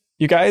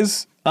 You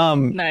guys?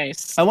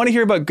 Nice. I want to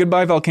hear about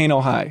Goodbye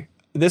Volcano High.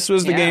 This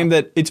was the Yeah. game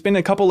that it's been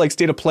a couple like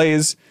state of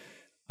plays,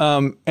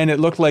 and it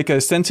looked like a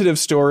sensitive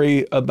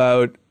story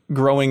about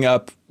growing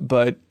up,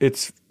 but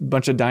it's a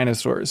bunch of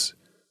dinosaurs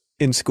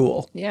in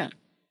school. Yeah.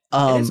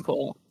 It is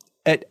cool.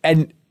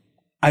 And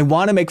I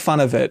want to make fun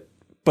of it,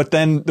 but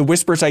then the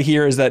whispers I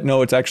hear is that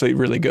no, it's actually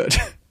really good.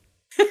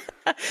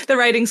 The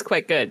writing's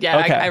quite good. Yeah,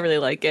 Okay. I really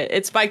like it.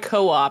 It's by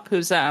Co-op,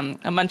 who's a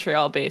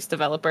Montreal-based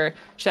developer.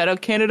 Shout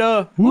out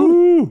Canada.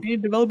 Woo! Hey,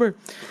 developer.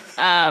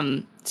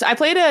 So I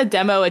played a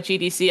demo at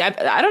GDC.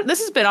 I don't.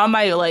 This has been on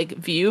my like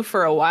view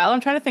for a while.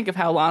 I'm trying to think of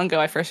how long ago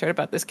I first heard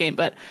about this game,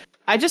 but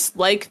I just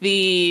like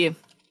the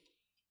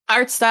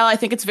art style. I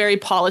think it's very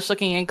polished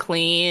looking and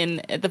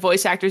clean. The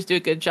voice actors do a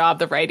good job.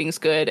 The writing's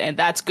good, and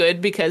that's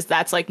good because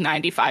that's like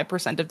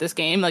 95% of this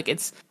game. Like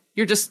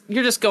you're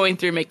just going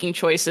through making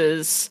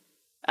choices,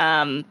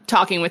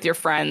 talking with your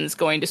friends,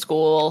 going to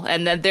school,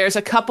 and then there's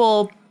a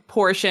couple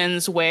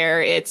portions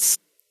where it's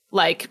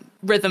like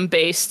rhythm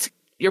based.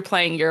 You're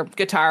playing your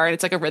guitar and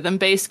it's like a rhythm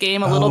based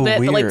game a little bit,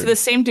 but like weird. to the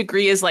same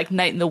degree as like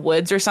Night in the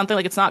Woods or something.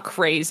 Like it's not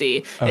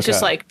crazy. It's just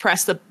Okay. like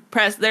press.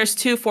 There's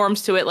two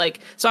forms to it. Like,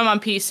 so I'm on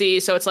PC,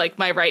 so it's like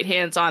my right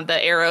hand's on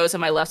the arrows and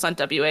my left's on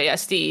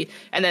WASD.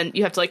 And then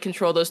you have to like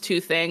control those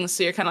two things.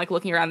 So you're kind of like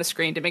looking around the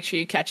screen to make sure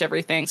you catch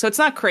everything. So it's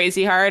not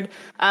crazy hard.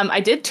 I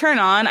did turn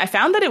on, I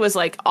found that it was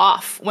like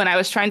off when I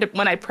was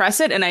when I press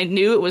it and I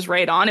knew it was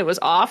right on, it was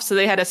off. So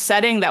they had a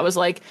setting that was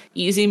like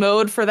easy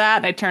mode for that.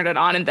 And I turned it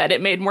on and then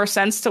it made more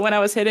sense to when I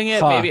was hitting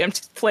it. Huh. Maybe I'm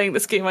just playing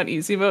this game on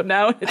easy mode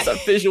now. It's a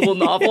visual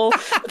novel.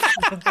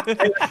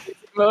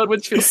 Mode,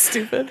 which feels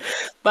stupid,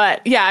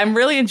 but yeah, I'm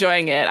really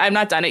enjoying it. I'm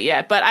not done it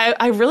yet, but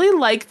I really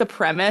like the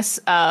premise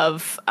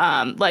of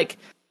like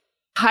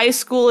high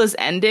school is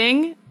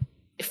ending.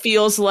 It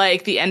feels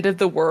like the end of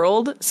the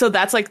world, so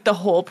that's like the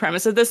whole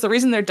premise of this. The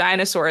reason they're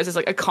dinosaurs is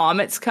like a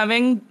comet's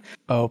coming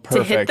Oh, to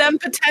perfect. hit them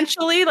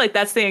potentially. Like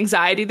that's the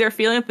anxiety they're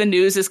feeling. The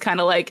news is kind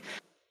of like,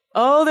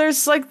 oh,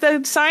 there's like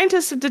the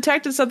scientists have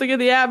detected something in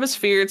the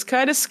atmosphere. It's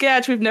kind of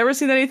sketch. We've never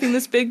seen anything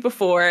this big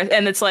before,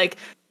 and it's like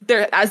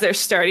they're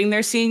starting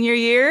their senior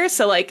year.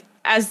 So like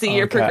as the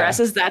year Okay.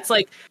 progresses, that's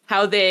like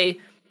how they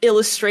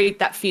illustrate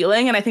that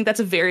feeling. And I think that's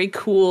a very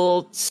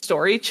cool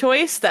story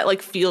choice that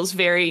like feels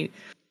very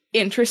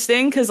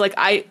interesting. Cause like,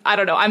 I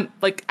don't know. I'm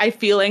like, I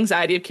feel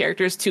anxiety of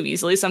characters too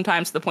easily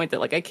sometimes to the point that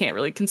like, I can't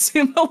really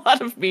consume a lot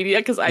of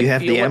media. Cause You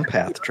have the feel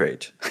empath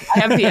trait. I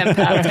have the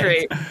empath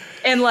trait.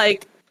 And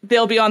like,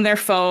 they'll be on their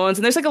phones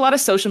and there's like a lot of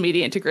social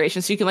media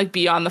integration. So you can like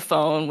be on the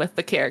phone with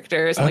the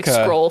characters and like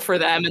Okay. scroll for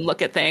them and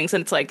look at things.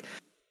 And it's like,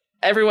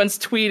 everyone's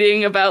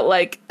tweeting about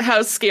like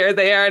how scared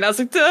they are, and I was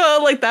like, duh,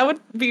 like that would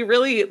be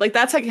really like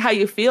that's like how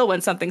you feel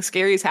when something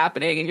scary is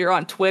happening, and you're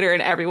on Twitter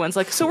and everyone's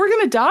like, so we're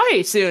gonna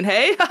die soon,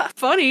 hey,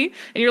 funny,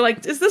 and you're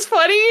like, is this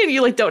funny? And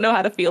you like don't know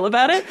how to feel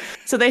about it.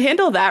 So they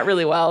handle that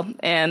really well,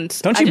 and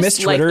Don't you I miss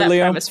just like Twitter, that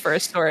Leo? premise for a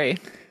story.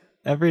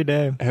 Every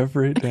day.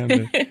 Every damn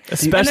day.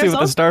 Especially with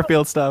there's the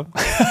Starfield stuff.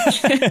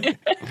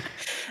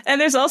 And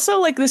there's also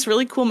like this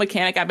really cool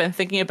mechanic I've been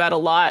thinking about a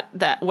lot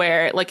that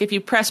where like if you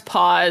press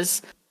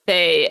pause,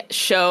 they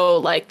show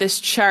like this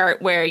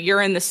chart where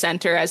you're in the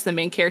center as the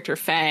main character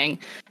Fang,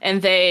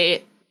 and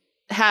they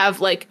have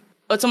like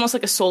it's almost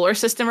like a solar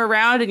system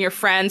around, and your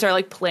friends are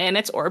like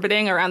planets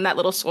orbiting around that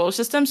little solar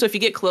system. So if you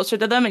get closer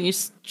to them and you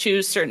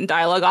choose certain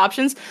dialogue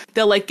options,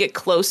 they'll like get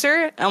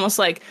closer, almost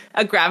like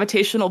a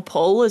gravitational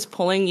pull is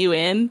pulling you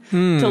in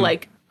to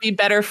like be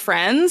better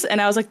friends.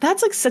 And I was like,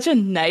 that's like such a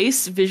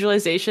nice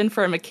visualization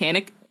for a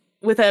mechanic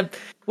with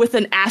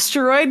an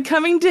asteroid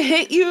coming to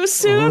hit you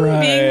soon,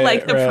 being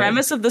like the Right.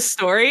 premise of the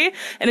story.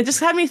 And it just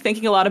had me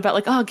thinking a lot about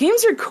like, oh,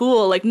 games are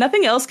cool. Like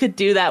nothing else could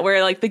do that,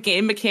 where like the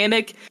game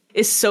mechanic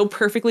is so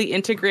perfectly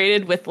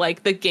integrated with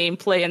like the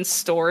gameplay and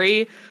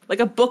story. Like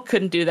a book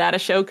couldn't do that, a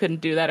show couldn't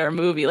do that, or a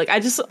movie. Like I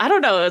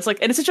don't know. It's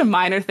like, and it's such a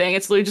minor thing.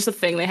 It's literally just a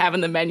thing they have in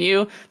the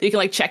menu that you can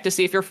like check to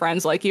see if your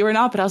friends like you or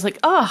not. But I was like,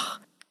 oh,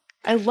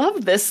 I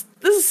love this.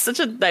 This is such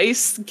a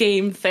nice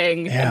game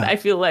thing. Yeah. And I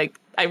feel like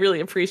I really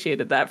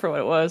appreciated that for what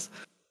it was.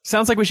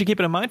 Sounds like we should keep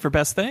it in mind for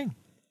best thing.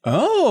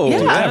 Oh,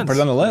 Yeah. yeah. Put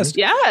it on the list.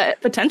 Yeah,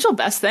 potential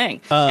best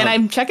thing. And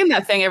I'm checking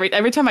that thing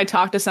every time I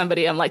talk to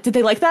somebody. I'm like, did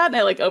they like that? And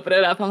I like open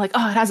it up. And I'm like,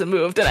 oh, it hasn't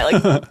moved. And I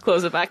like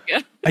close it back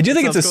again. I do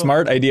think it's a sounds cool.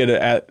 smart idea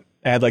to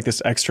add like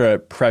this extra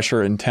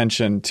pressure and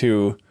tension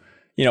to,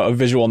 you know, a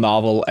visual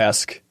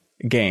novel-esque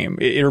game.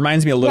 It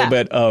reminds me a little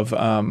bit of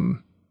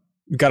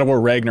God of War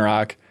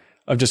Ragnarok,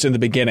 of just in the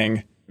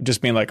beginning,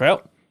 just being like,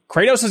 well,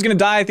 Kratos is going to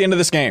die at the end of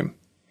this game.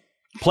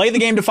 Play the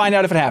game to find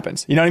out if it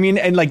happens. You know what I mean?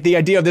 And like the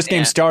idea of this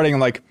game starting,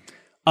 like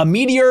a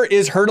meteor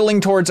is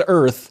hurtling towards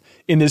Earth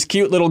in this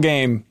cute little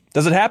game.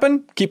 Does it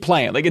happen? Keep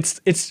playing. Like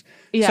it's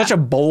such a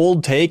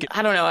bold take.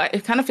 I don't know.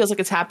 It kind of feels like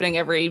it's happening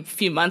every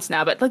few months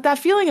now, but like that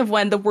feeling of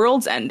when the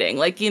world's ending,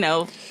 like, you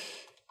know,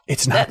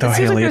 it's not though,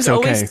 Haley. It's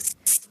okay.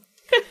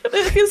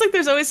 It feels like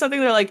there's always something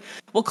they're like,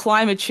 well,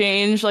 climate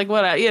change, like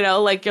what, you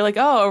know, like you're like,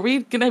 oh, are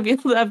we going to be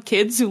able to have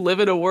kids who live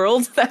in a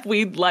world that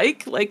we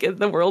like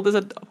the world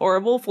is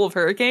horrible, full of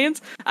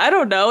hurricanes? I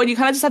don't know. And you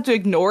kind of just have to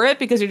ignore it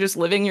because you're just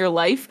living your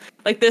life.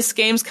 Like this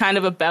game's kind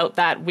of about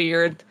that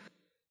weird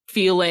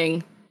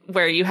feeling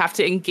where you have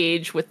to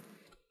engage with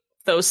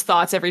those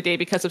thoughts every day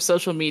because of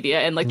social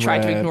media and like try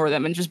to ignore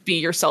them and just be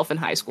yourself in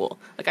high school.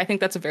 Like, I think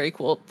that's a very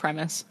cool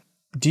premise.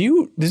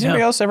 Does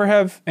anybody else ever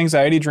have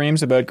anxiety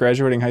dreams about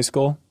graduating high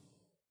school?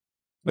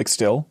 Like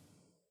still?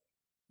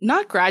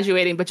 Not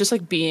graduating, but just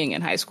like being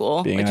in high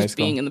school. Being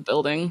in the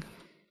building.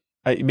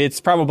 It's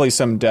probably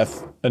some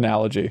death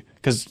analogy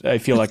because I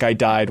feel like I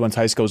died once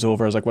high school's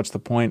over. I was like, what's the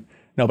point?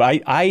 No,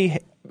 but I'd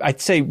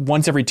say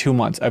once every 2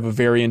 months, I have a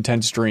very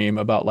intense dream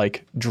about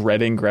like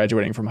dreading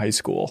graduating from high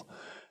school.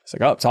 It's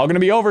like, oh, it's all going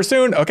to be over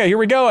soon. Okay, here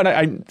we go. And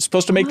I'm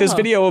supposed to make this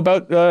video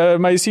about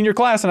my senior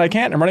class and I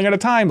can't. I'm running out of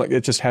time. Like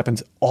it just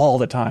happens all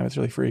the time. It's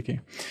really freaky.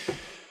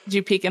 Did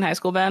you peak in high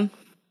school, Ben?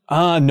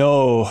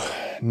 No,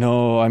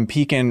 I'm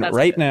peaking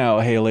right now,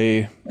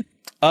 Haley.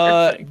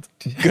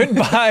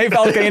 Goodbye,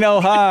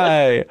 Volcano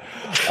High.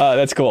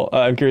 That's cool.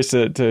 I'm curious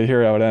to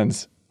hear how it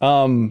ends.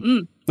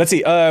 Let's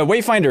see.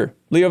 Wayfinder,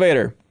 Leo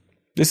Vader.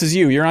 This is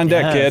you. You're on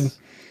deck, kid.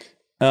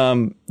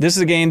 This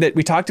is a game that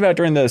we talked about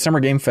during the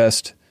Summer Game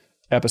Fest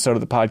episode of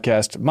the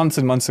podcast months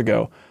and months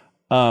ago.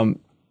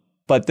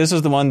 But this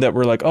is the one that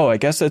we're like, oh, I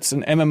guess it's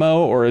an MMO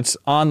or it's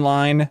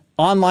online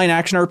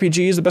action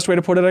RPG is the best way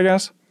to put it, I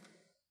guess.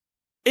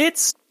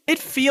 It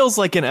feels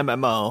like an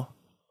MMO.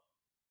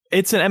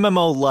 It's an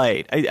MMO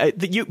light.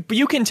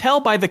 You can tell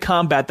by the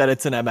combat that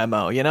it's an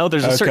MMO. You know,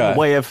 there's a certain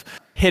way of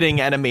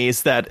hitting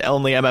enemies that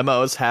only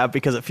MMOs have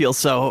because it feels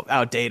so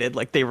outdated.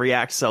 Like they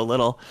react so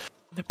little.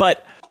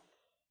 But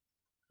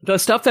the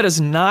stuff that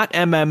is not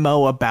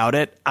MMO about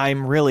it,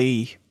 I'm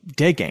really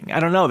digging. I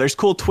don't know. There's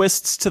cool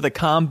twists to the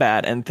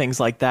combat and things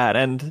like that.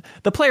 And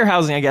the player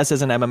housing, I guess,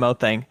 is an MMO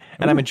thing.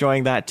 And I'm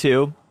enjoying that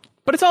too.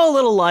 But it's all a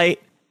little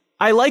light.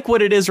 I like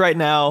what it is right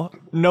now.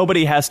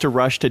 Nobody has to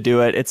rush to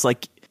do it. It's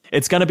like,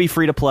 it's going to be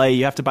free to play.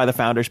 You have to buy the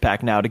Founders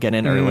Pack now to get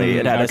in early.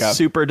 It had a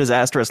super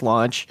disastrous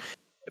launch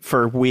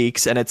for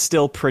weeks, and it's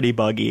still pretty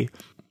buggy.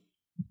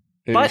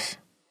 But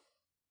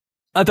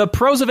the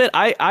pros of it,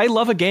 I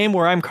love a game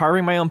where I'm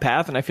carving my own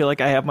path, and I feel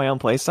like I have my own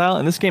playstyle,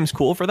 and this game's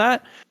cool for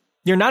that.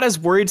 You're not as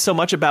worried so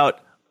much about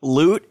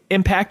loot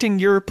impacting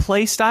your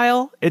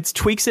playstyle. It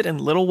tweaks it in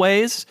little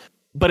ways,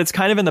 but it's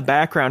kind of in the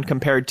background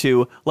compared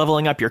to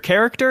leveling up your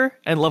character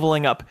and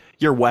leveling up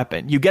your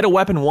weapon. You get a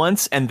weapon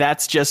once, and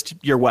that's just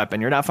your weapon.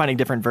 You're not finding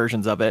different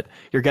versions of it.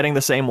 You're getting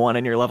the same one,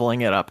 and you're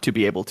leveling it up to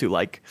be able to,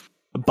 like,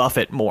 buff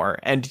it more.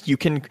 And you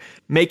can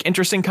make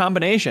interesting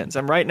combinations.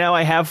 And right now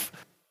I have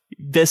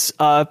this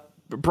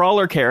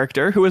brawler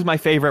character, who was my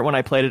favorite when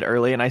I played it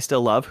early, and I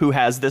still love, who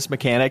has this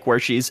mechanic where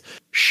she's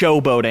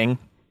showboating.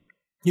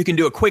 You can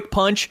do a quick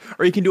punch,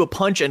 or you can do a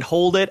punch and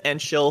hold it,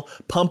 and she'll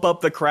pump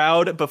up the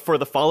crowd before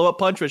the follow-up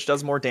punch, which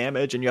does more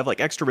damage, and you have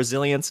like extra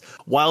resilience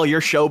while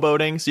you're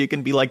showboating, so you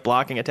can be like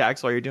blocking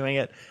attacks while you're doing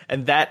it.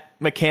 And that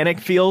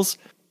mechanic feels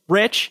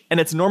rich, and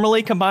it's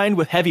normally combined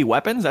with heavy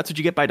weapons. That's what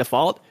you get by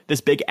default,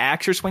 this big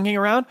axe you're swinging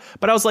around.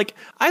 But I was like,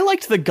 I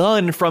liked the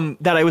gun from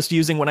that I was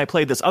using when I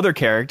played this other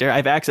character I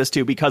have access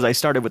to because I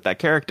started with that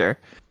character.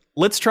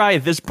 Let's try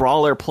this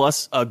brawler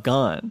plus a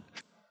gun.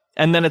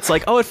 And then it's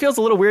like, oh, it feels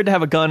a little weird to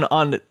have a gun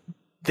on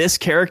this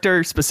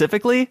character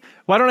specifically.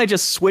 Why don't I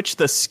just switch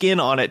the skin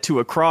on it to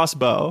a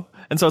crossbow?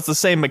 And so it's the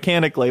same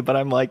mechanically, but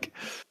I'm like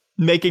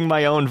making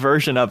my own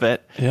version of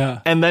it. Yeah.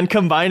 And then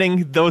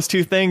combining those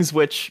two things,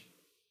 which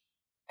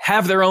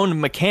have their own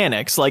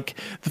mechanics. Like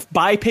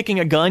by picking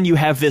a gun, you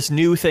have this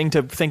new thing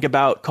to think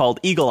about called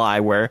Eagle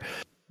Eye, where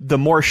the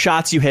more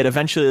shots you hit,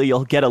 eventually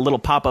you'll get a little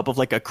pop-up of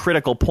like a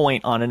critical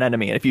point on an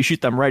enemy. And if you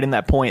shoot them right in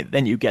that point,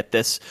 then you get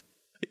this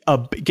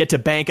get to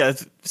bank a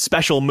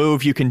special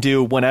move you can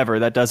do whenever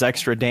that does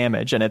extra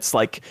damage. And it's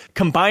like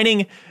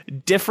combining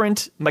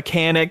different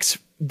mechanics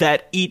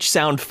that each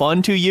sound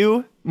fun to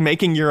you,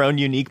 making your own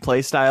unique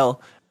playstyle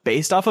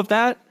based off of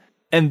that.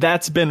 And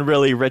that's been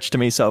really rich to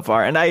me so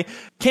far. And I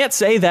can't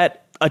say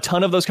that a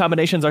ton of those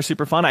combinations are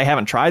super fun. I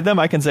haven't tried them.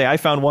 I can say I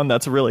found one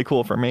that's really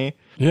cool for me.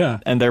 Yeah.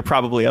 And there are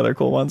probably other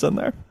cool ones in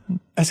there.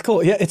 That's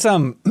cool. Yeah, it's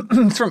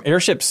it's from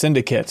Airship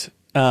Syndicate.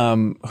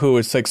 Who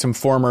is like some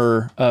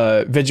former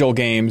Vigil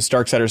Games,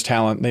 Darksiders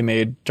talent. They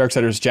made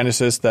Darksiders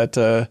Genesis, that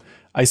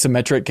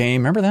isometric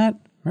game. Remember that?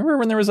 Remember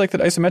when there was like that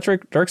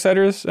isometric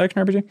Darksiders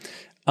action RPG?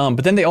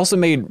 But then they also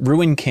made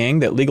Ruin King,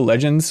 that League of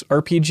Legends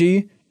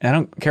RPG. And I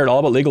don't care at all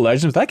about League of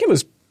Legends, but that game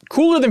was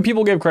cooler than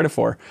people gave credit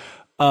for.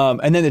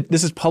 And then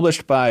this is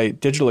published by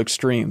Digital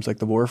Extremes, like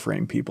the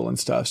Warframe people and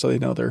stuff. So they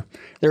know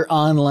they're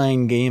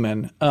online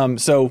gaming.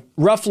 So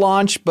rough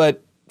launch,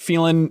 but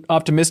feeling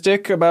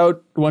optimistic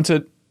about once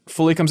it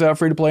fully comes out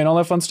free to play and all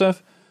that fun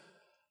stuff.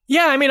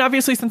 Yeah, I mean,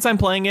 obviously, since I'm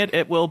playing it,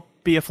 it will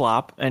be a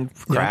flop and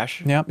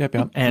crash. Yep.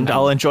 And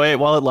I'll enjoy it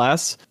while it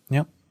lasts.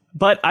 Yep.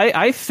 But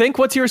I think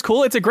What's Here is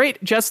cool. It's a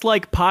great, just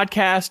like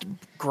podcast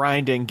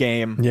grinding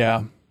game.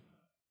 Yeah.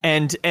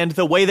 And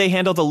the way they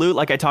handle the loot,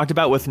 like I talked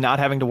about, with not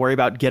having to worry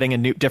about getting a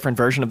new different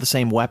version of the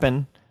same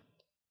weapon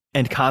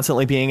and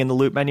constantly being in the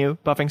loot menu,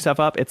 buffing stuff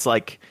up. It's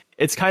like,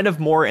 it's kind of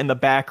more in the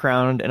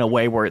background in a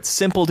way where it's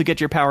simple to get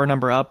your power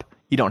number up.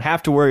 You don't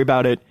have to worry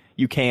about it.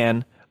 You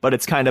can, but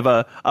it's kind of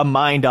a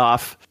mind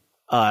off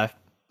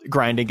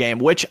grinding game,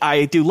 which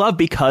I do love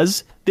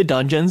because the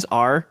dungeons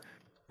are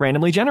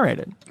randomly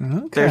generated.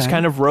 Okay. There's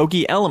kind of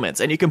roguey elements,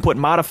 and you can put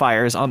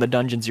modifiers on the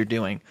dungeons you're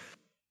doing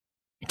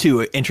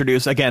to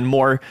introduce, again,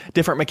 more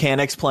different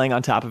mechanics playing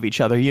on top of each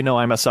other. You know,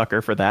 I'm a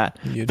sucker for that.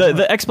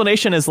 The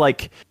explanation is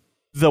like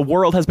the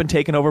world has been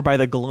taken over by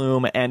the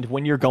gloom, and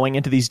when you're going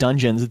into these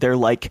dungeons, they're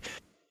like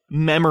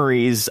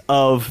memories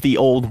of the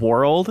old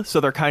world. So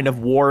they're kind of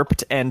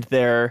warped, and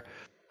they're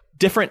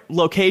different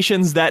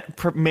locations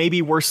that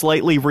maybe were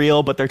slightly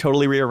real, but they're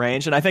totally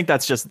rearranged. And I think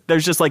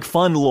there's just like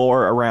fun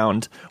lore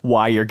around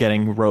why you're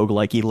getting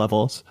roguelike-y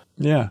levels.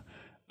 Yeah.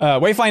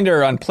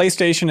 Wayfinder on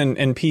PlayStation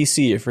and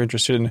PC if you're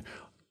interested in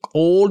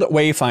old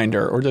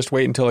Wayfinder, or just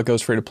wait until it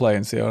goes free to play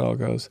and see how it all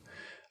goes.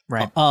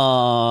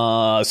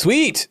 Right.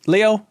 Sweet.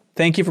 Leo,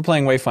 thank you for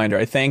playing Wayfinder.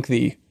 I thank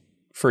thee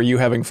for you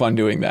having fun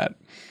doing that.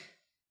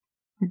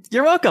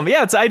 You're welcome.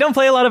 Yeah, I don't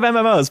play a lot of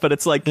MMOs, but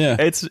it's like, Yeah.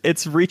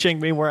 it's reaching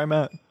me where I'm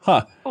at.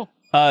 Huh. Cool.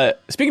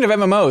 Speaking of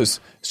MMOs,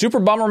 Super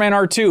Bomberman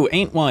R2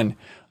 ain't one.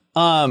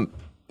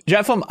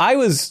 Jeff, I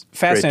was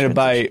fascinated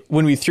by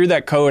when we threw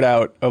that code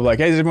out of like,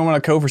 hey, does anyone want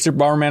a code for Super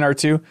Bomberman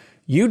R2?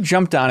 You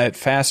jumped on it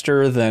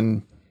faster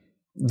than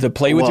the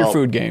play with your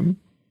food game.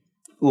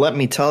 Let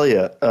me tell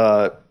you,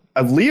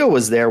 Leo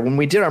was there when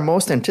we did our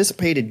most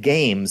anticipated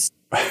games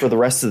for the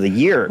rest of the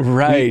year.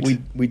 Right.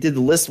 We did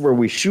the list where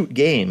we shoot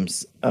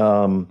games.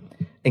 And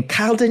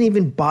Kyle didn't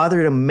even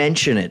bother to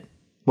mention it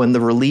when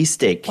the release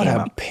date came What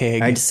a out.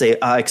 pig. I had to say,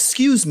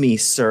 excuse me,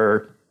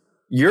 sir,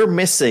 you're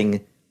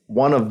missing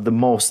one of the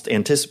most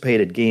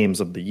anticipated games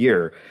of the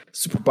year,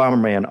 Super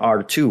Bomberman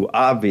R2,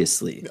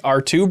 obviously.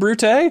 R2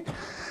 Brute?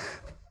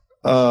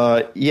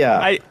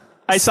 Yeah.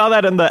 I saw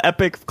that in the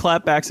epic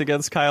clapbacks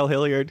against Kyle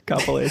Hilliard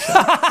compilation.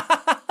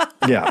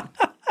 Yeah.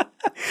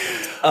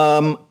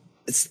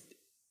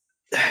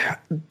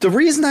 The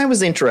reason I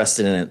was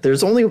interested in it, there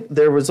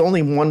was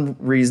only one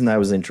reason I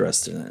was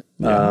interested in it.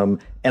 Yeah.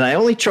 And I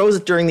only chose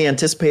it during the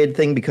anticipated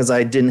thing because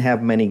I didn't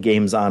have many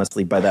games,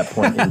 honestly, by that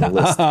point in the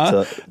list.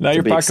 Now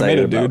you're pot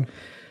committed, dude.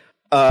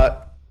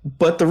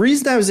 But the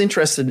reason I was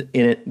interested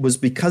in it was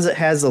because it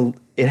has a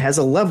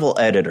level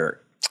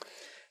editor,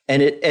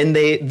 and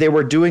they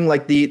were doing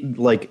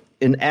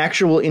an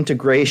actual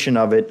integration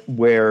of it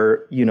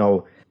where, you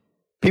know,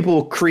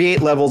 people create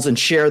levels and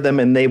share them,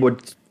 and they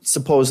would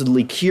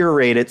supposedly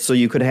curate it so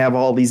you could have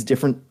all these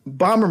different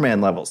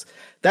Bomberman levels.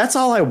 That's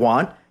all I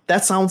want.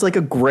 That sounds like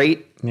a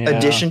great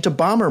addition to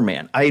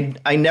Bomberman.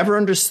 I never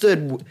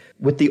understood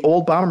with the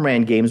old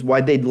Bomberman games why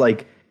they'd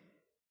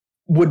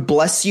would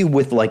bless you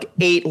with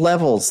 8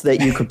 levels that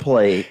you could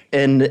play,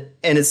 and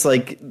it's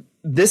like,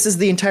 this is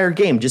the entire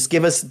game. Just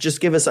give us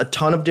a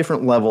ton of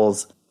different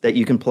levels that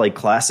you can play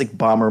classic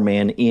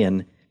Bomberman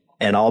in,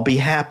 and I'll be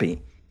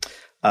happy.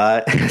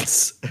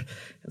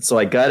 So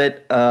I got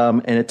it,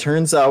 and it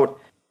turns out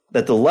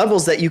that the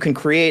levels that you can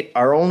create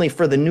are only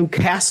for the new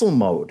castle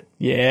mode.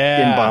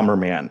 Yeah, in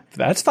Bomberman.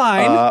 That's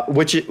fine.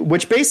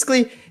 Which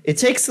basically it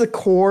takes the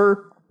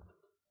core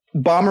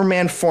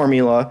Bomberman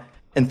formula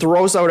and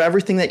throws out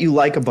everything that you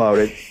like about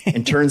it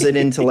and turns it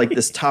into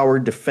this tower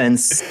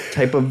defense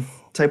type of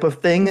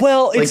thing.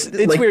 Well, it's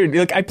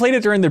weird. I played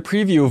it during the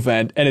preview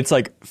event, and it's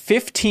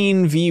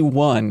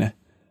 15v1.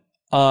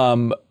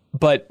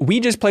 But we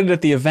just played it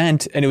at the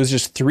event, and it was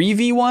just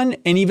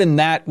 3v1, and even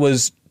that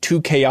was too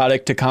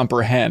chaotic to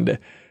comprehend.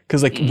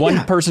 Because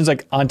one person's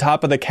on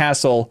top of the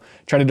castle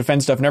trying to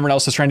defend stuff, and everyone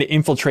else is trying to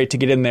infiltrate to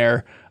get in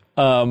there.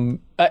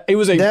 It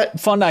was a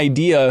fun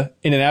idea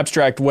in an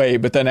abstract way,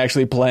 but then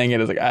actually playing it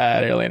is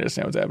I don't really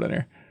understand what's happening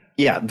here.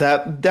 Yeah,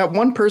 that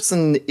one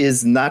person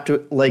is not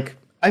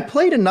I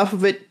played enough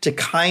of it to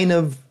kind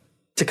of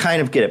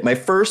get it. My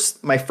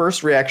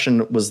first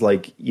reaction was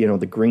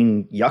the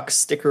green yuck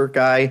sticker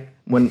guy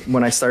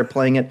when I started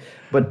playing it,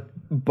 but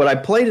I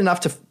played enough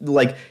to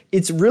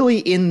it's really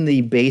in the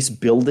base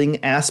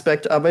building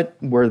aspect of it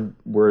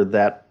where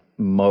that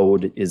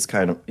mode is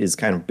kind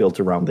of built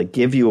around. They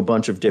give you a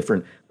bunch of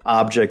different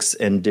objects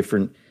and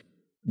different,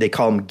 they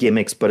call them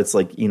gimmicks, but it's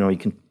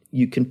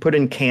you can put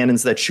in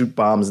cannons that shoot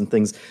bombs and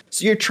things.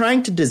 So you're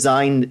trying to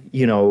design,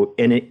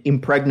 an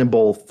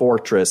impregnable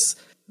fortress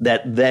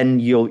that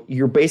then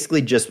you're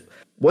basically just,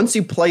 once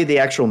you play the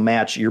actual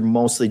match, you're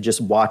mostly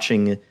just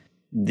watching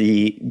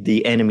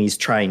the enemies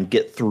try and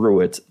get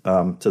through it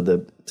to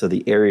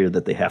the area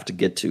that they have to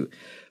get to.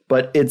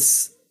 but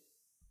it's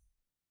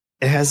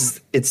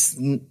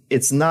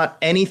not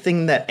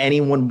anything that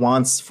anyone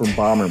wants from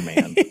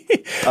Bomberman.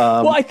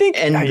 Well, I think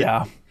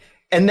yeah.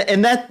 And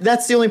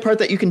that's the only part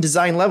that you can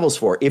design levels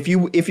for. If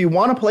you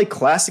want to play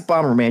classic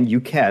Bomberman, you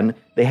can.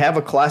 They have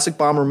a classic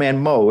Bomberman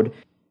mode,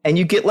 and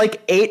you get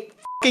like 8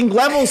 fucking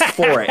levels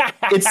for it.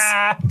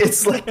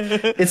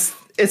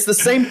 It's the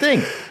same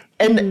thing.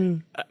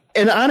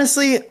 And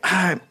honestly,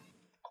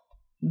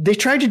 they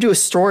tried to do a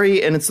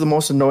story, and it's the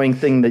most annoying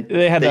thing that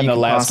they had that in the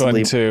last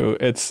possibly, one too.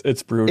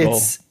 It's brutal.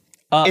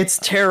 It's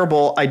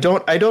terrible. I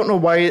don't know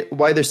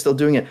why they're still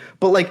doing it.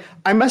 But like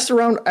I messed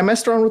around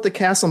with the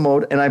castle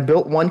mode, and I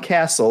built one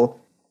castle,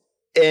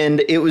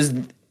 and it was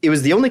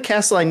the only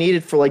castle I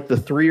needed for like the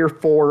 3 or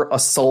 4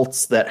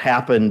 assaults that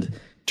happened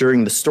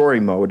during the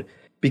story mode,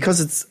 because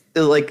it's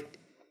like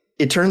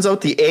it turns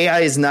out the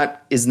AI is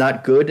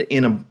not good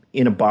in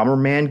a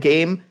Bomberman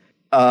game.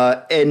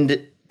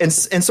 And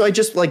so I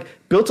just like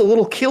built a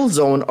little kill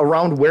zone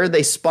around where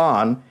they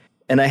spawn.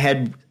 And I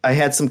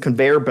had some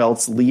conveyor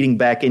belts leading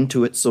back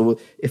into it, so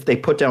if they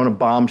put down a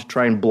bomb to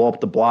try and blow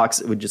up the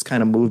blocks, it would just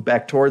kind of move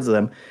back towards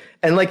them.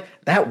 And like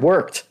that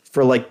worked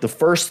for like the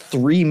first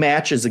 3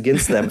 matches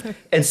against them.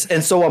 and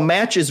so a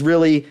match is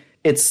really,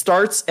 it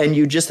starts and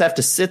you just have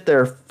to sit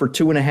there for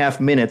 2.5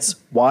 minutes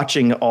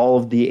watching all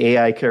of the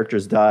AI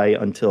characters die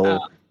until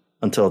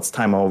it's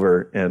time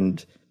over.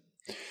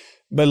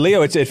 But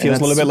Leo, it feels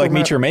a little bit like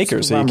Meet Your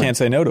Maker, so you can't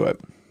say no to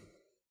it.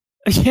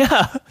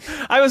 Yeah,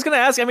 I was going to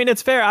ask. I mean,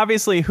 it's fair.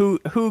 Obviously, who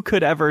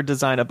could ever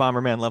design a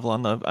Bomberman level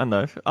on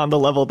the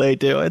level they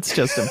do? It's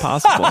just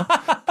impossible.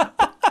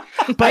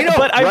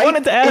 I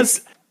wanted to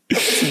ask.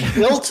 It's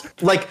built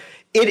like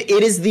it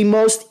is the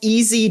most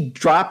easy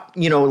drop,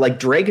 like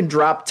drag and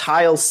drop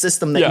tile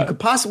system that you could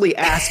possibly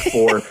ask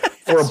for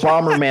a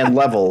Bomberman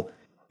level.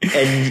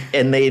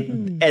 And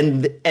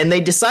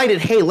they decided,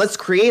 hey, let's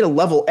create a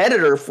level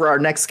editor for our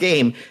next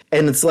game.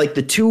 And it's like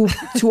the two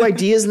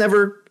ideas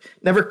never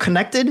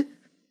connected.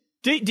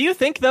 Do you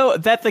think, though,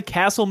 that the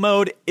castle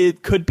mode,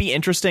 it could be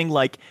interesting,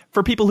 like,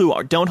 for people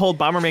who don't hold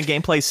Bomberman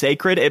gameplay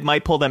sacred, it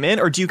might pull them in?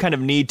 Or do you kind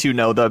of need to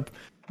know the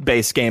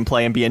base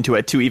gameplay and be into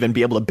it to even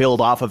be able to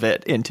build off of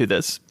it into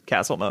this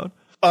castle mode?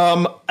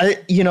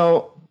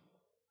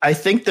 I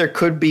think there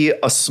could be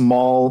a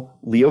small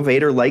Leo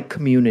Vader-like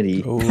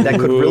community that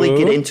could really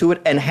get into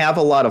it and have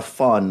a lot of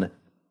fun,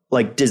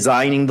 like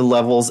designing the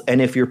levels.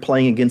 And if you're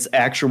playing against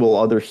actual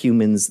other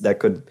humans that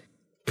could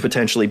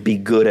potentially be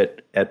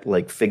good at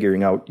like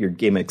figuring out your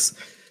gimmicks,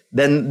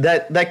 then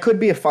that could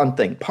be a fun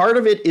thing. Part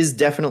of it is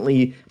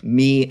definitely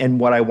me and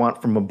what I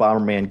want from a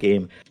Bomberman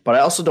game, but I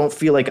also don't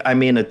feel like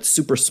I'm in a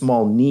super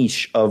small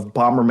niche of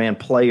Bomberman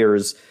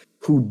players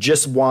who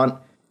just want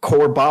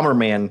core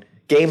Bomberman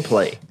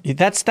gameplay.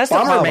 That's the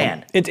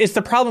problem. It's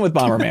the problem with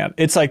Bomberman.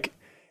 It's like,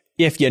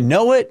 if you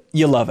know it,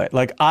 you love it.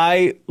 Like,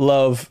 I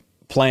love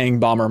playing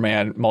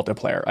Bomberman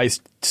multiplayer. I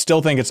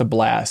still think it's a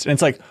blast. And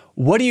it's like,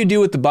 what do you do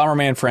with the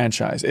Bomberman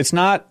franchise? It's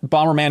not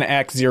Bomberman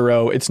Act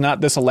Zero. It's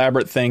not this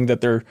elaborate thing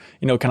that they're,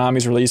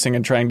 Konami's releasing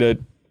and trying to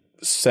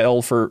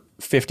sell for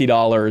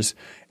 $50.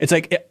 It's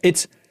like,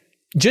 it's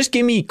just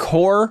give me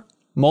core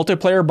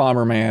multiplayer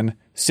Bomberman,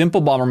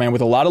 simple Bomberman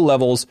with a lot of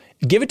levels.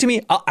 Give it to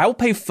me. I'll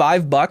pay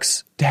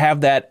 $5 to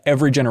have that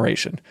every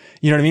generation.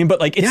 You know what I mean? But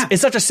like,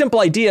 it's such a simple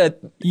idea.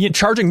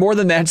 Charging more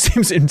than that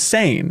seems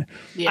insane.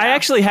 Yeah. I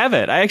actually have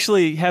it. I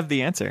actually have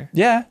the answer.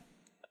 Yeah.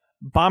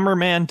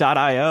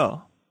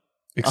 Bomberman.io.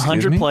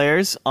 100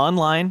 players,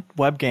 online,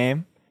 web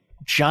game,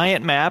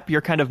 giant map.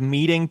 You're kind of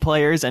meeting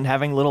players and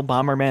having little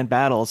Bomberman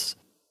battles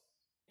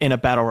in a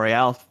battle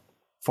royale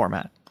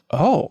format.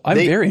 Oh, I'm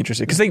very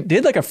interested, because they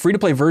did like a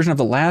free-to-play version of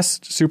the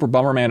last Super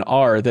Bomberman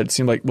R that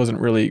seemed like wasn't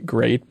really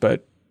great,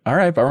 but all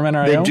right,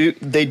 Bomberman.io.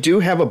 They do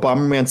have a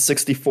Bomberman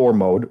 64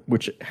 mode,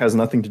 which has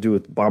nothing to do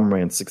with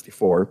Bomberman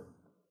 64,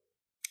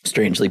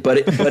 strangely, but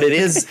it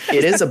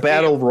is a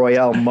battle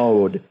royale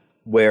mode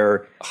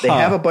where they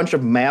have a bunch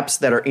of maps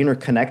that are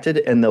interconnected,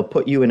 and they'll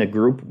put you in a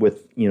group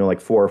with, like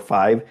 4 or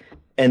 5.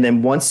 And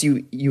then once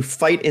you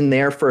fight in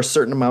there for a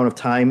certain amount of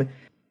time,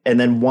 and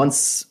then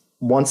once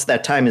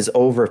that time is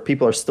over, if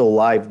people are still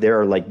alive, there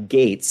are like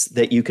gates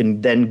that you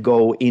can then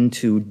go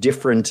into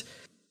different,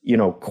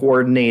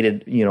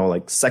 coordinated,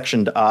 like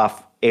sectioned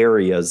off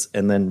areas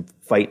and then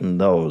fight in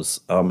those.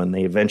 And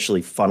they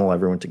eventually funnel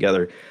everyone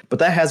together. But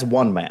that has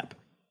one map.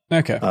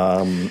 Okay.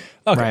 Okay.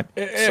 Right.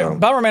 So.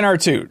 Bomberman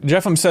R2.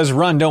 Jeffem says,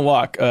 run, don't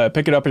walk.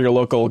 Pick it up at your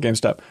local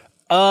GameStop.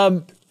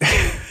 I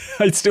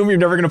assume you're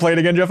never going to play it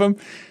again, Jeffem?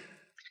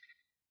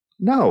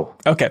 No.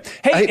 Okay.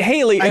 Hey,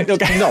 Haley.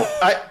 Okay. No.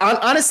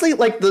 Honestly,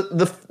 like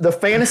the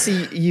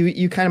fantasy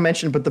you kind of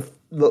mentioned, but the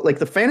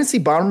fantasy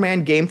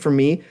Bomberman game for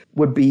me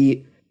would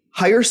be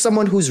hire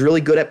someone who's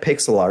really good at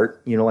pixel art.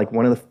 Like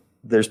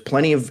there's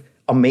plenty of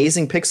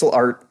amazing pixel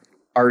art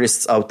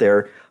artists out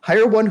there.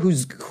 Hire one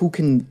who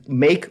can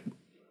make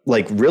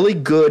like really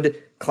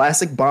good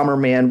classic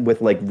Bomberman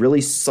with like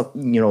really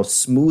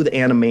smooth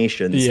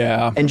animations.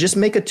 Yeah. And just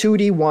make a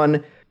 2D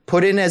one.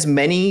 Put in as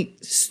many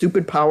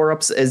stupid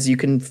power-ups as you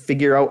can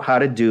figure out how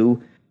to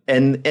do,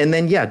 And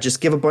then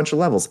just give a bunch of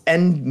levels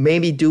and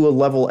maybe do a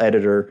level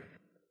editor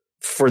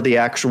for the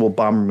actual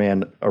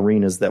Bomberman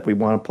arenas that we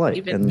want to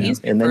play.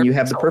 And then you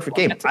have the perfect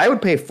game. I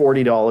would pay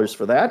 $40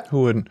 for that.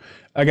 Who wouldn't?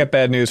 I got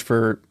bad news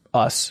for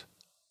us.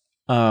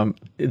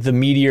 The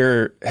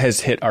meteor has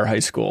hit our high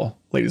school,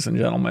 ladies and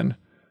gentlemen.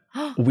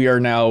 We are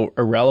now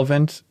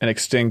irrelevant and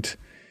extinct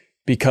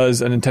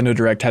because a Nintendo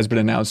Direct has been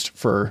announced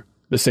for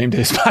the same day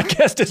this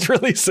podcast is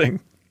releasing.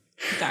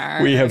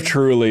 Darn. We have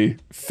truly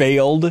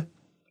failed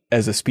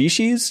as a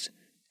species,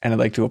 and I'd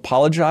like to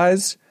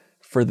apologize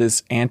for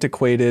this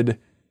antiquated,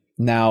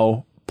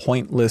 now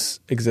pointless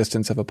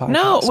existence of a podcast.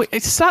 No,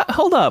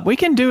 hold up. We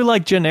can do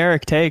like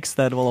generic takes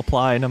that will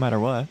apply no matter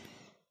what.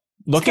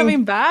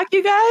 Coming back,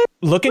 you guys?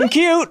 Looking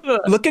cute.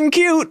 Looking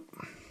cute.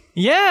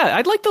 Yeah,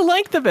 I'd like the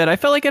length of it. I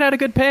felt like it had a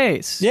good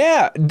pace.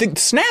 Yeah, the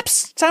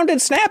snaps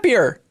sounded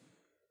snappier.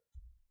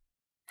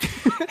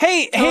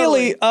 Hey,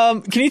 Haley,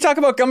 can you talk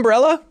about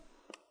Gunbrella?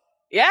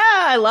 Yeah,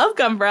 I love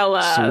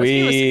Gunbrella. Sweet. This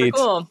game was super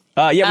cool.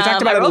 Yeah, we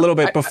talked about it a little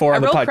bit before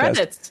on the podcast.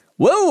 Credits.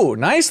 Whoa,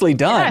 nicely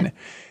done. Yeah,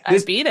 I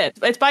beat it.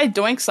 It's by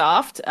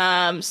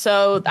Doinksoft.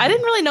 So I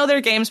didn't really know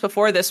their games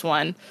before this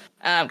one.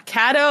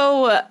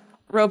 Kato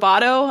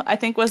Roboto, I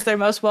think, was their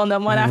most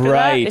well-known one after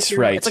that.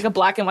 Right. It's like a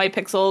black and white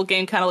pixel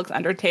game, kind of looks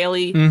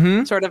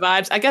Undertale-y sort of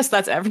vibes. I guess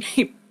that's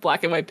every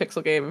black and white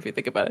pixel game if you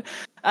think about it.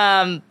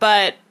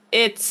 But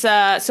it's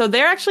so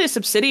they're actually a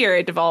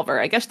subsidiary Devolver.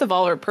 I guess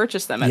Devolver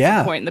purchased them at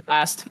some point in the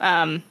past.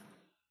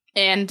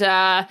 And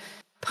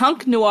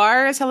Punk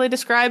Noir is how they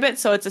describe it.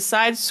 So it's a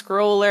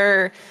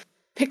side-scroller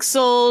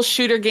pixel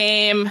shooter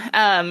game,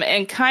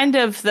 and kind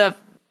of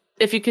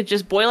if you could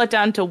just boil it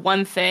down to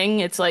one thing,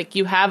 it's like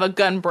you have a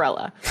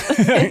Gunbrella.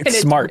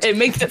 Smart. It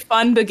makes it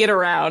fun to get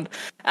around.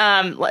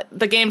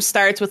 The game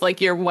starts with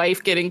like your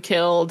wife getting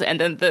killed, and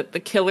then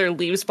the killer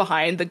leaves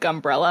behind the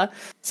Gunbrella.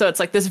 So it's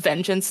like this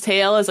vengeance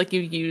tale. Is like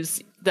you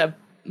use the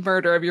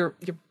murder of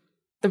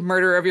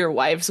your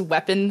wife's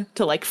weapon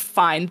to like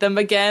find them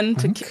again,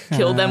 to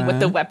kill them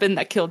with the weapon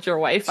that killed your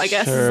wife, I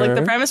guess is like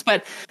the premise.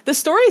 But the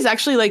story is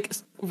actually like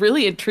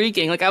really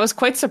intriguing. Like I was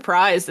quite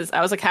surprised as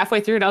I was like halfway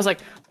through and I was like,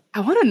 I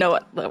want to know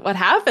what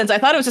happens. I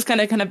thought it was just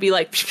gonna be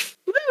like, this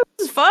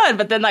is fun.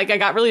 But then like I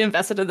got really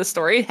invested in the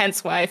story,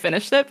 hence why I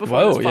finished it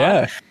before. Whoa,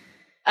 yeah.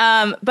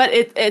 But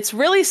it's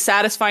really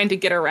satisfying to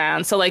get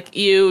around. So like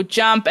you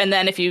jump, and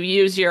then if you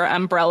use your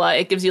umbrella,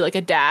 it gives you like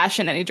a dash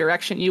in any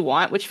direction you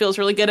want, which feels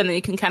really good. And then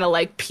you can kind of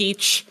like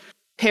Peach,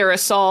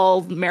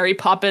 Parasol, Mary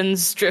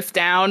Poppins drift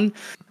down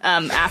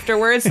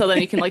afterwards. So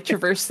then you can like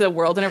traverse the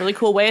world in a really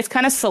cool way. It's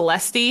kind of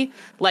Celeste-y,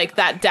 like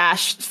that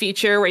dash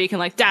feature where you can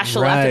like dash to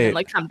the left and then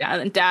like come down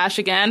and dash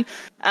again.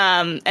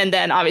 And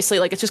then obviously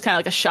like it's just kind of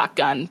like a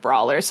shotgun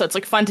brawler. So it's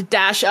like fun to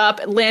dash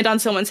up, land on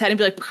someone's head and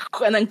be like,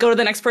 and then go to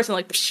the next person,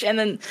 like, and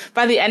then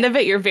by the end of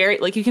it, you're very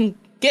like, you can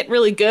get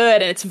really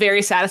good, and it's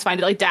very satisfying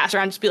to like dash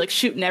around, just be like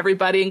shooting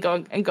everybody and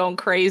going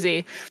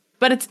crazy.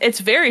 But it's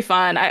very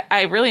fun.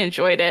 I really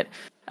enjoyed it.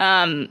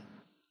 The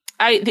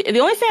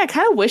only thing I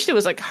kind of wished it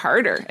was like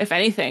harder, if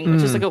anything,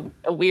 which is like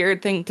a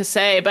weird thing to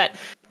say, but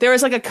there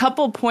was like a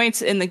couple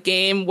points in the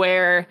game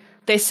where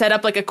they set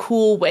up like a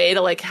cool way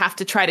to like have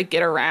to try to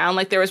get around.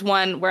 Like there was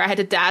one where I had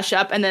to dash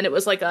up, and then it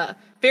was like a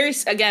very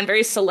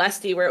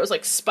Celeste-y, where it was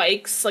like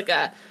spikes,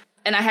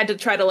 and I had to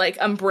try to like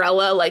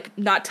umbrella, like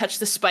not touch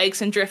the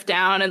spikes and drift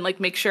down and like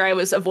make sure I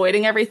was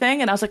avoiding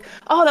everything. And I was like,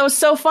 oh, that was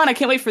so fun. I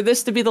can't wait for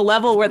this to be the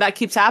level where that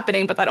keeps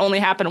happening. But that only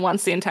happened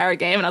once the entire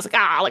game. And I was like,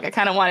 I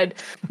kind of wanted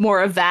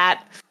more of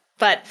that.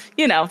 But,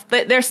 you know,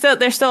 there's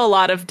still a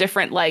lot of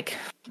different like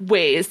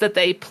ways that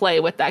they play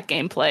with that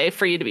gameplay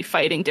for you to be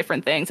fighting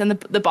different things. And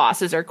the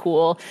bosses are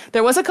cool.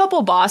 There was a couple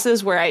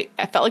bosses where I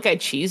felt like I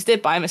cheesed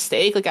it by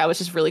mistake. Like I was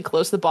just really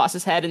close to the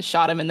boss's head and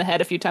shot him in the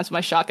head a few times with my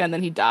shotgun, and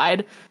then he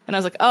died. And I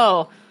was like,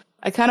 oh,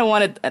 I kind of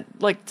wanted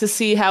like to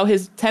see how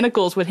his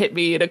tentacles would hit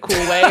me in a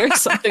cool way or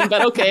something.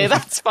 But okay,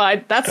 that's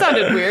fine. That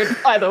sounded weird,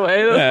 by the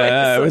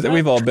way.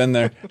 We've all been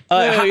there.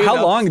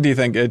 How long do you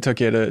think it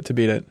took you to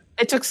beat it?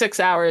 It took 6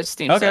 hours,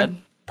 Steam said.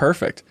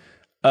 Perfect.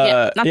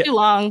 Not too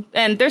long.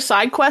 And there's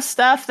side quest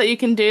stuff that you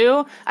can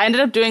do. I ended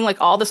up doing like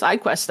all the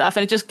side quest stuff,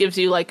 and it just gives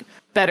you like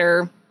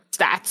better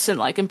stats and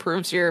like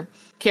improves your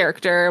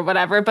character or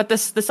whatever. But the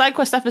side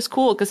quest stuff is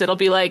cool because it'll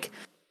be like,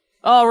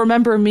 oh,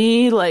 remember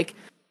me? Like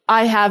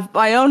I have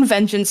my own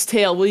vengeance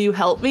tale. Will you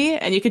help me?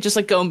 And you could just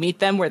like go meet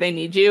them where they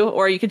need you,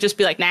 or you could just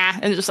be like, nah,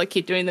 and just like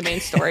keep doing the main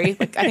story.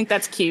 Like I think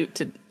that's cute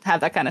to have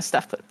that kind of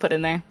stuff put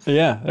in there.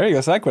 Yeah, there you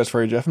go. Side quest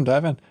for you, Jeff. I'm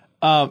diving.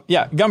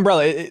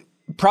 Gunbrella,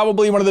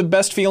 probably one of the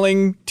best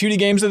feeling 2D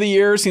games of the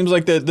year. Seems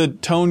like the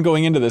tone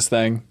going into this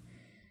thing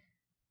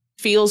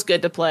feels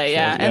good to play,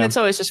 yeah. And it's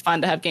always just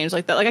fun to have games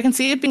like that. Like I can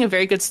see it being a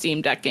very good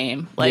Steam Deck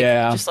game. Like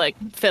just like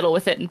fiddle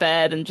with it in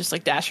bed and just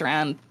like dash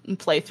around and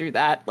play through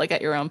that like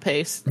at your own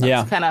pace.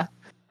 That's kind of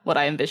what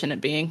I envision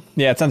it being.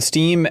 Yeah, it's on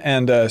Steam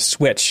and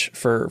Switch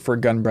for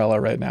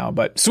Gunbrella right now.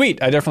 But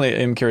sweet, I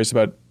definitely am curious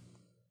about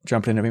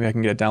jumping in it. Maybe I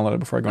can get it downloaded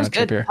before I go on a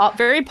trip here.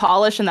 Very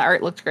polished, and the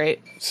art looked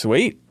great.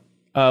 Sweet.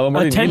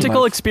 A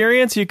tentacle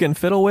experience you can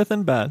fiddle with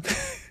in bed.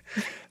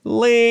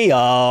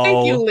 Leo.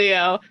 Thank you,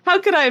 Leo. How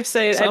could I have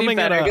said it any Summing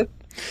it better? up.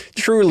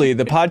 Truly,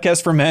 the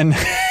podcast for men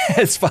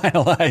is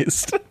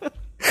finalized.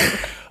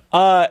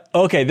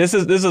 Okay, this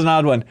is an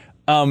odd one.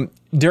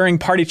 During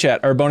Party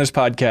Chat, our bonus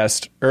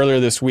podcast earlier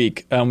this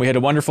week, we had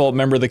a wonderful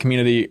member of the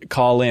community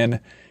call in,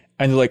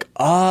 and they're like,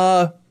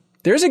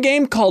 there's a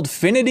game called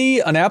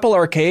Finity on Apple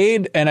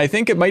Arcade, and I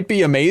think it might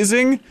be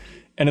amazing.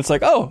 And it's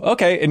like, oh,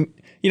 okay. And,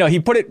 you know, he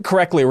put it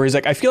correctly where he's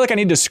like, I feel like I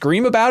need to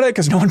scream about it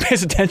because no one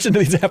pays attention to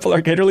these Apple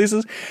Arcade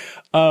releases.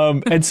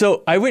 And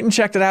so I went and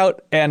checked it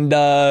out. And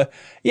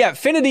yeah,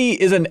 Finity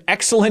is an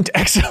excellent,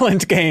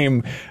 excellent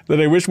game that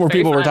I wish more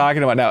people were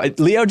talking about now.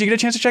 Leo, did you get a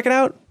chance to check it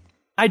out?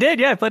 I did,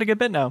 yeah. I played a good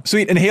bit now.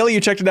 Sweet. And Haley,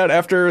 you checked it out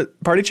after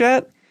Party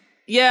Chat?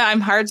 Yeah,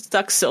 I'm hard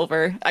stuck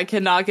silver. I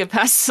cannot get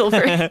past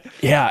silver.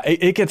 Yeah,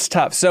 it gets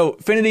tough. So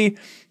Finity,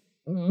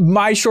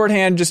 my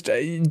shorthand, just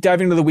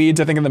diving into the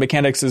weeds, I think in the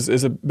mechanics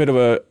is a bit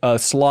of a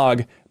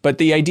slog. But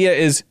the idea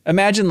is,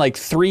 imagine like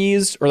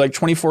Threes or like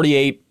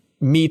 2048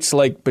 meets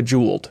like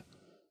Bejeweled.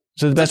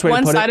 So the best way to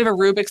put it. One side of a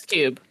Rubik's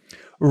Cube.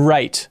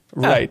 Right.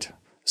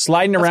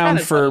 Sliding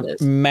around for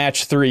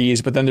match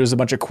threes, but then there's a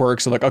bunch of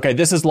quirks. So like, okay,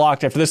 this is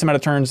locked after this amount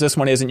of turns. This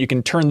one isn't. You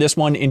can turn this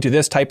one into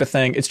this type of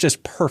thing. It's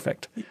just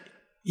perfect.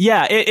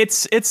 Yeah,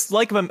 it's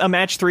like a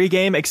match 3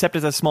 game, except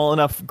it's a small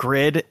enough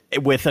grid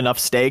with enough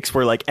stakes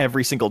where like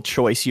every single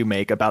choice you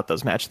make about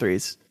those match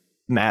 3s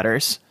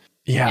matters.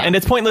 Yeah. And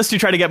it's pointless to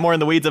try to get more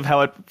in the weeds of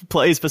how it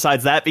plays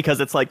besides that,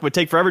 because it's like would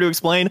take forever to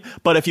explain,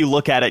 but if you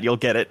look at it, you'll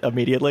get it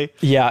immediately.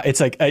 Yeah, it's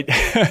like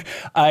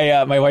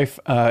my wife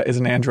is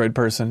an Android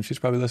person. She's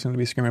probably listening to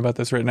me screaming about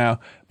this right now,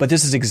 but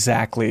this is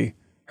exactly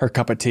her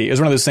cup of tea. It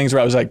was one of those things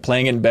where I was like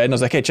playing it in bed and I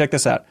was like, hey, check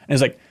this out. And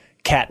it's like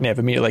catnip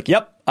immediately, like,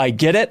 yep, I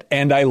get it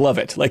and I love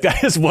it. Like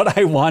that is what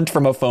I want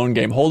from a phone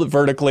game. Hold it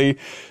vertically,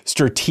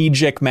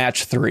 strategic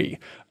match 3.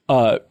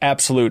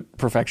 Absolute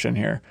perfection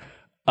here.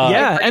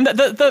 Yeah, and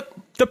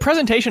the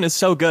presentation is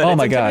so good. Oh it's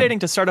my intimidating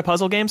God. to start a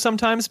puzzle game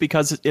sometimes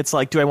because it's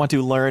like, do I want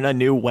to learn a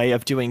new way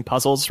of doing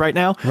puzzles right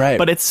now? Right.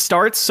 But it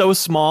starts so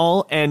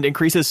small and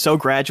increases so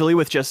gradually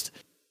with just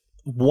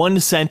one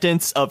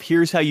sentence of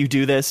here's how you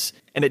do this,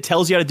 and it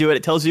tells you how to do it.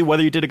 It tells you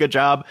whether you did a good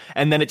job,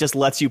 and then it just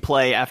lets you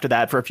play after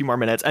that for a few more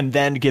minutes, and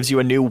then gives you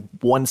a new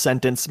one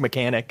sentence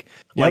mechanic.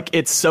 Yep. Like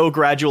it's so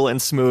gradual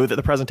and smooth that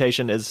the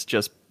presentation is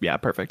just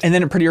perfect. And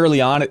then pretty early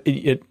on,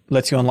 it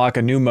lets you unlock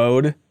a new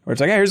mode where it's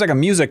like, hey, here's like a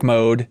music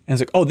mode, and it's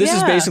like, oh, this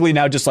is basically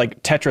now just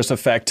like Tetris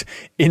Effect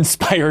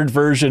inspired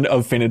version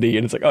of Finity,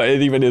 and it's like, oh,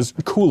 it even is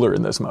cooler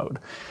in this mode.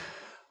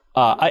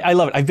 I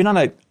love it. I've been on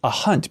a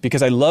hunt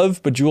because I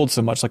love Bejeweled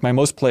so much. Like my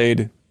most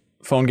played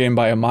phone game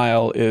by a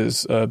mile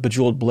is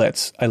Bejeweled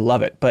Blitz. I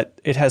love it, but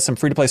it has some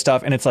free to play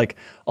stuff, and it's like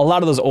a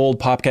lot of those old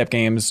PopCap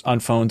games on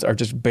phones are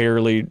just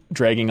barely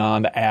dragging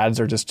on. The ads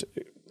are just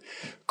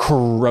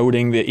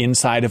corroding the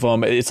inside of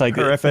them. It's like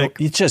horrific.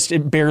 It's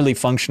barely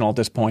functional at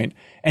this point.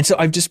 And so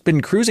I've just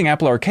been cruising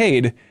Apple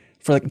Arcade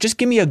for like, just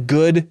give me a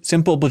good,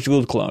 simple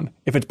Bejeweled clone.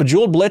 If it's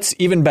Bejeweled Blitz,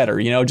 even better.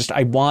 You know, just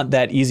I want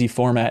that easy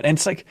format. And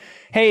it's like,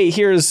 hey,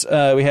 here's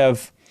we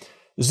have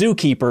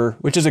Zookeeper,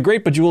 which is a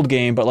great Bejeweled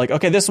game, but like,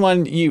 okay, this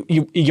one you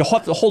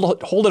have to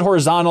hold it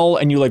horizontal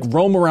and you like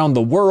roam around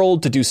the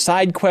world to do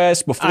side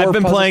quests before. I've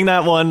been playing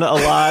that one a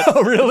lot.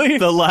 Oh, really?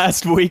 The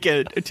last week,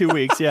 2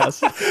 weeks, yes.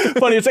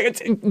 Funny, it's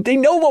like they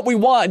know what we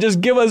want.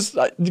 Just give us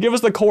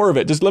the core of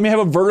it. Just let me have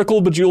a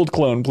vertical Bejeweled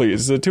clone,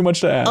 please. Too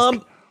much to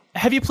ask.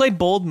 Have you played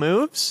Bold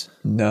Moves?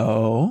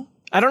 No.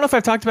 I don't know if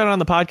I've talked about it on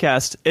the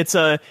podcast. It's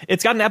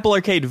got an Apple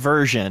Arcade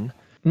version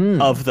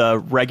of the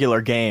regular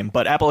game,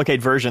 but Apple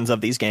Arcade versions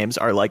of these games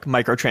are like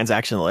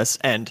microtransactionless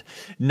and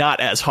not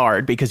as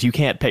hard because you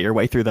can't pay your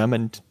way through them,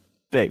 and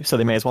so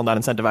they may as well not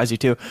incentivize you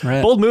to.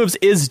 Right. Bold Moves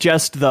is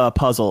just the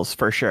puzzles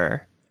for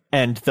sure,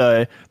 and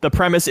the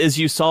premise is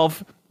you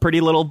solve pretty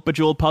little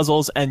Bejeweled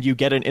puzzles and you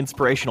get an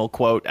inspirational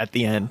quote at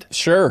the end.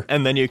 Sure.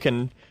 And then you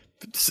can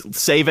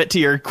save it to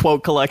your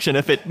quote collection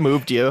if it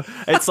moved you.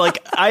 It's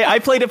like I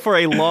played it for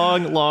a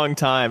long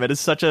time. It is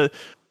such a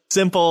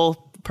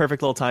simple,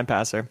 perfect little time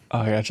passer. Oh,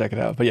 I gotta check it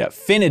out. But yeah,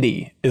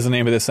 Finity is the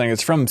name of this thing.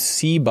 It's from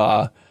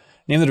Seba,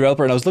 name of the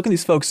developer. And I was looking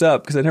these folks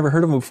up because I'd never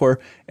heard of them before.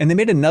 And they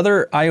made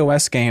another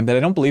iOS game that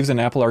I don't believe is in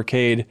Apple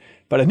Arcade,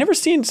 but I'd never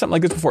seen something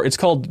like this before. It's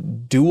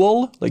called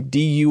Dual, like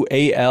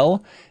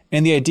Dual.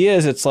 And the idea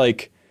is it's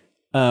like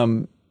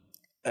a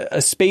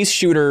space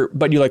shooter,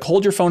 but you like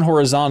hold your phone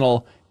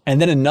horizontal and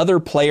then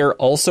another player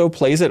also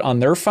plays it on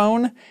their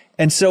phone.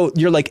 And so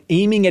you're like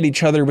aiming at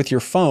each other with your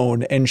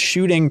phone and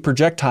shooting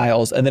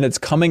projectiles, and then it's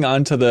coming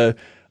onto the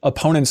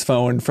opponent's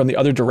phone from the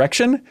other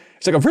direction.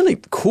 It's like a really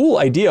cool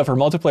idea for a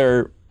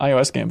multiplayer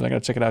iOS game, but I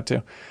gotta check it out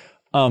too.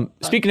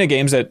 Speaking of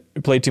games that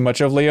we played too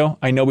much of, Leo,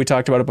 I know we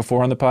talked about it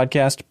before on the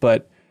podcast,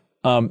 but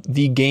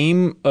the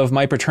game of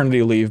my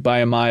paternity leave by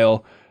a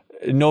mile,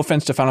 no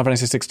offense to Final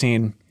Fantasy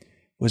 16,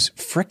 was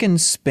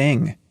frickin'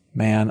 Sping,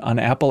 man, on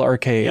Apple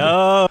Arcade.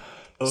 Oh.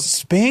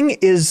 Sping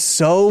is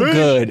so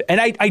good.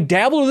 And I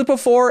dabbled with it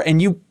before and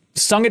you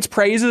sung its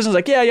praises. I was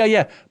like,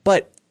 yeah.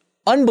 But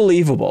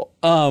unbelievable.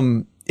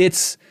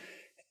 It's,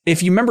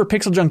 if you remember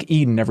Pixel Junk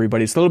Eden,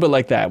 everybody, it's a little bit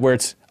like that, where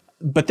it's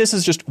but this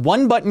is just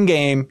one button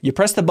game. You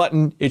press the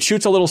button, it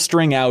shoots a little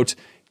string out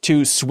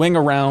to swing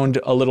around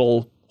a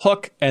little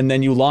hook, and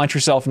then you launch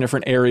yourself in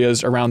different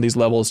areas around these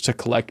levels to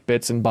collect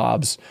bits and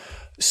bobs.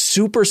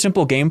 Super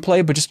simple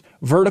gameplay, but just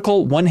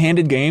vertical,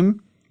 one-handed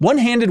game.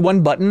 One-handed,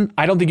 one button.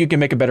 I don't think you can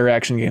make a better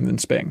action game than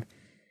Sping.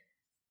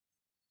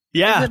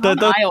 Yeah. Is it on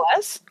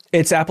iOS?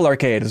 It's Apple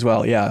Arcade as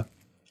well, yeah.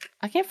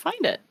 I can't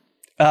find it.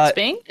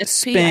 Sping? It's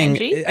Sping.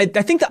 P-I-N-G? I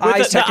think the With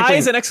eyes the technically... I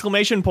is an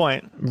exclamation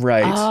point.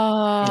 Right.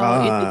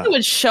 Oh, you think it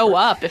would show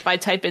up if I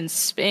type in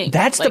Sping?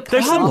 That's the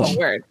problem. one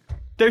word.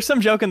 There's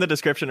some joke in the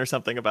description or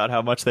something about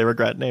how much they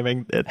regret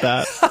naming it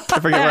that. I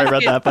forget where I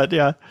read that, but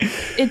yeah.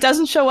 It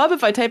doesn't show up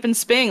if I type in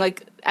Sping,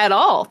 like, at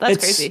all. That's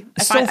crazy.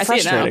 It's so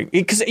frustrating.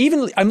 Because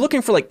even I'm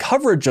looking for like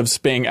coverage of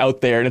Sping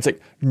out there, and it's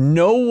like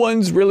no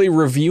one's really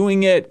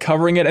reviewing it,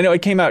 covering it. I know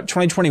it came out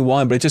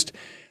 2021, but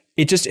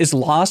it just is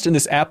lost in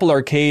this Apple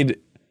Arcade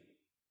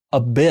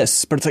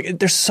abyss. But it's like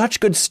there's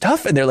such good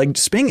stuff in there. Like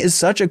Sping is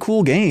such a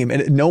cool game,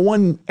 and no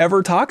one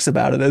ever talks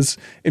about it as,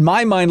 in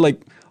my mind,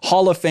 like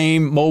Hall of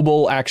Fame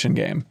mobile action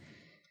game.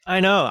 I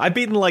know. I've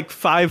beaten like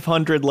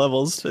 500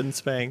 levels in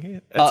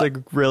Spang. It's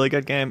a really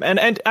good game.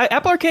 And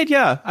Apple Arcade,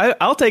 yeah,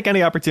 I'll take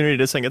any opportunity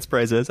to sing its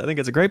praises. I think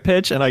it's a great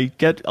pitch, and I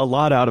get a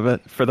lot out of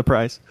it for the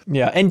price.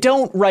 Yeah, and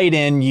don't write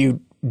in,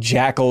 you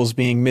jackals,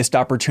 being missed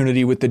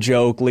opportunity with the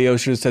joke. Leo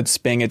should have said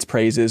Sping its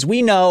praises.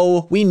 We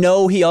know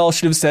he all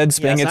should have said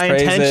Sping its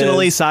praises. I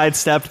intentionally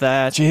sidestepped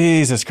that.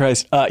 Jesus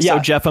Christ. Yeah. So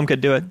Jeffem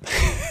could do it.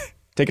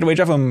 Take it away,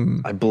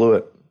 Jeffem. I blew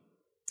it.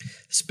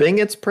 Sping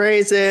its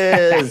praises.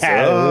 This guy's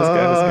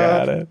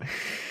got it.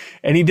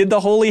 And he did the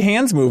holy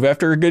hands move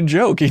after a good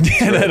joke. He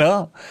did it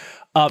all.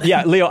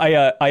 Yeah, Leo,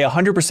 I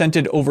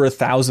 100%ed over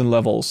 1,000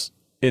 levels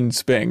in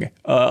Sping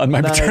on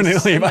my paternity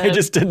leave. I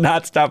just did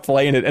not stop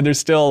playing it, and there's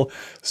still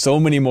so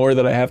many more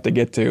that I have to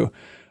get to.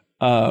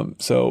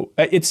 So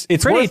it's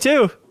pretty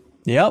too.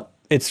 Yep,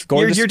 it's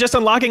gorgeous. You're just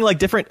unlocking like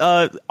different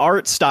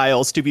art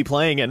styles to be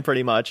playing in,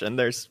 pretty much, and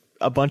there's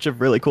a bunch of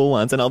really cool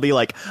ones. And I'll be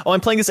like, oh, I'm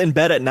playing this in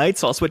bed at night,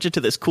 so I'll switch it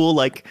to this cool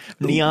like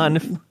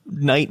neon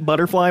night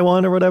butterfly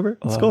one or whatever.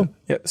 It's cool.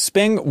 Yeah,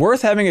 Sping,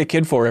 worth having a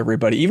kid for,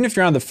 everybody. Even if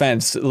you're on the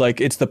fence, like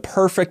it's the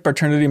perfect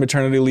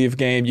maternity leave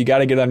game. You got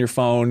to get it on your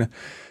phone.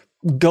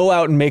 Go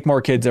out and make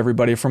more kids,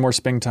 everybody, for more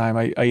Sping time.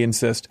 I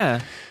insist. Yeah.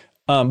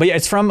 But yeah,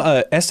 it's from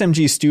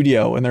SMG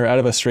Studio, and they're out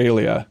of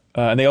Australia.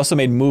 And they also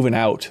made Moving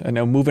Out. I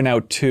know Moving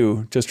Out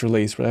 2 just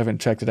released, but I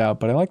haven't checked it out.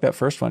 But I like that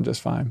first one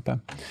just fine. But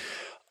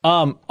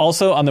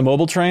also on the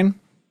mobile train.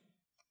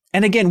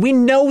 And again, we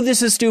know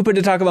this is stupid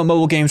to talk about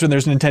mobile games when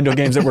there's Nintendo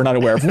games that we're not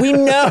aware of. We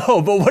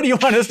know, but what do you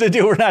want us to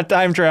do? We're not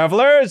time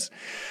travelers.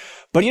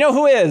 But you know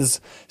who is?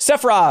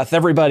 Sephiroth,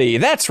 everybody.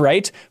 That's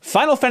right.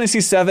 Final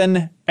Fantasy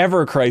VII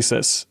Ever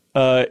Crisis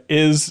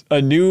is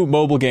a new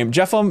mobile game.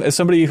 Jeffem, as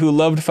somebody who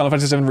loved Final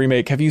Fantasy VII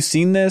Remake, have you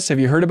seen this? Have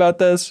you heard about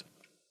this?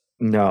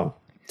 No.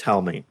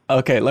 Tell me.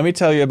 Okay, let me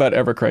tell you about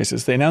Ever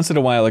Crisis. They announced it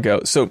a while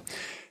ago. So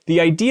the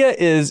idea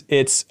is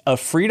it's a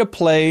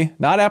free-to-play,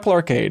 not Apple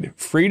Arcade,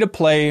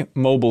 free-to-play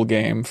mobile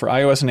game for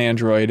iOS and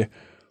Android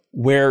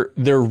where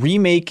they're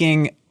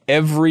remaking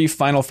every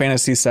Final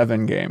Fantasy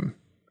VII game.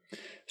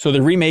 So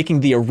they're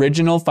remaking the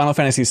original Final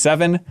Fantasy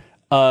VII.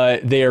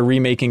 They are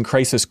remaking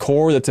Crisis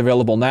Core that's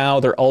available now.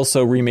 They're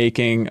also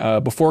remaking,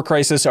 before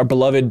Crisis, our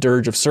beloved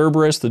Dirge of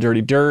Cerberus, the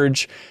Dirty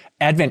Dirge.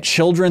 Advent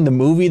Children, the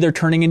movie they're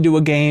turning into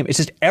a game. It's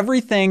just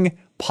everything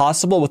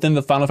possible within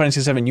the Final Fantasy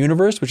VII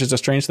universe, which is a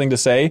strange thing to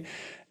say.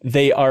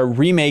 They are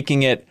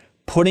remaking it,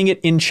 putting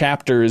it in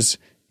chapters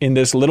in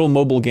this little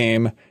mobile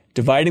game,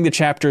 dividing the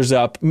chapters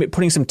up,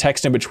 putting some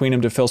text in between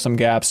them to fill some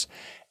gaps,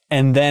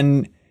 and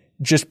then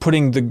just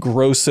putting the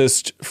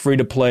grossest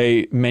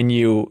free-to-play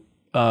menu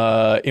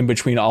in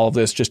between all of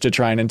this just to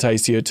try and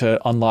entice you to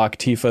unlock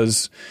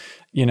Tifa's,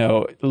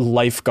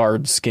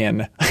 lifeguard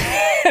skin.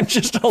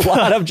 Just a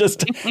lot of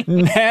just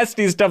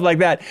nasty stuff like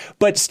that.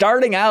 But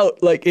starting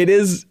out, like, it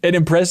is an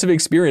impressive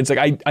experience.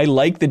 Like, I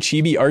like the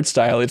chibi art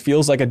style. It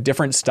feels like a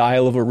different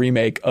style of a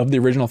remake of the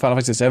original Final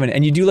Fantasy VII.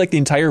 And you do like the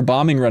entire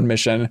bombing run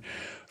mission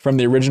from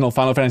the original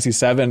Final Fantasy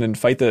VII and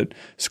fight the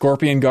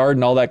Scorpion Guard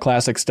and all that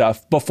classic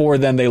stuff before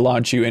then they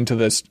launch you into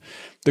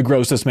the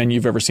grossest menu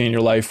you've ever seen in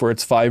your life, where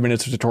it's 5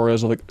 minutes of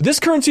tutorials of like, this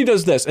currency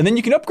does this, and then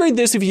you can upgrade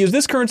this if you use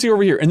this currency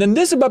over here, and then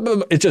this,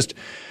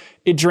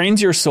 it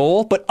drains your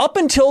soul. But up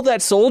until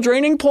that soul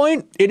draining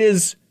point, it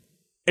is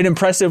an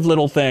impressive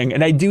little thing.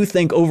 And I do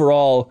think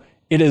overall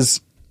it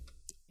is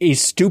a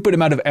stupid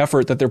amount of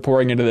effort that they're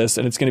pouring into this,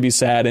 and it's going to be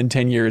sad in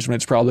 10 years when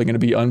it's probably going to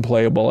be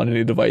unplayable on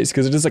any device,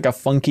 because it is like a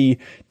funky,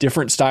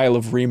 different style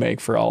of remake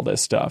for all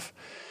this stuff.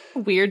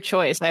 Weird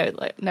choice. I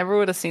never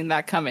would have seen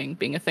that coming,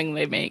 being a thing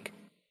they make.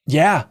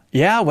 Yeah.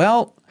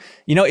 Well,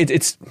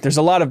 it's there's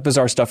a lot of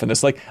bizarre stuff in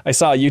this. Like, I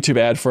saw a YouTube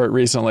ad for it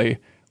recently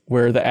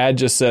where the ad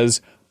just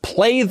says,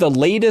 play the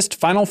latest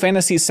Final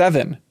Fantasy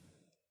VII.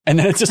 And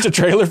then it's just a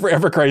trailer for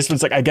Ever Crisis.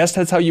 It's like, I guess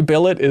that's how you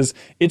bill it,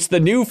 it's the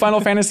new Final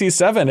Fantasy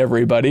VII,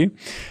 everybody.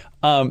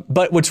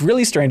 But what's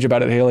really strange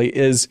about it, Haley,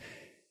 is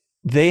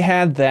they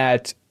had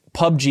that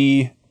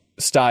PUBG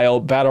style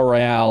battle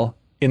royale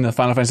in the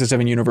Final Fantasy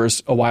VII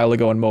universe a while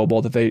ago in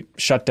mobile that they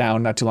shut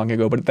down not too long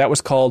ago, but that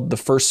was called The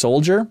First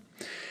Soldier.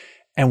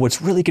 And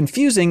what's really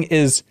confusing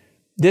is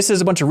this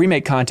is a bunch of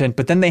remake content,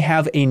 but then they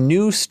have a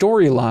new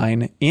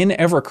storyline in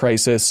Ever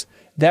Crisis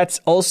that's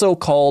also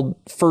called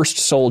First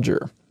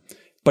Soldier,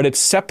 but it's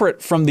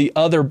separate from the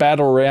other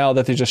battle royale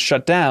that they just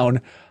shut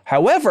down.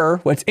 However,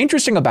 what's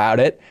interesting about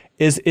it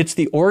is it's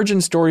the origin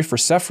story for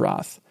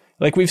Sephiroth.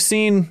 Like we've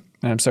seen,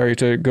 and I'm sorry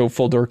to go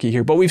full dorky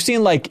here, but we've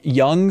seen like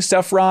young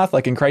Sephiroth,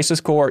 like in Crisis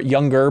Core,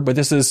 younger, but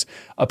this is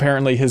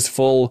apparently his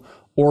full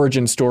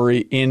origin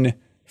story in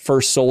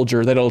First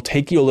Soldier that it'll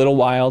take you a little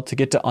while to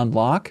get to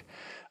unlock.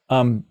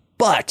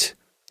 But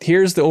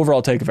here's the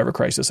overall take of Ever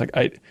Crisis.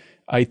 Like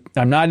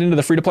I'm not into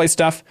the free-to-play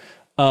stuff.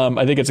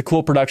 I think it's a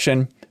cool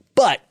production,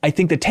 but I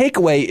think the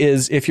takeaway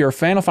is if you're a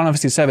fan of Final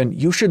Fantasy VII,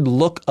 you should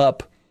look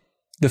up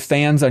the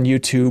fans on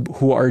YouTube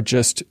who are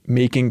just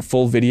making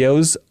full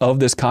videos of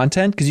this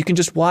content, because you can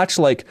just watch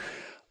like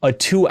a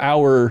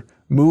 2-hour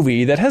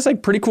movie that has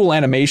like pretty cool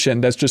animation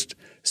that's just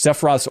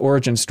Sephiroth's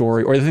origin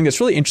story. Or the thing that's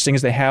really interesting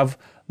is they have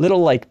little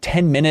like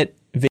 10-minute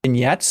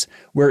vignettes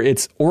where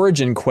it's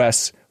origin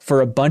quests for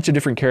a bunch of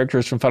different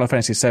characters from Final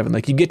Fantasy VII.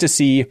 Like you get to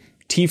see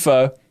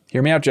Tifa,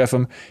 hear me out,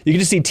 Jeffem. You get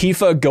to see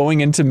Tifa going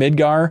into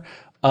Midgar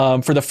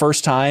for the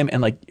first time,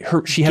 and like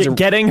she has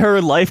getting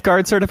her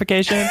lifeguard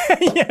certification.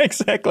 Yeah,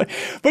 exactly.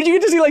 But you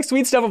get to see like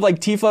sweet stuff of like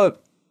Tifa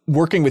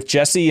working with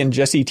Jesse and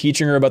Jesse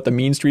teaching her about the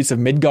mean streets of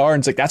Midgar.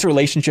 And it's like, that's a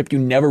relationship you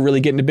never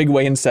really get in a big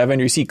way in 7.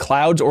 You see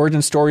Cloud's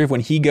origin story of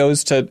when he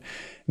goes to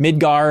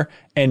Midgar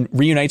and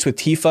reunites with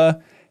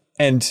Tifa.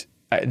 And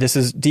this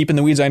is deep in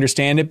the weeds, I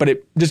understand it, but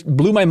it just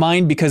blew my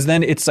mind because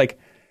then it's like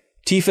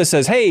Tifa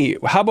says, hey,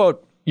 how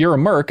about you're a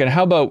merc, and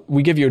how about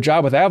we give you a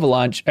job with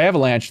Avalanche?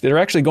 They're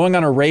actually going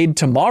on a raid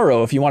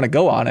tomorrow if you want to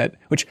go on it,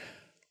 which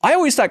I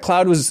always thought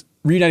Cloud was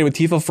reunited with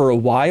Tifa for a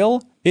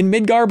while in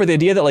Midgar, but the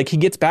idea that like he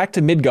gets back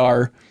to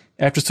Midgar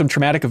after some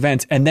traumatic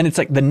events, and then it's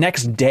like the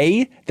next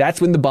day, that's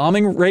when the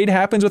bombing raid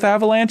happens with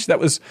Avalanche. That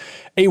was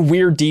a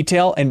weird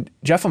detail. And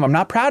Jeff, I'm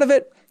not proud of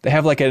it. They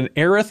have like an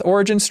Aerith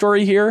origin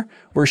story here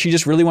where she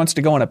just really wants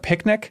to go on a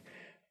picnic.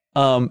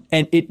 And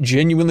it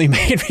genuinely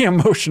made me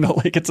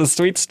emotional. Like it's a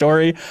sweet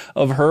story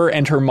of her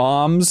and her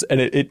mom's, and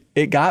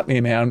it got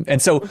me, man.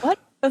 And so what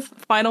is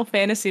Final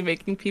Fantasy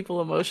making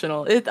people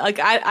emotional? I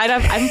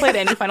haven't played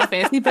any Final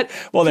Fantasy, but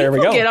well, there we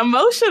go. Get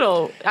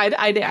emotional.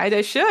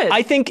 I should.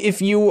 I think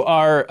if you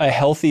are a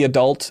healthy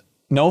adult,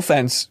 no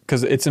offense,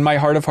 because it's in my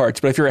heart of hearts,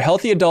 but if you're a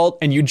healthy adult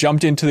and you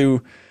jumped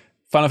into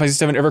Final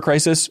Fantasy VII Ever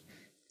Crisis,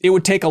 it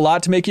would take a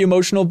lot to make you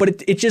emotional.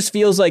 But it just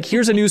feels like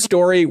here's a new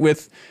story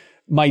with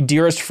my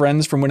dearest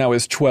friends from when I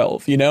was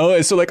 12, you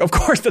know? So like, of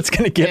course that's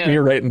going to get me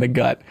right in the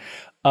gut.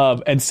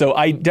 And so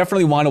I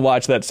definitely want to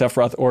watch that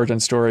Sephiroth origin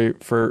story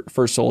for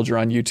First Soldier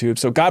on YouTube.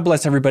 So God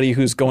bless everybody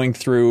who's going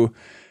through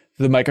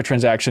the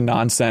microtransaction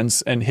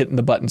nonsense and hitting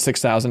the button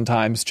 6,000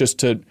 times just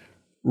to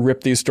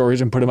rip these stories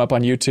and put them up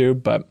on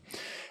YouTube. But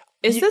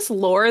is this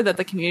lore that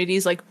the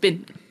community's like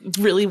been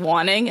really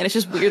wanting and it's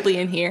just weirdly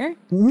in here?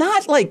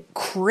 Not like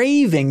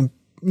craving,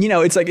 you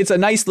know, it's like, it's a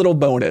nice little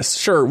bonus.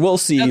 Sure, we'll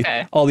see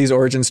all these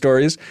origin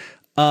stories.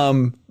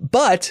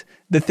 But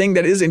the thing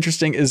that is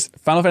interesting is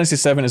Final Fantasy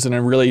VII is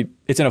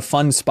it's in a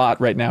fun spot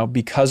right now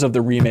because of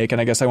the remake.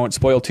 And I guess I won't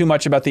spoil too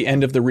much about the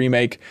end of the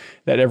remake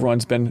that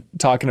everyone's been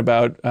talking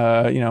about.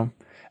 You know,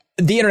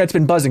 the internet's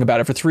been buzzing about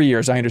it for 3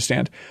 years, I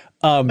understand.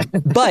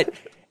 But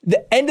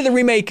the end of the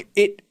remake,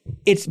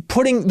 it's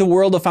putting the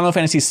world of Final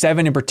Fantasy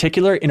VII in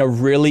particular in a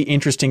really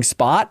interesting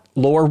spot,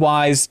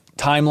 lore-wise,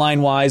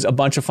 timeline-wise, a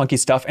bunch of funky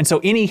stuff. And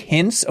so any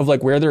hints of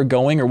like where they're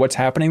going or what's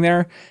happening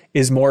there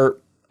is more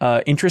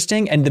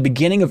interesting. And the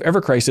beginning of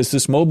Ever Crisis,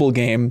 this mobile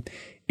game,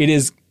 it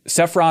is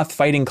Sephiroth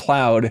fighting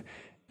Cloud,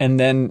 and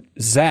then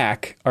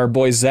Zack, our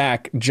boy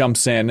Zack,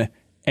 jumps in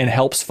and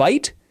helps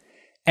fight.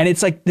 And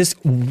it's like this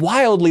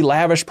wildly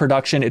lavish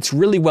production. It's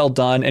really well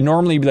done. And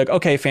normally you'd be like,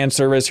 okay, fan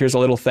service, here's a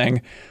little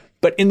thing.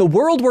 But in the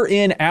world we're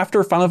in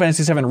after Final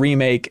Fantasy VII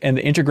Remake and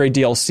the Integrate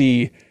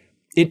DLC,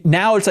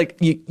 it's like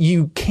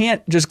you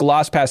can't just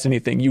gloss past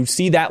anything. You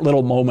see that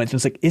little moment and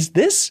it's like, is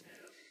this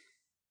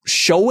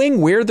showing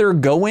where they're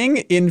going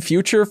in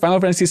future Final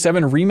Fantasy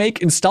VII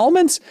Remake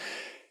installments?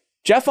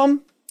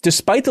 Jeffem,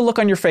 despite the look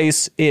on your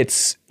face,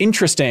 it's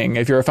interesting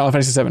if you're a Final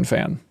Fantasy VII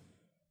fan.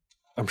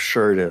 I'm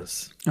sure it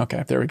is.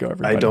 Okay, there we go,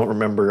 everybody. I don't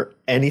remember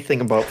anything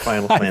about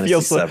Final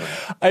Fantasy VII.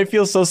 I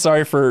feel so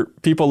sorry for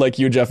people like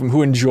you, Jeff,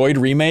 who enjoyed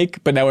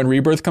Remake, but now when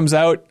Rebirth comes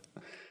out,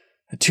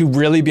 to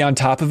really be on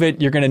top of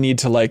it, you're going to need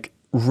to like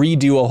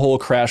redo a whole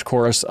crash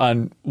course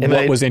on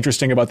what was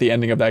interesting about the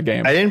ending of that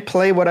game. I didn't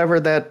play whatever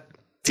that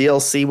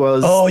DLC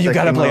was. Oh, you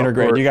got to play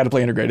Integrate. You got to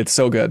play Integrate. It's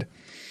so good.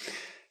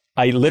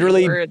 I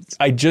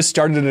just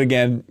started it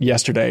again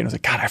yesterday and I was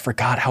like, God, I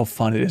forgot how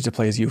fun it is to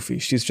play as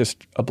Yuffie. She's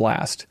just a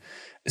blast.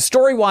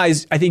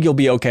 Story-wise, I think you'll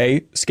be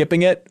okay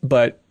skipping it,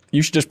 but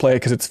you should just play it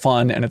because it's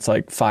fun and it's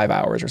like 5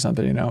 hours or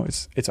something, you know?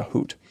 It's a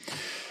hoot.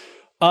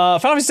 Final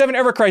Fantasy VII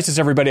Ever Crisis,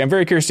 everybody. I'm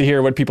very curious to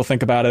hear what people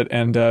think about it,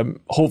 and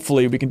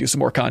hopefully we can do some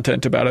more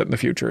content about it in the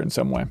future in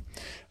some way.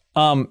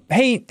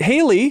 Hey,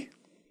 Haley,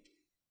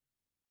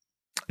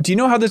 Do you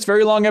know how this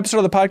very long episode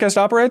of the podcast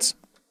operates?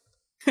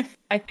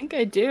 I think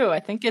I do. I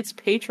think it's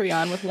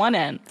Patreon with one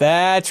N.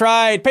 That's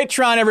right.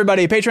 Patreon,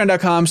 everybody.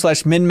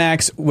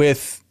 Patreon.com/minmax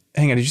with...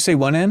 Hang on, did you say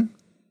one N?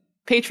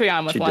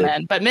 Patreon with one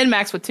N, but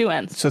Minmax with two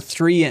N's. So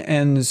 3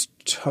 N's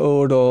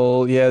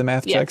total. Yeah, the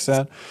math checks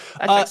out.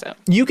 That checks out.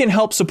 You can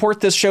help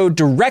support this show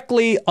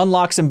directly,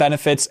 unlock some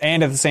benefits,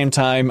 and at the same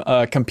time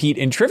compete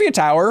in Trivia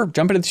Tower.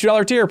 Jump into the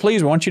 $2 tier,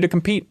 please. We want you to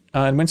compete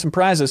and win some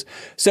prizes.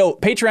 So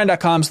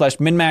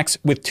patreon.com/minmax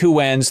with 2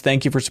 N's.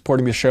 Thank you for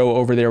supporting the show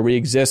over there. We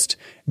exist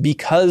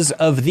because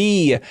of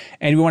thee.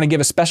 And we want to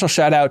give a special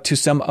shout out to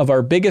some of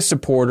our biggest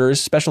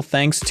supporters. Special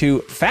thanks to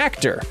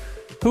Factor.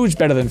 Who's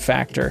better than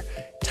Factor?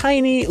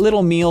 Tiny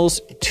little meals,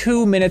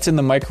 2 minutes in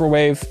the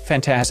microwave.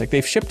 Fantastic.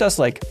 They've shipped us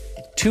like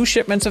 2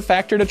 shipments of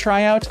Factor to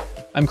try out.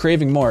 I'm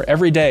craving more.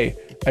 Every day,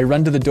 I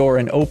run to the door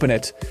and open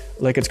it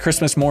like it's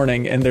Christmas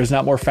morning and there's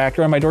not more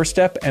Factor on my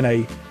doorstep, and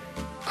I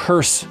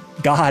curse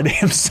God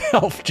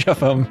himself,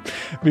 Jeffem,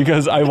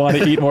 because I want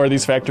to eat more of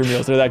these Factor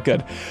meals. They're that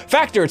good.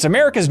 Factor, it's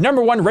America's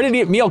 #1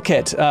 ready-to-eat meal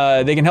kit.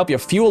 They can help you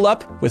fuel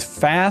up with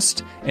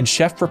fast and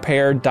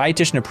chef-prepared,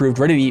 dietitian-approved,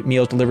 ready-to-eat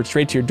meals delivered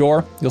straight to your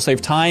door. You'll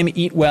save time,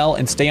 eat well,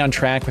 and stay on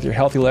track with your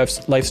healthy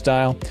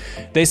lifestyle.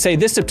 They say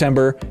this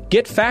September,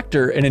 get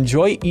Factor and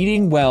enjoy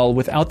eating well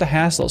without the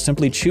hassle.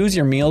 Simply choose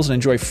your meals and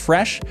enjoy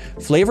fresh,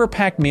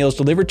 flavor-packed meals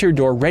delivered to your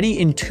door, ready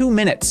in 2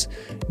 minutes.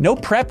 No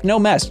prep, no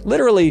mess.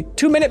 Literally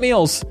 2-minute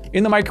meals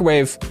in the microwave.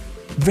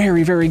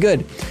 Very, very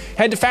good.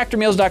 Head to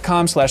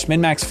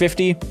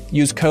factormeals.com/minmax50.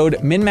 Use code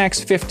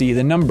minmax50,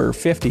 the number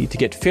 50, to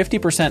get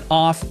 50%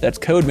 off. That's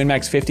code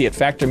minmax50 at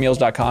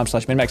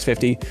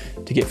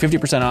factormeals.com/minmax50 to get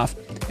 50% off.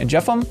 And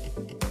Jeffem,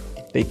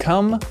 they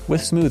come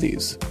with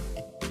smoothies.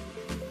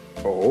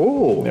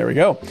 Oh. There we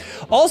go.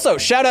 Also,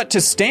 shout out to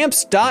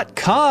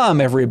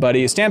stamps.com,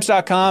 everybody.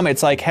 Stamps.com,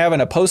 it's like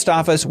having a post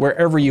office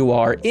wherever you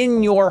are,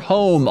 in your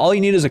home. All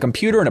you need is a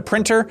computer and a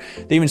printer.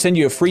 They even send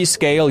you a free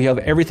scale. You have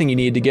everything you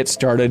need to get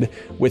started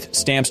with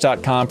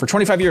stamps.com. For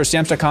 25 years,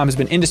 stamps.com has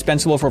been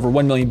indispensable for over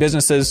 1 million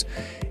businesses.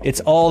 It's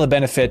all the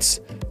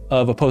benefits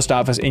of a post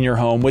office in your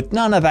home with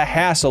none of the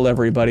hassle,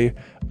 everybody.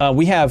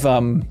 We have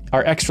our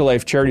Extra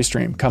Life charity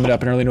stream coming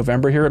up in early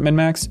November here at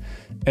MinMax.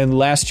 And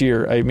last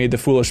year, I made the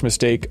foolish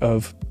mistake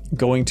of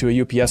going to a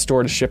UPS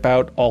store to ship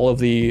out all of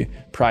the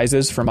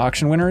prizes from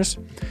auction winners.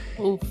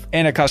 Oof.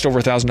 And it cost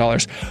over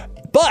 $1,000.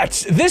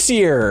 But this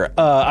year,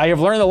 I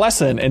have learned the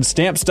lesson, and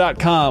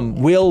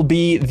stamps.com will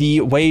be the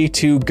way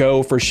to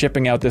go for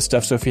shipping out this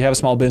stuff. So if you have a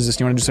small business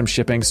and you want to do some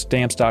shipping,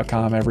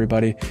 stamps.com,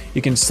 everybody.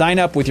 You can sign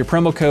up with your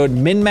promo code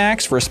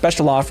MINMAX for a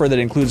special offer that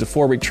includes a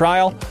 4-week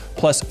trial,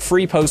 plus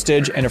free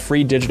postage and a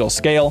free digital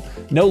scale.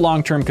 No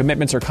long-term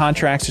commitments or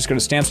contracts. Just go to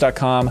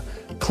stamps.com,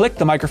 click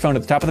the microphone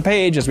at the top of the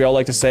page, as we all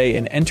like to say,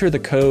 and enter the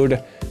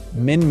code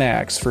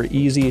MINMAX for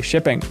easy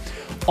shipping.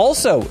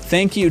 Also,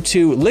 thank you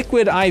to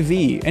Liquid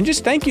IV, and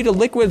just thank you to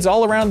liquids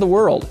all around the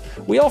world.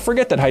 We all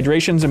forget that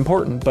hydration's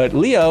important, but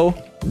Leo,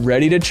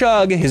 ready to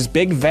chug his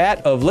big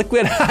vat of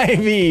Liquid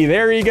IV.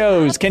 There he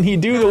goes. Can he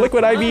do the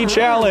Liquid IV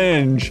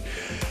challenge?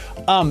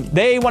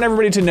 They want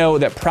everybody to know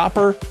that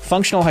proper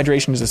functional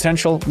hydration is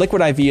essential.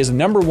 Liquid IV is the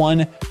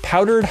 #1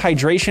 powdered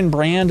hydration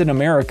brand in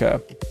America.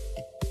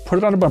 Put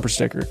it on a bumper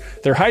sticker.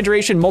 Their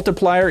hydration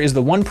multiplier is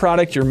the one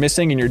product you're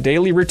missing in your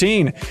daily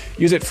routine.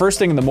 Use it first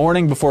thing in the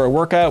morning before a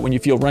workout, when you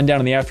feel run down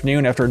in the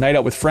afternoon after a night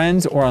out with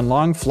friends, or on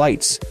long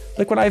flights.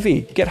 Liquid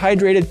IV. Get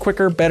hydrated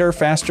quicker, better,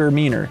 faster,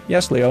 meaner.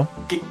 Yes, Leo?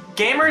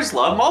 Gamers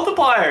love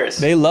multipliers.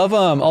 They love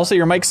them. Also,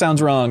 your mic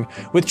sounds wrong.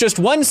 With just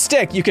one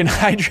stick, you can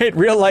hydrate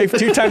real life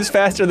 2 times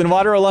faster than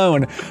water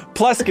alone.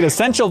 Plus, get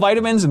essential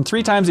vitamins and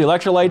 3 times the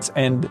electrolytes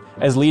and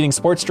as leading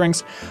sports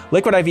drinks.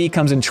 Liquid IV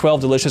comes in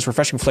 12 delicious,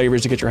 refreshing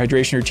flavors to get your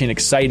hydration routine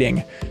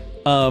exciting.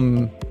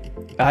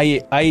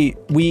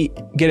 We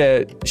get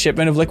a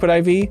shipment of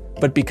Liquid IV,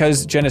 but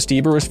because Jenna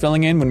Stieber was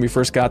filling in when we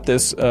first got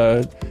this,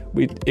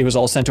 it was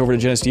all sent over to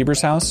Jenna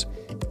Stieber's house.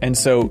 And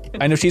so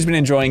I know she's been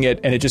enjoying it,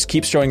 and it just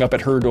keeps showing up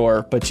at her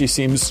door, but she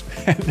seems,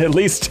 at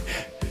least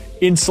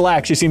in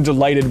Slack, she seems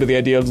delighted with the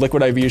idea of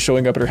Liquid IV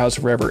showing up at her house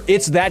forever.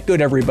 It's that good,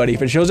 everybody.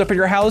 If it shows up at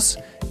your house,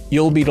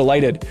 you'll be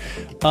delighted.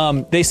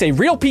 They say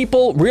real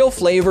people, real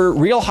flavor,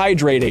 real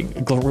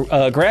hydrating.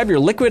 Grab your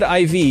Liquid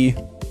IV.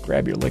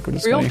 Grab your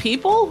liquid. Real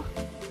people?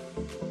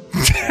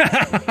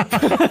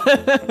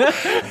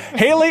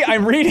 Haley,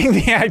 I'm reading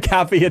the ad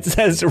copy. It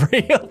says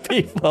real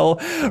people,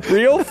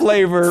 real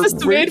flavor.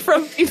 It's made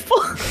from people.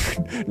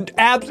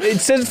 It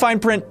says fine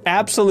print,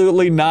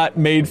 absolutely not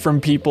made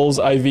from people's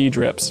IV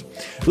drips.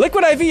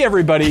 Liquid IV,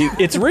 everybody.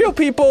 It's real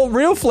people,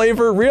 real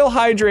flavor, real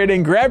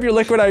hydrating. Grab your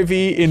Liquid IV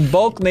in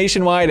bulk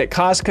nationwide at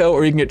Costco,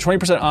 or you can get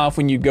 20% off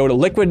when you go to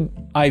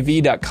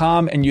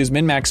liquidiv.com and use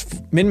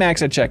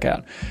MinMax at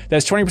checkout.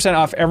 That's 20%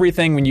 off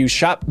everything when you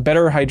shop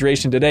Better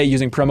Hydration today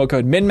using promo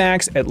code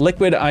MinMax at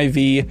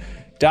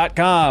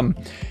liquidiv.com.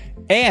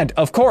 And,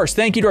 of course,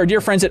 thank you to our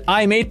dear friends at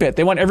I'm8bit.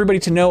 They want everybody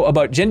to know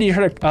about Jendy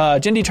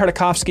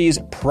Tartakovsky's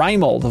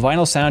Primal, the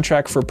vinyl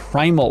soundtrack for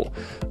Primal.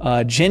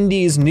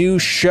 Jendy's new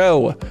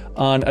show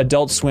on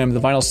Adult Swim. The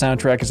vinyl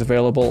soundtrack is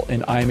available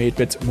in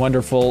I'm8bit's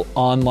wonderful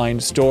online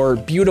store.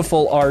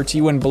 Beautiful art.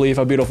 You wouldn't believe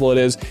how beautiful it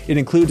is. It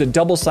includes a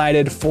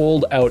double-sided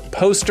fold-out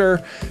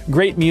poster.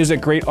 Great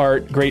music, great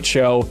art, great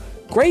show.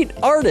 Great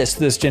artist,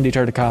 this Jendy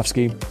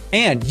Tartakovsky.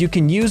 And you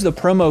can use the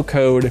promo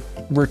code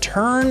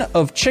Return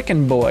of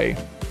Chicken Boy.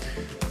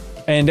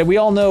 And we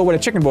all know what a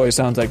chicken boy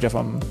sounds like, Jeff.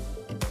 And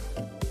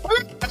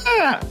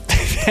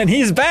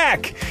he's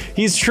back.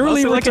 He's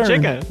truly like a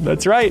chicken.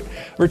 That's right.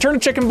 Return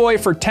of Chicken Boy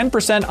for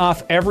 10%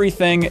 off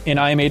everything in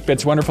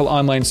I'm8bit's wonderful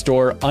online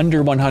store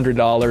under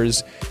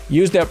 $100.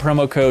 Use that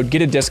promo code,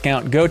 get a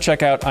discount. Go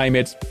check out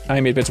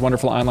I'm8bit's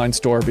wonderful online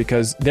store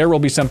because there will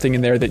be something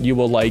in there that you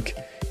will like.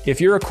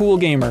 If you're a cool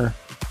gamer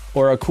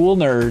or a cool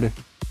nerd,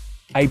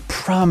 I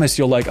promise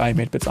you'll like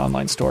I'm8bit's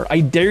online store. I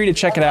dare you to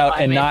check it out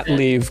and not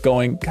leave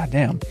going, God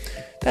damn,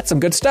 that's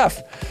some good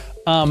stuff.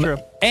 True.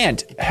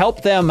 And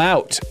help them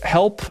out.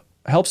 Help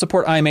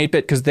support I'm8bit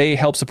because they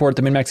help support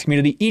the MinMax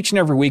community each and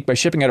every week by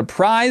shipping out a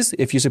prize.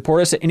 If you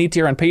support us at any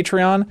tier on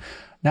Patreon,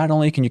 not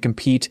only can you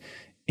compete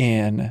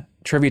in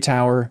Trivia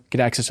Tower,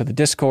 get access to the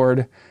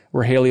Discord,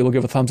 where Haley will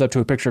give a thumbs up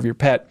to a picture of your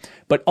pet,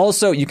 but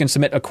also you can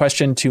submit a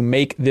question to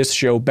make this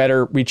show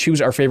better. We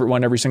choose our favorite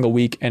one every single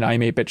week, and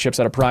I'm8bit ships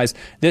out a prize.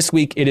 This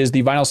week, it is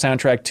the vinyl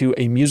soundtrack to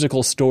a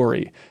musical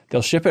story.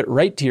 They'll ship it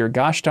right to your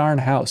gosh darn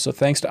house. So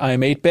thanks to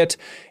I'm8bit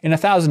in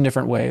 1,000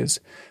 different ways.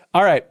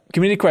 All right,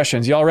 community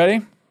questions. Y'all ready?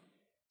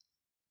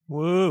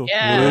 Woo.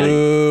 Yeah.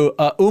 Woo.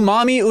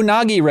 Umami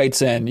Unagi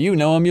writes in. You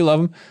know him, you love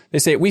him. They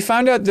say, we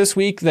found out this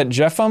week that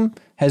Jeffem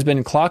has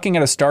been clocking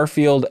out of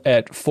Starfield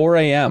at 4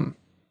 a.m.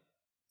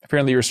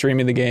 Apparently you were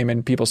streaming the game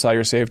and people saw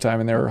your save time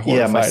and they were horrified.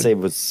 Yeah, my save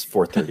was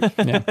 4:30.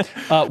 Yeah.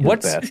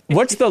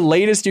 What's the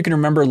latest you can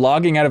remember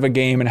logging out of a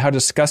game and how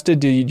disgusted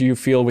did you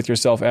feel with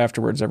yourself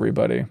afterwards,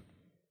 everybody?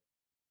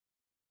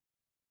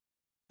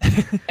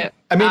 I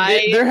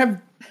mean, there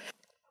have...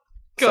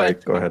 Go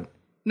ahead. Go ahead.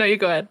 No, you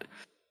go ahead.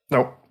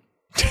 Nope.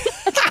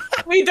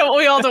 We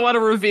all don't want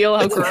to reveal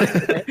how gross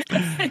it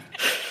is.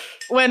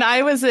 When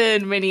I was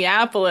in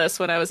Minneapolis,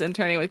 when I was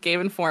interning with Game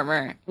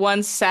Informer,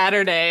 one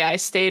Saturday I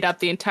stayed up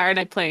the entire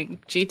night playing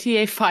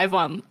GTA 5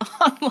 online.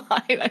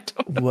 I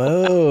don't know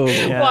Whoa.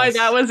 why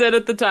that was it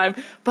at the time,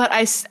 but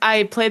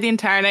I played the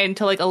entire night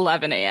until like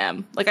 11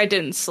 a.m. Like I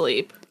didn't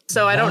sleep.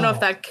 So I don't know if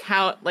that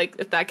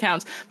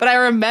counts. But I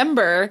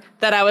remember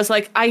that I was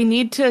like, I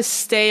need to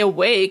stay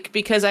awake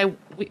because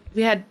we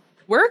had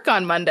work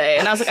on Monday,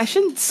 and I was like, I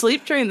shouldn't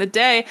sleep during the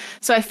day.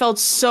 So I felt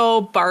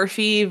so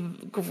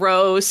barfy,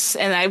 gross,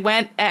 and I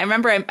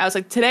was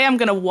like, today I'm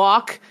gonna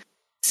walk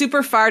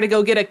super far to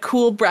go get a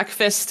cool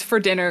breakfast for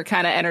dinner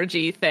kind of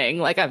energy thing.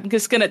 Like I'm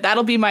just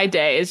that'll be my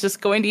day, is just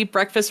going to eat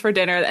breakfast for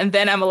dinner, and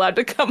then I'm allowed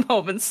to come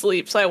home and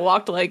sleep. So I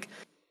walked like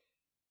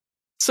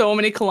so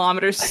many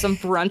kilometers to some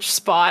brunch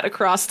spot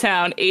across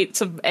town, ate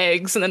some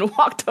eggs, and then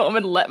walked home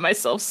and let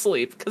myself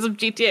sleep because of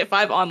GTA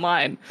 5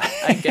 online.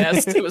 I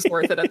guess it was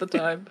worth it at the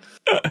time.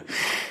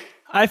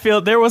 I feel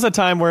there was a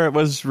time where it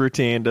was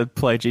routine to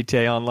play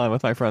GTA online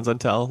with my friends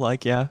until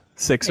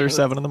 6 or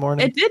 7 in the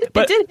morning. It did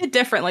hit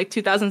different, like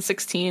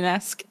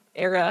 2016-esque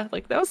era.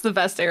 Like that was the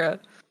best era.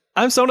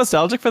 I'm so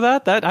nostalgic for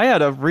that. I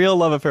had a real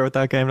love affair with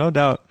that game, no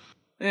doubt.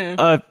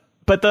 Yeah.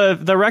 But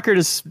the record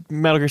is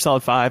Metal Gear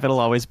Solid 5. It'll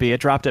always be. It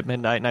dropped at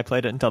midnight, and I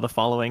played it until the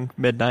following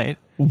midnight.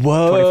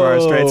 Whoa. 24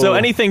 hours straight. So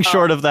anything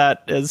short of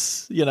that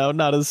is,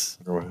 not as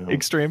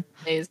extreme.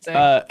 Amazing.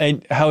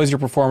 And how was your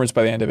performance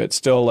by the end of it?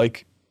 Still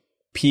like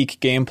peak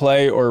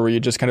gameplay, or were you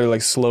just kind of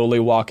like slowly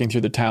walking through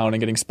the town and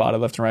getting spotted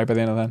left and right by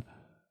the end of that?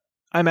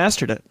 I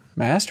mastered it.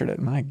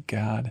 My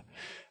God.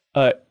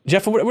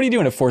 Jeff, what are you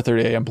doing at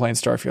 4:30 a.m. playing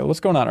Starfield? What's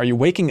going on? Are you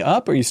waking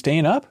up? Are you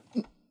staying up?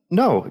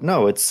 No,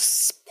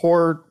 it's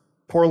poor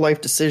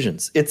life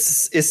decisions.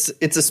 It's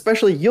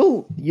especially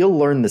you'll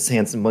learn this,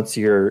 Hanson, once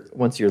your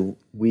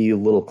wee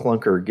little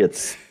clunker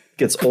gets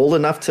old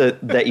enough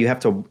that you have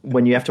to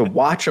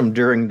watch them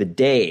during the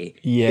day.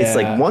 Yeah. It's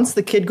like once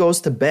the kid goes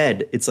to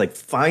bed, it's like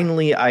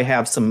finally I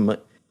have some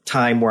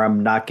time where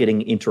I'm not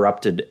getting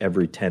interrupted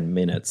every 10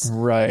 minutes.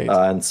 Right.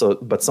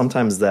 But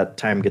sometimes that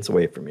time gets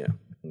away from you.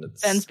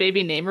 Ben's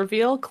baby name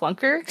reveal,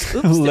 Clunker.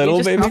 Oops,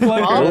 Little baby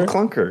Clunker. Little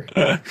clunker.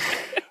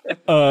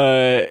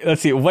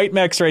 Let's see. White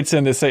Max writes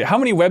in to say, how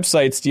many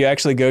websites do you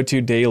actually go to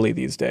daily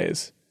these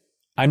days?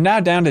 I'm now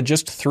down to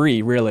just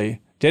 3,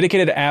 really.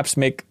 Dedicated apps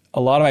make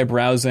a lot of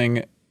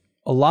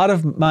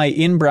my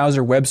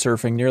in-browser web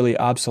surfing nearly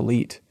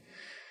obsolete.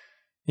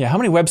 Yeah, how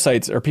many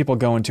websites are people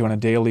going to on a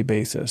daily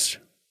basis?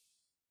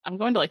 I'm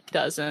going to like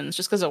dozens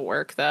just because of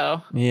work,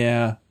 though.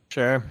 Yeah.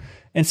 Sure.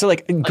 And so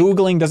like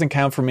Googling doesn't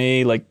count for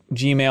me. Like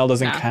Gmail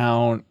doesn't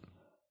count.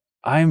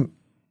 I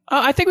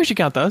think we should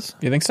count those.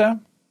 You think so?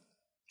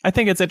 I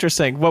think it's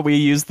interesting what we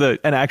use an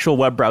actual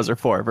web browser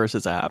for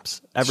versus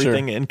apps.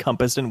 Everything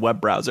encompassed in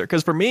web browser.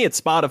 Because for me, it's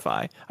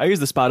Spotify. I use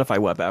the Spotify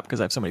web app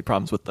because I have so many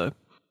problems with the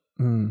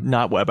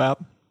not web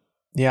app.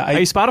 Yeah. I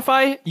use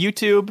Spotify,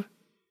 YouTube,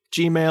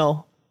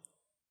 Gmail.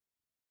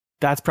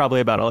 That's probably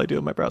about all I do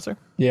in my browser.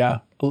 Yeah.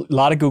 A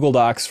lot of Google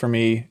Docs for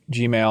me,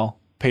 Gmail,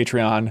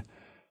 Patreon,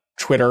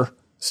 Twitter,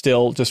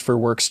 still just for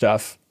work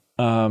stuff.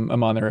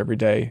 I'm on there every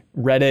day.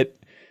 Reddit.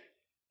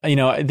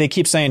 They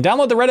keep saying,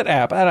 download the Reddit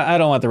app. I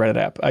don't want the Reddit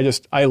app.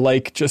 I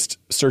like just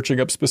searching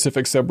up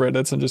specific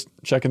subreddits and just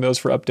checking those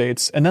for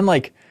updates. And then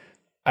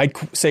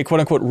I'd say, quote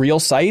unquote, real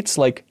sites.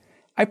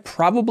 I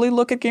probably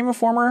look at Game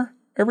Informer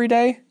every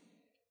day.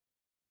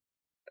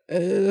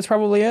 That's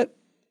probably it.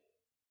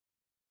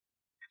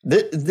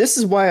 This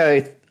is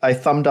why I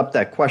thumbed up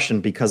that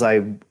question, because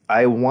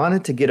I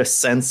wanted to get a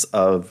sense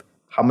of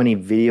how many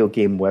video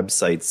game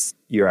websites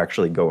you're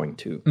actually going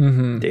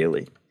to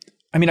daily.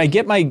 I mean, I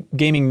get my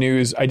gaming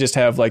news. I just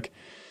have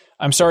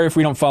I'm sorry if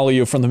we don't follow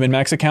you from the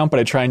MinMax account, but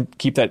I try and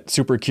keep that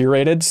super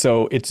curated.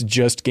 So it's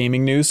just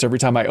gaming news. So every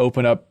time I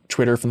open up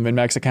Twitter from the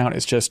MinMax account,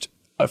 it's just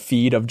a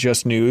feed of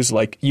just news.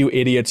 Like, you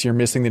idiots, you're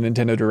missing the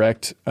Nintendo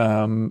Direct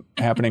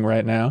happening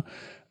right now.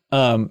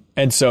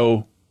 And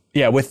so,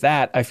 yeah, with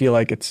that, I feel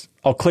like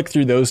I'll click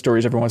through those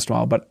stories every once in a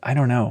while, but I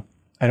don't know.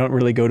 I don't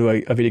really go to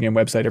a video game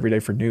website every day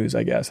for news,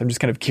 I guess. I'm just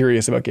kind of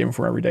curious about Game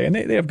Informer every day. And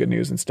they have good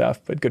news and stuff,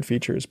 but good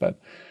features. But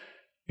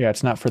yeah,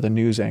 it's not for the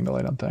news angle,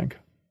 I don't think.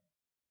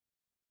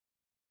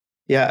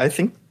 Yeah, I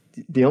think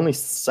the only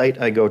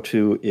site I go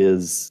to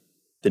is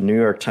the New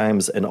York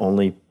Times, and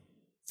only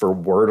for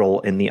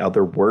Wordle and the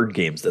other word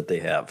games that they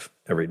have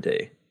every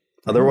day.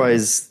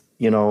 Otherwise,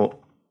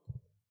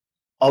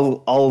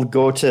 I'll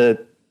go to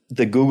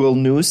the Google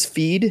News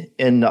feed,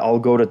 and I'll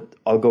go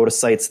to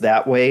sites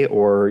that way,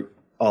 or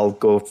I'll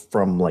go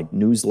from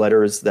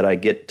newsletters that I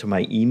get to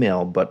my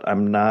email, but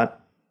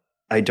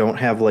I don't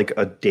have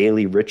a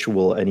daily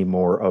ritual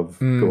anymore of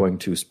going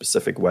to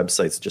specific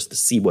websites just to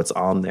see what's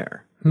on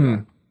there.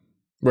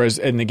 Whereas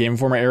in the Game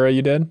Informer era,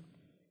 you did?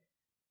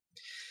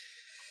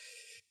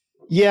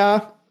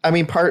 Yeah. I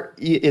mean,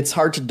 it's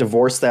hard to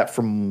divorce that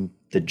from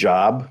the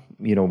job,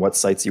 what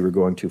sites you were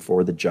going to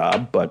for the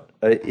job, but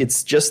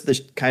it's just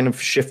the kind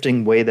of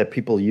shifting way that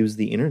people use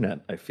the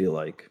internet, I feel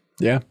like.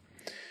 Yeah.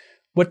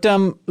 What,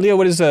 Leo,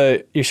 what is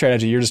your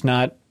strategy? You're just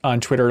not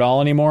on Twitter at all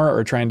anymore,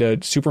 or trying to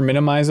super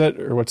minimize it,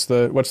 or what's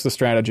the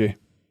strategy?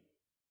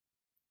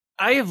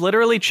 I have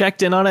literally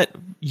checked in on it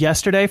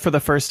yesterday for the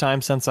first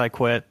time since I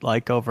quit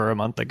over a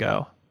month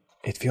ago.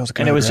 It feels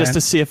good. And it was just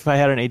to see if I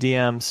had any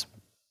DMs.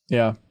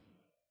 Yeah.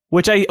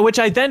 Which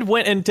I then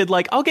went and did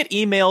I'll get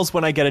emails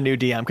when I get a new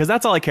DM, because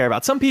that's all I care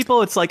about. Some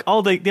people, it's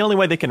the only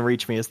way they can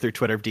reach me is through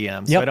Twitter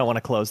DMs. Yep. So I don't want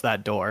to close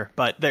that door.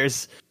 But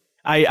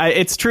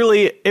it's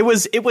truly, it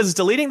was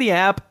deleting the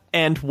app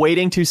and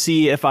waiting to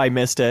see if I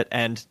missed it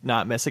and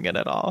not missing it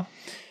at all.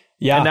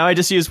 Yeah. And now I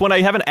just use, when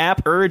I have an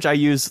app urge, I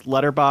use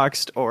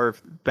Letterboxd or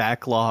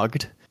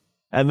Backlogged.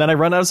 And then I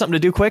run out of something to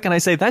do quick, and I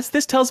say,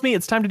 this tells me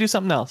it's time to do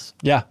something else.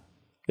 Yeah.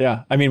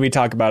 Yeah. I mean, we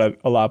talk about it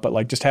a lot,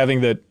 but just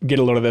having the get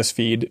a load of this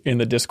feed in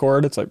the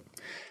Discord, it's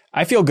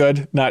I feel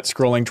good not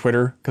scrolling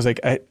Twitter, because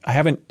I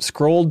haven't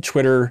scrolled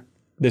Twitter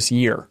this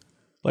year,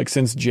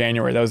 since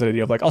January. That was the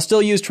idea of I'll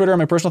still use Twitter on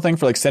my personal thing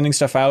for sending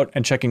stuff out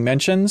and checking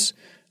mentions.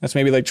 That's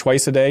maybe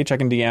twice a day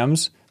checking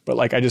DMs, but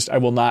I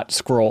will not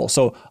scroll.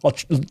 So I'll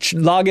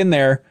log in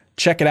there,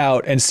 check it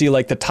out, and see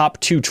the top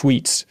 2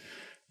 tweets.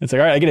 It's all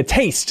right, I get a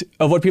taste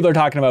of what people are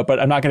talking about, but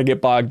I'm not going to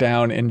get bogged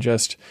down in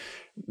just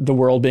the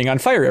world being on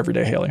fire every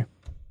day, Haley,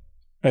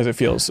 as it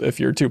feels if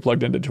you're too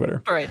plugged into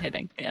Twitter. All right,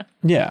 hitting, yeah.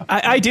 Yeah.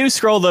 I do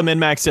scroll the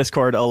MinMax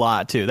Discord a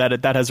lot, too.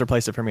 That has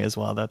replaced it for me as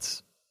well.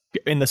 That's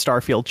in the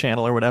Starfield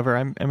channel or whatever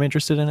I'm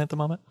interested in at the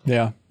moment.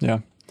 Yeah, yeah.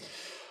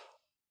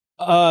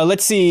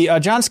 Let's see.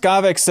 John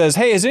Skovic says,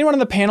 hey, has anyone on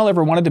the panel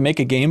ever wanted to make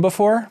a game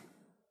before?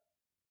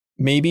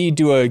 Maybe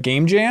do a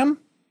game jam?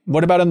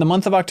 What about in the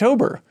month of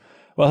October?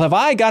 Well, have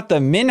I got the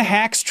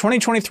MinHacks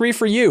 2023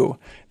 for you?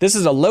 This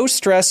is a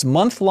low-stress,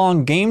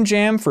 month-long game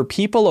jam for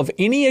people of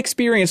any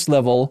experience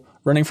level,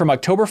 running from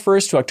October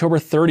 1st to October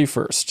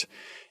 31st.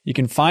 You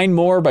can find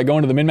more by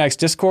going to the MinMax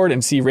Discord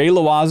and see Ray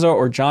Loaza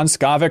or John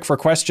Skovic for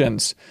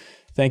questions.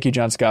 Thank you,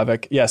 John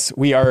Skovic. Yes,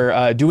 we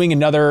are doing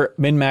another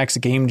MinMax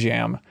game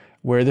jam,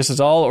 where this is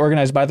all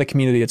organized by the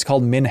community. It's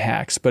called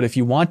MinHacks. But if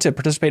you want to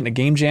participate in a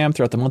game jam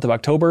throughout the month of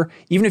October,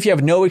 even if you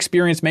have no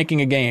experience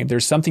making a game,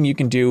 there's something you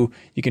can do.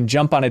 You can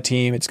jump on a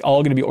team. It's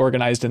all going to be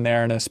organized in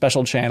there in a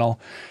special channel.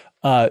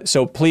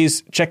 So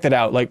please check that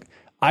out.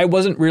 I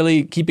wasn't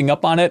really keeping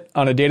up on it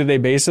on a day-to-day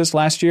basis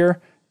last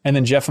year. And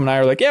then Jeff and I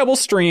are yeah, we'll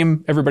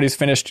stream everybody's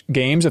finished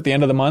games at the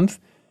end of the month.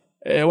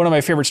 One of my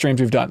favorite streams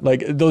we've done.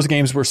 Those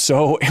games were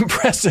so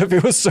impressive.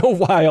 It was so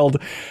wild.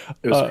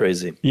 It was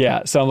crazy.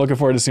 Yeah. So I'm looking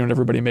forward to seeing what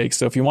everybody makes.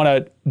 So if you want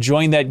to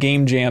join that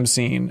game jam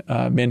scene,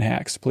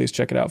 MinHacks, please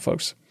check it out,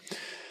 folks.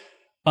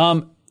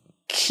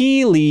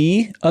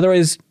 Keely,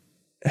 otherwise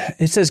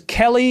it says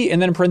Kelly and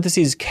then in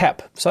parentheses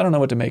Kep. So I don't know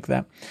what to make of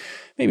that.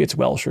 Maybe it's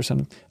Welsh or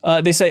something.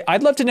 They say,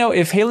 I'd love to know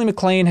if Haley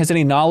McLean has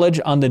any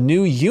knowledge on the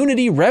new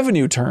Unity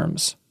revenue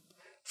terms.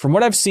 From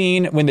what I've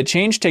seen, when the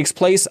change takes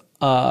place,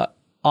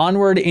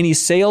 onward, any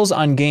sales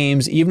on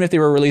games, even if they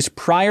were released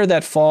prior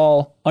that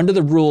fall, under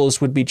the rules,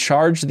 would be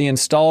charged the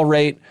install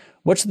rate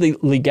What's the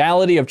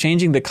legality of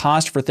changing the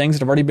cost for things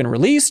that have already been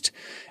released?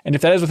 And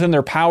if that is within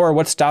their power,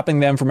 what's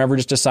stopping them from ever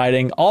just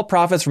deciding all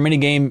profits from any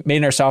game made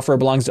in our software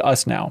belongs to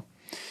us now?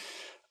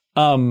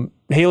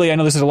 Haley, I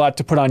know this is a lot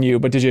to put on you,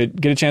 but did you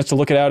get a chance to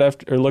look at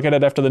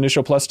it after the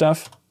initial Plus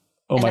stuff?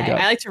 Oh my God.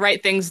 I like to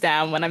write things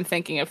down when I'm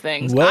thinking of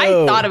things. Whoa. I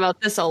thought about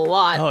this a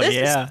lot. Oh, this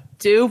yeah. is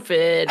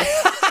stupid.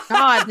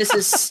 God, this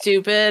is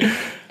stupid.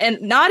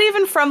 And not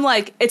even from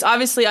like, it's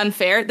obviously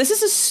unfair. This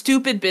is a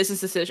stupid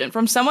business decision.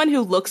 From someone who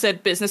looks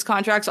at business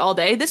contracts all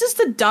day, this is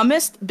the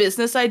dumbest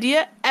business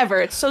idea ever.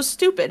 It's so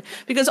stupid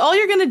because all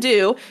you're going to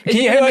do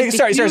is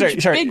sorry.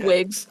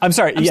 bigwigs. I'm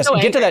sorry. I'm yes, so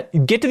get angry. to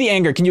that. Get to the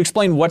anger. Can you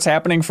explain what's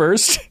happening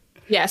first?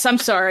 Yes, I'm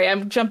sorry.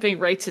 I'm jumping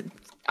right to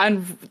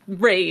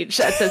rage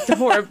at the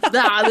horror.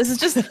 This is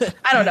just,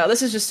 I don't know.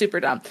 This is just super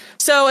dumb.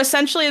 So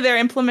essentially they're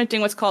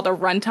implementing what's called a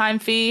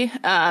runtime fee.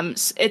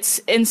 It's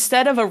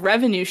instead of a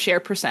revenue share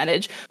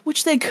percentage,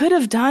 which they could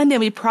have done. And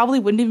we probably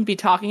wouldn't even be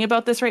talking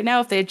about this right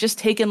now if they had just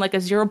taken like a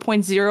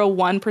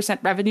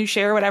 0.01% revenue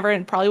share or whatever,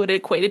 and probably would have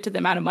equated to the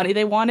amount of money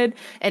they wanted.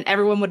 And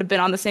everyone would have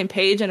been on the same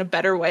page in a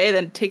better way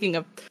than taking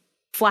a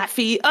flat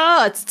fee.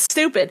 Oh, it's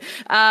stupid.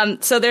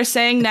 So they're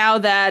saying now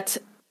that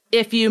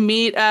if you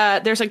meet,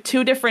 there's like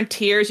 2 different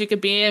tiers you could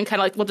be in,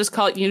 kind of like, we'll just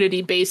call it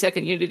Unity Basic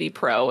and Unity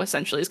Pro,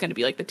 essentially is going to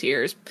be like the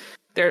tiers.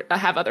 I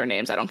have other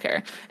names, I don't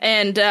care.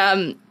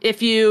 And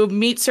if you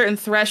meet certain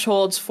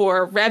thresholds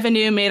for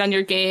revenue made on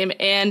your game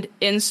and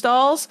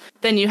installs,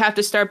 then you have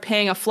to start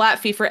paying a flat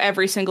fee for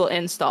every single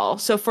install.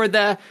 So for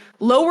the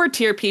lower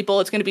tier people,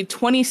 it's going to be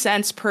 20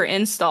 cents per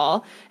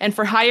install. And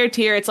for higher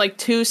tier, it's like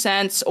 2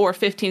 cents or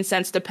 15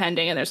 cents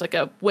depending. And there's like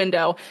a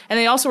window. And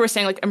they also were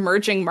saying like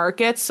emerging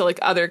markets, so like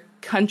other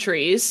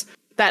countries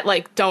that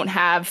like don't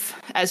have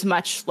as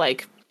much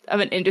like of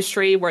an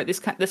industry where this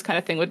kind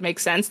of thing would make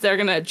sense. They're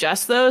going to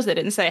adjust those. They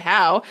didn't say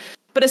how.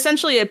 But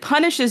essentially, it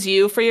punishes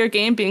you for your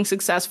game being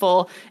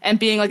successful and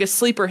being like a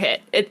sleeper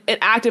hit. It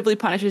actively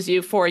punishes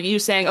you for you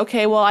saying,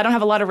 okay, well, I don't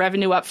have a lot of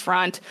revenue up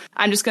front.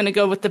 I'm just going to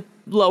go with the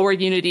lower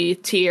Unity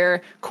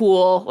tier.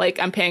 Cool. Like,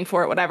 I'm paying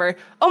for it, whatever.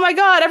 Oh my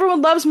God,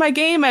 everyone loves my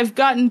game. I've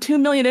gotten 2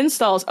 million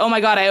installs. Oh my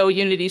God, I owe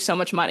Unity so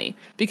much money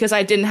because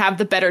I didn't have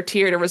the better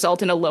tier to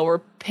result in a lower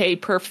pay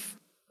per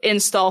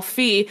install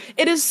fee.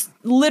 It is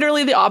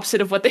literally the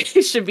opposite of what they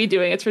should be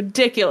doing. It's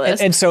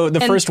ridiculous. And so the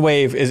first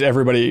wave is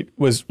everybody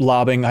was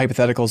lobbing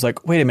hypotheticals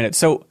like, wait a minute.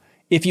 So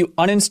if you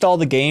uninstall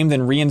the game,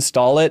 then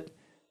reinstall it,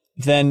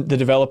 then the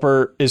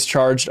developer is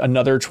charged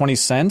another 20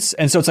 cents.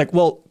 And so it's like,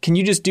 well, can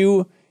you just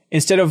do,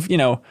 instead of,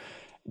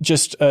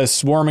 just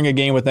swarming a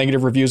game with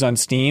negative reviews on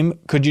Steam,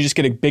 could you just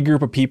get a big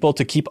group of people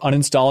to keep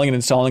uninstalling and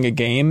installing a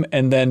game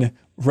and then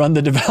run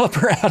the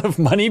developer out of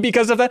money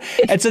because of that?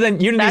 And so then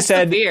Unity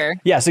said,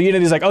 yeah, so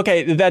Unity's like,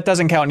 okay, that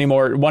doesn't count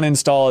anymore. One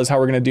install is how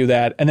we're going to do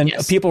that. And then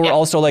people were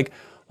also like,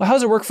 well, how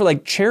does it work for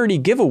like charity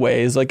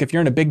giveaways? Like if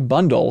you're in a big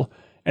bundle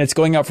and it's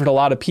going out for a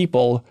lot of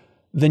people,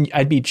 then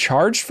I'd be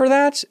charged for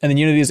that. And then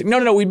Unity is like,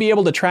 no, we'd be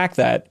able to track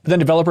that. But then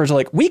developers are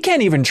like, we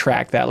can't even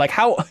track that. Like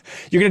how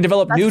you're going to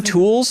develop new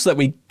tools so that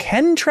we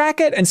can track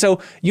it. And so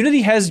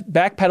Unity has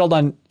backpedaled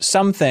on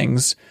some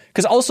things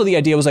because also the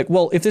idea was like,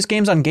 well, if this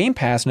game's on Game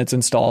Pass and it's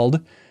installed,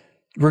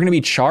 we're going to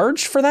be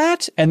charged for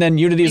that. And then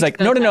Unity is like,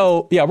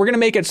 no. Yeah, we're going to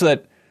make it so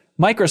that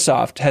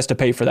Microsoft has to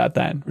pay for that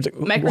then. Like,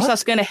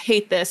 Microsoft's going to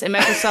hate this, and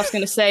Microsoft's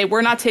going to say,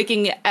 we're not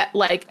taking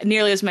like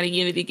nearly as many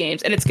Unity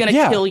games, and it's going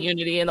to kill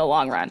Unity in the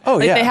long run. Oh,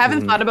 like, they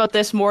haven't thought about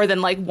this more than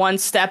like one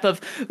step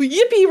of,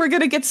 yippee, we're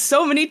going to get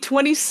so many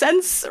 20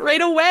 cents right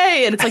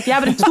away. And it's like,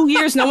 yeah, but in 2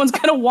 years, no one's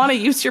going to want to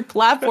use your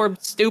platform,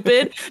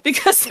 stupid,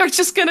 because they're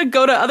just going to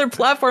go to other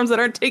platforms that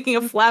aren't taking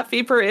a flat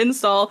fee per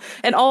install.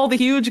 And all the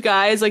huge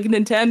guys like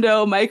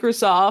Nintendo,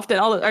 Microsoft, and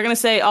all are going to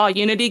say, oh,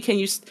 Unity,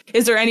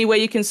 is there any way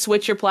you can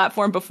switch your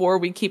platform before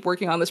we keep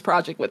working on this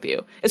project with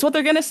you? It's what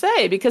they're going to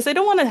say, because they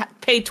don't want to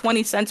pay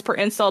 20 cents per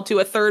install to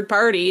a third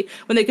party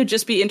when they could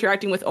just be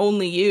interacting with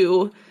only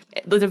you,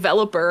 the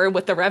developer,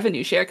 with the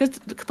revenue share, because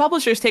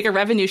publishers take a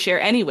revenue share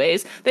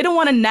anyways. They don't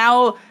want to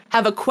now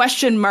have a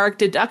question mark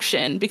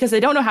deduction because they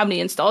don't know how many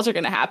installs are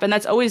going to happen.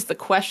 That's always the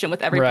question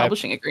with every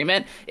publishing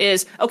agreement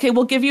is, okay,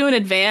 we'll give you an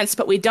advance,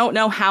 but we don't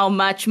know how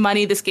much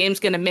money this game's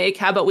going to make.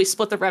 How about we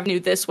split the revenue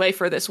this way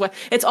for this way?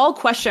 It's all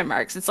question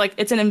marks. It's like,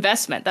 it's an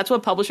investment. That's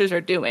what publishers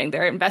are doing.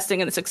 They're investing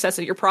in the success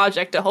of your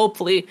project to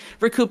hopefully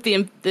recoup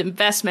the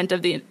investment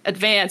of the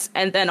advance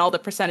and then all the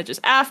percentages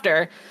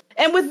after.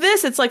 And with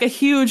this, it's like a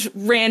huge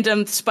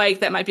random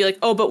spike that might be like,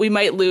 oh, but we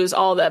might lose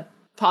all the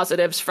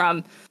positives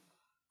from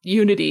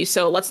Unity,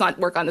 so let's not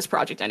work on this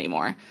project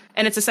anymore.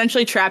 And it's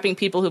essentially trapping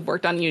people who've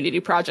worked on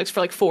Unity projects for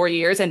like 4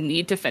 years and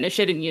need to finish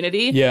it in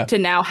Unity to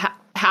now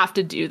have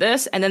to do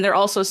this. And then they're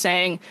also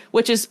saying,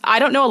 which is, I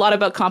don't know a lot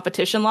about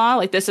competition law.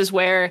 Like, this is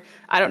where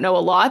I don't know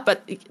a lot,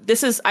 but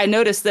I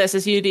noticed this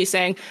as Unity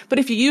saying, but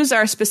if you use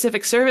our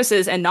specific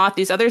services and not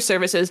these other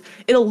services,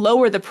 it'll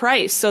lower the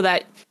price so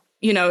that,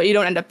 you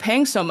don't end up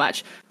paying so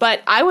much.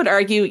 But I would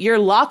argue you're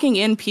locking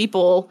in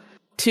people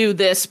to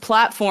this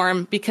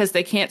platform because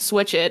they can't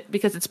switch it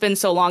because it's been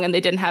so long and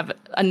they didn't have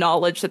a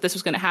knowledge that this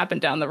was going to happen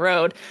down the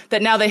road,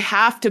 that now they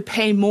have to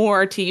pay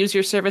more to use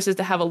your services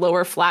to have a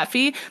lower flat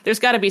fee. There's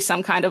got to be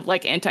some kind of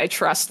like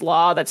antitrust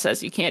law that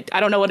says you can't. I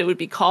don't know what it would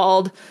be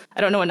called.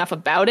 I don't know enough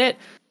about it.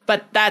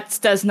 But that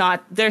does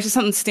not, there's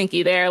something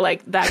stinky there.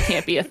 Like, that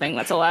can't be a thing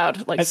that's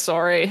allowed. Like,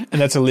 sorry.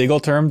 And that's a legal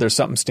term? There's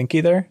something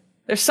stinky there?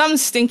 There's something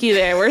stinky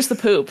there. Where's the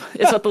poop?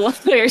 Is what the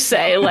lawyers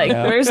say. Like,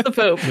 where's the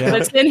poop? Yeah.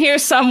 It's in here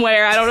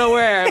somewhere. I don't know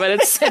where, but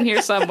it's in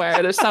here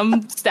somewhere. There's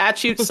some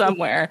statute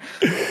somewhere.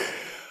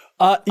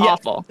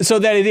 Awful. So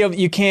that idea of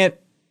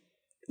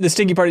the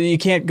stinky part, you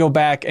can't go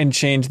back and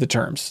change the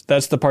terms.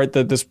 That's the part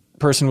that this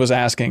person was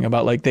asking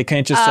about. Like, they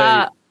can't just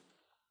say...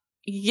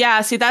 Yeah,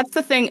 see, that's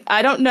the thing.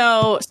 I don't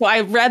know. So I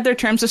read their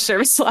terms of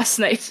service last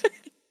night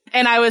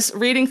and I was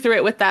reading through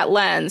it with that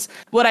lens.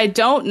 What I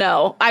don't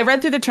know, I read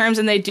through the terms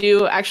and they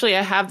do, actually,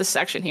 I have the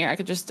section here. I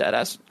could just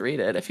read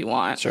it if you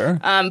want. Sure.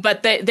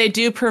 But they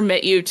do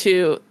permit you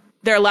to,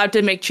 they're allowed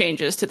to make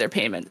changes to their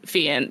payment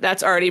fee, and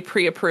that's already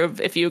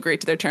pre-approved if you agree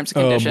to their terms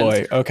and conditions. Oh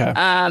boy,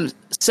 okay.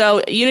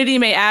 So Unity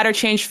may add or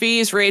change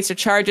fees, rates, or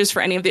charges for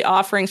any of the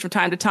offerings from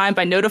time to time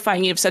by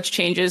notifying you of such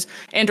changes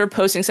and or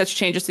posting such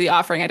changes to the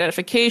offering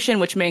identification,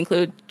 which may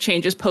include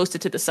changes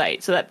posted to the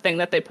site. So that thing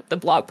that the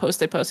blog post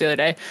they posted the other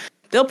day.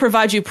 They'll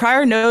provide you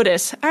prior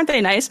notice, aren't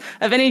they nice,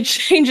 of any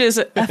changes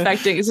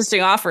affecting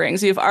existing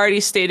offerings you've already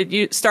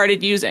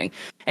started using.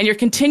 And your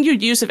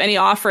continued use of any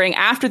offering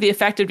after the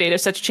effective date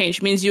of such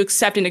change means you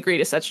accept and agree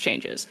to such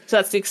changes. So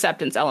that's the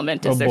acceptance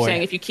element, is they're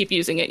saying if you keep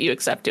using it, you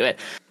accept to it.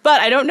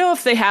 But I don't know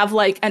if they have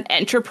like an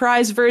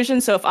enterprise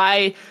version. So if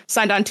I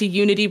signed on to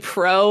Unity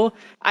Pro,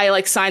 I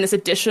like sign this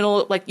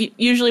additional, like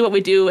usually what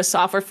we do with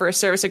software for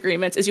service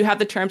agreements is you have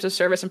the terms of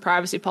service and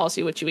privacy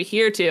policy, which you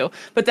adhere to.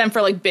 But then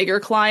for like bigger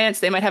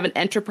clients, they might have an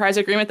enterprise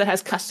agreement that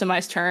has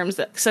customized terms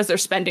that says they're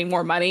spending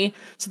more money.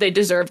 So they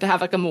deserve to have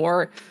like a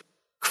more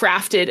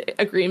crafted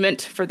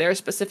agreement for their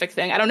specific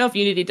thing. I don't know if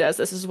Unity does.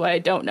 This is what I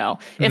don't know.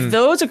 If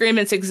those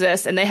agreements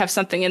exist and they have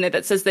something in it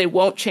that says they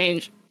won't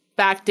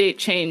backdate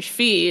change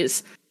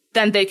fees,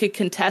 then they could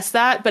contest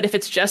that. But if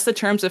it's just the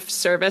terms of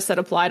service that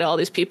apply to all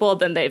these people,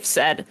 then they've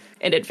said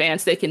in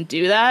advance they can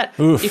do that.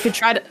 Oof. You could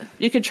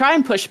try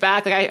and push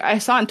back. Like I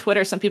saw on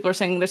Twitter, some people are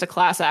saying there's a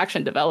class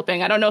action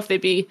developing. I don't know if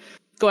they'd be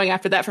going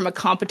after that from a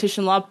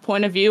competition law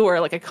point of view or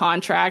like a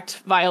contract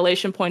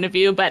violation point of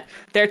view, but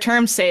their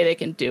terms say they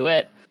can do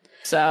it.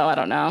 So I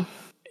don't know.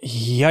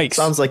 Yikes.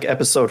 Sounds like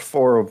episode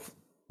 4 of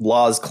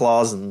Laws,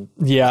 Claws, and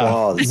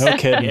Claws. No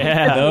kidding.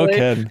 No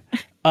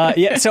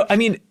kidding. So, I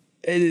mean,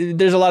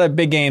 there's a lot of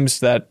big games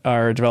that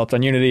are developed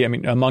on Unity. I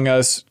mean, Among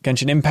Us,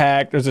 Genshin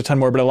Impact, there's a ton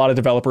more, but a lot of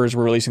developers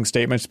were releasing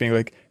statements being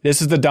like,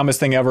 this is the dumbest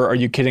thing ever. Are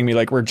you kidding me?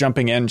 Like, we're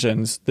jumping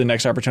engines the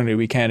next opportunity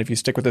we can if you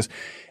stick with this.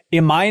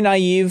 Am I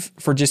naive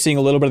for just seeing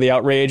a little bit of the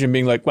outrage and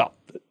being like, well,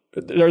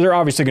 they're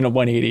obviously going to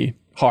 180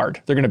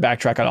 hard. They're going to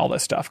backtrack on all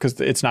this stuff because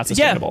it's not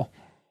sustainable. Yeah.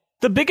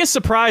 The biggest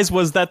surprise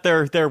was that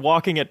their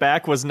walking it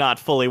back was not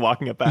fully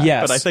walking it back.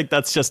 Yes. But I think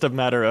that's just a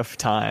matter of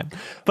time.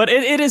 But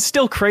it is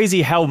still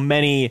crazy how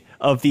many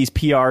of these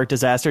PR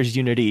disasters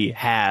Unity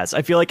has.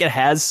 I feel like it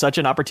has such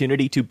an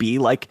opportunity to be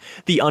like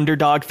the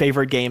underdog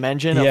favorite game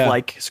engine of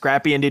like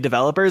scrappy indie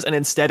developers. And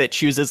instead it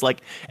chooses,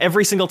 like,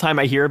 every single time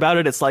I hear about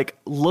it, it's like,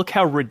 look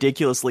how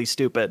ridiculously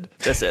stupid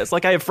this is.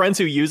 Like, I have friends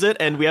who use it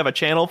and we have a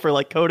channel for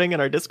like coding in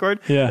our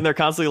Discord. Yeah. And they're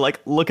constantly like,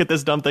 look at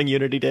this dumb thing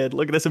Unity did.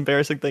 Look at this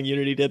embarrassing thing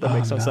Unity did. That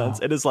makes no sense.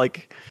 It is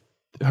like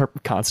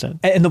constant.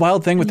 And the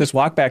wild thing with this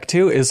walkback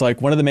too is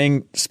like one of the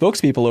main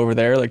spokespeople over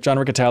there, like John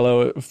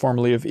Riccatello,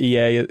 formerly of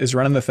EA, is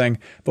running the thing.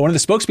 But one of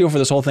the spokespeople for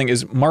this whole thing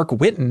is Mark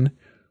Whitten,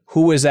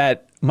 who was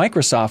at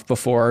Microsoft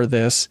before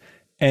this.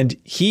 And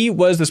he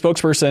was the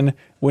spokesperson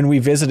when we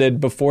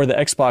visited before the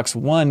Xbox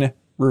One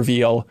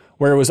reveal,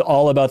 where it was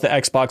all about the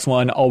Xbox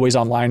One always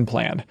online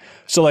plan.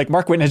 So like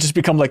Mark Whitten has just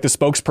become like the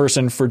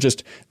spokesperson for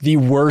just the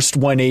worst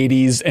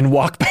 180s and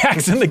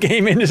walkbacks in the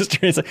game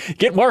industry. It's like,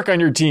 get Mark on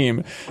your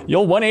team.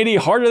 You'll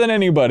 180 harder than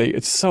anybody.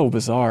 It's so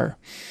bizarre.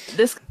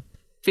 This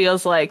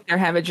feels like they're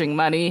hemorrhaging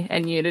money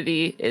and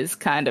Unity is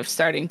kind of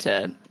starting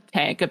to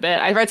tank a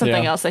bit. I read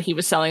something else that he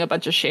was selling a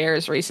bunch of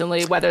shares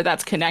recently. Whether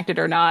that's connected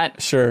or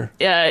not,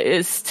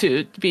 is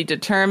to be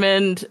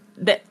determined.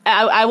 That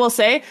I will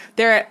say,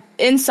 their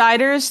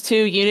insiders to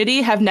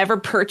Unity have never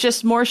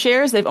purchased more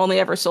shares. They've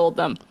only ever sold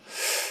them.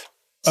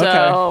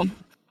 So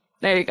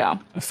there you go.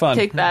 Fun.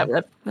 Take that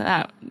with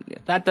that.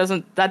 That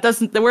doesn't.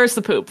 Where's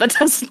the poop?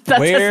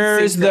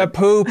 Where's the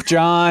poop,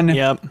 John?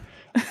 Yep.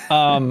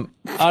 On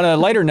a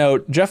lighter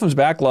note, Jeffem's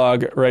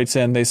Backlog writes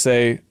in. They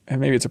say, and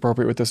maybe it's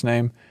appropriate with this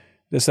name.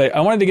 They say, I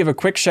wanted to give a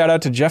quick shout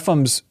out to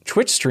Jeffem's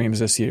Twitch streams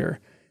this year.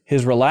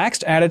 His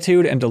relaxed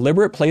attitude and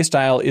deliberate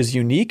playstyle is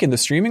unique in the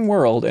streaming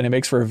world, and it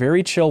makes for a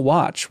very chill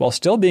watch while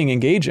still being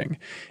engaging.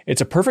 It's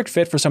a perfect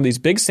fit for some of these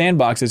big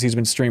sandboxes he's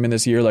been streaming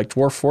this year, like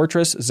Dwarf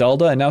Fortress,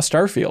 Zelda, and now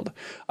Starfield.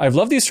 I've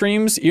loved these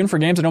streams, even for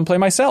games I don't play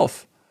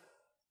myself.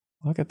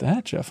 Look at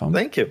that, Jeffem.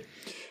 Thank you.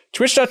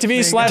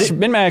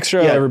 Twitch.tv/MinMax show,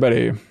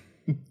 everybody.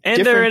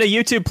 And they're in a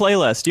YouTube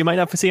playlist. You might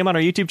not see them on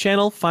our YouTube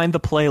channel. Find the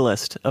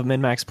playlist of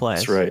Min-Max Plays.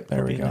 That's right.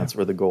 There we go. That's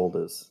where the gold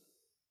is.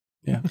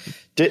 Yeah.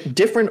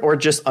 Different or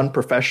just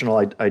unprofessional,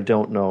 I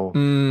don't know.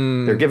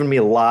 They're giving me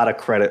a lot of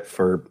credit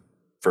for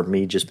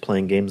me just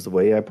playing games the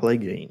way I play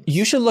games.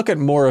 You should look at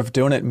more of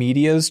Donut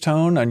Media's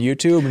tone on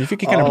YouTube, and if you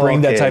can kind of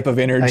bring that type of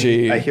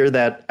energy. I hear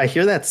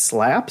that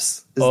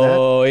slaps.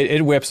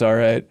 It whips all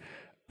right.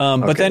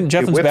 But then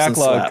Jefflin's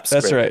backlog.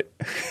 That's great.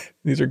 Right.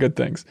 These are good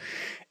things.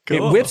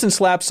 Cool. It whips and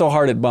slaps so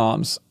hard it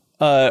bombs.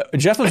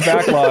 Jefflin's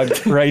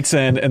backlog writes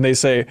in, and they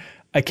say,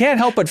 I can't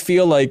help but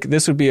feel like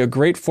this would be a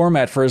great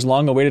format for his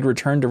long-awaited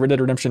return to Red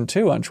Dead Redemption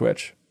 2 on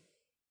Twitch.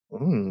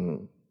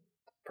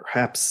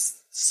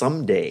 Perhaps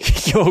someday.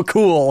 Yo,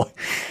 cool.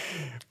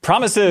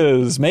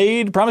 Promises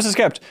made, promises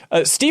kept.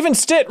 Steven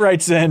Stitt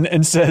writes in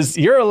and says,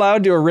 you're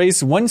allowed to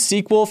erase one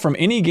sequel from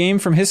any game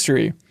from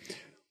history.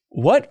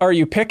 What are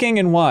you picking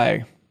and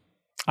why?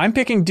 I'm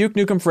picking Duke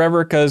Nukem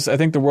Forever because I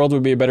think the world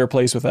would be a better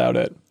place without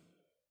it.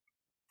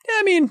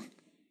 I mean,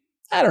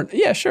 I don't.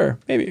 Yeah, sure.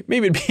 Maybe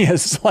it'd be a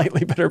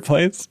slightly better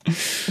place.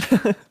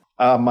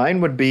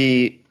 Mine would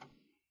be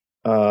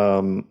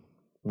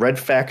Red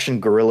Faction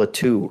Guerrilla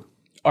 2.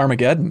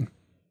 Armageddon,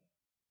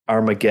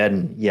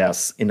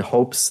 yes, in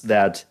hopes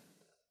that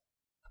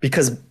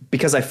because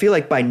I feel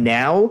like by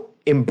now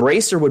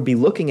Embracer would be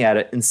looking at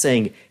it and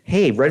saying,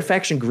 "Hey, Red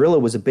Faction Guerrilla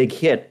was a big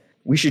hit.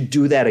 We should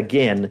do that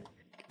again."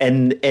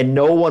 And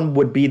no one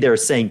would be there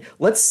saying,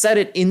 "Let's set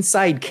it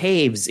inside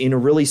caves in a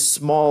really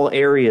small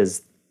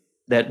areas."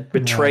 That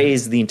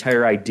betrays the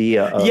entire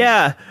idea of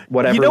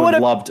what everyone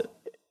loved.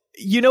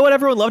 You know what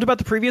everyone loved about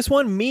the previous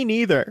one? Me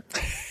neither.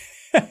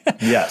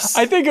 Yes.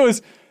 I think it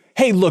was,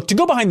 hey, look, to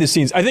go behind the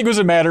scenes, I think it was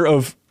a matter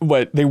of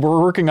they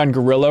were working on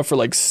Guerrilla for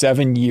like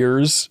 7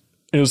 years.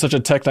 It was such a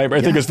tech nightmare.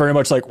 I think it's very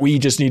much like, we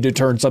just need to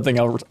turn something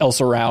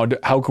else around.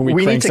 How can we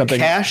crank something? We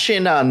need to cash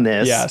in on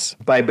this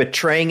by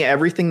betraying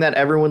everything that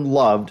everyone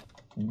loved,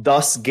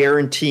 thus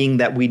guaranteeing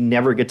that we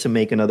never get to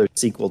make another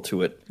sequel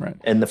to it. Right.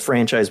 And the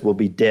franchise will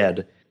be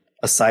dead.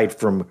 Aside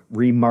from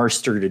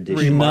remastered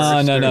edition.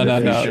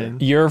 No.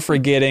 You're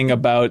forgetting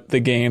about the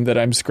game that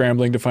I'm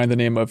scrambling to find the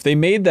name of. They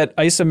made that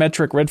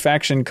isometric Red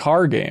Faction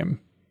car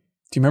game.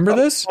 Do you remember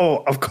this?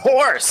 Oh, of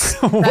course.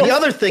 The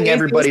other thing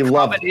everybody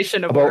loved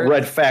about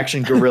Red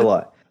Faction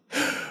Guerrilla.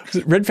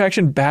 Red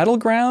Faction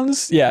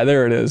Battlegrounds? Yeah,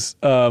 there it is.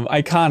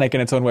 Iconic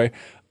in its own way.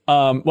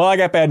 Well, I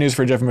got bad news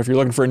for Jeff. If you're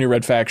looking for a new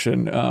Red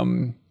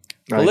Faction,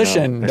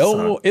 Coalition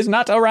is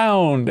not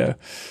around.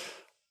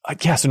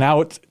 So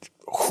now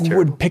who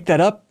would pick that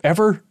up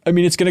ever? I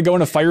mean, it's going to go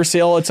in a fire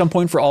sale at some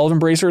point for all of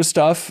Embracer's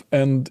stuff,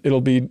 and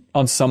it'll be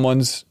on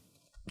someone's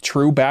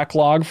true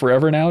backlog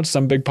forever now.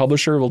 Some big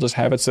publisher will just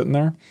have it sitting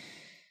there.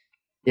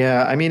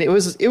 Yeah, I mean, it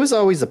was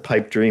always a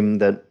pipe dream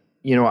that,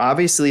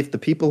 obviously if the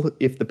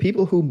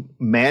people who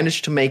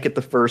managed to make it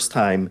the first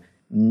time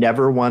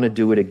never want to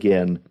do it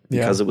again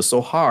because it was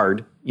so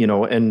hard,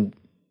 and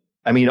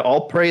I mean,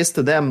 all praise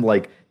to them.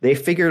 Like, they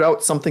figured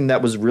out something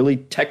that was really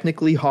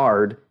technically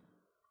hard.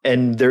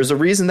 And there's a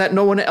reason that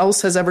no one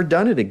else has ever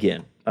done it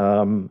again.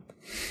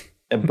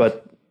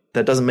 But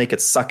that doesn't make it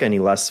suck any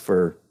less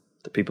for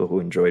the people who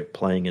enjoyed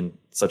playing in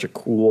such a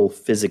cool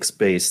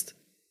physics-based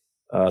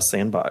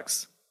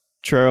sandbox.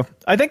 True.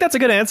 I think that's a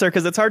good answer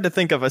because it's hard to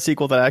think of a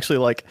sequel that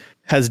actually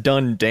has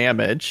done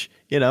damage.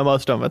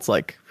 Most of them it's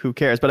like, who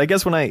cares? But I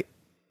guess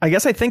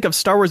I think of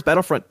Star Wars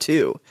Battlefront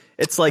 2.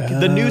 It's like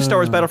the new Star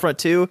Wars Battlefront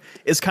 2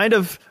 is kind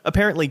of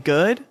apparently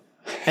good,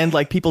 and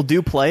people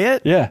do play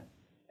it. Yeah.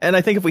 And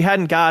I think if we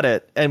hadn't got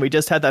it and we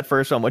just had that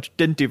first one, which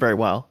didn't do very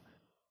well,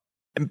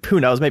 and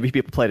who knows, maybe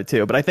people played it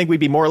too, but I think we'd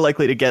be more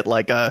likely to get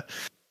a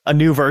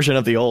new version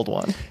of the old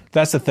one.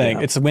 That's the thing.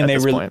 It's when they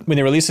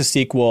release a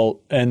sequel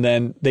and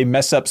then they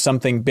mess up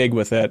something big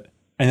with it.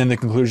 And then the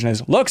conclusion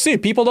is, look, see,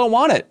 people don't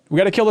want it. We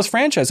got to kill this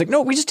franchise. Like,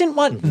 no, we just didn't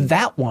want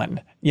that one.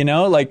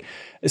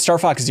 Star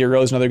Fox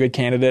Zero is another good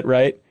candidate,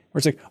 right? Where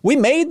it's like, we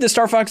made the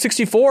Star Fox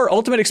 64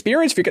 Ultimate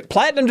Experience for you.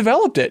 Platinum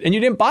developed it, and you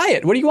didn't buy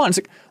it. What do you want?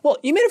 It's like, well,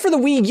 you made it for the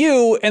Wii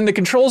U, and the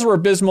controls were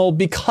abysmal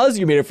because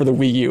you made it for the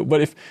Wii U.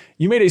 But if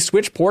you made a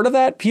Switch port of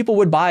that, people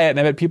would buy it, and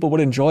I bet people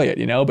would enjoy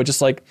it, But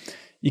just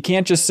you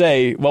can't just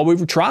say, well,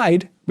 we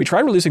tried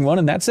releasing one,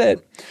 and that's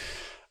it.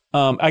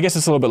 I guess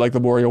it's a little bit like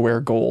the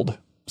WarioWare Gold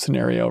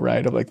scenario,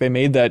 right? Of they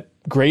made that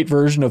great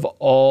version of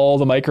all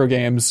the micro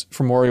games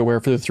from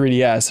WarioWare for the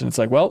 3DS, and it's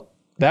like, well,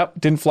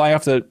 that didn't fly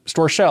off the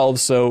store shelves,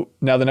 so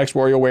now the next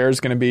WarioWare is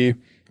going to be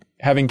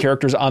having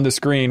characters on the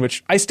screen,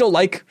 which I still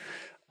like.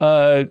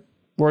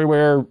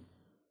 WarioWare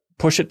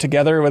Push It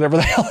Together, whatever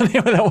the hell the name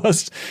of that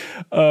was.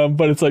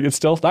 But it's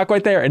still not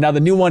quite there. And now the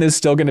new one is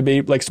still going to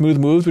be Smooth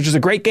Moves, which is a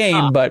great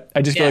game, but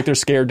I just feel like they're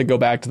scared to go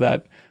back to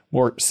that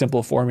more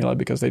simple formula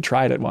because they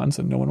tried it once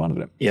and no one wanted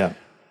it. Yeah.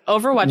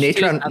 Overwatch 2 is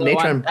another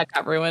one that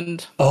got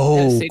ruined.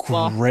 Oh,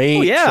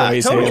 great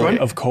choice, totally.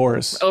 Of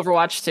course.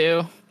 Overwatch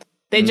 2.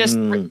 They just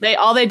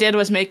all they did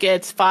was make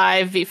it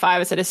 5v5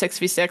 instead of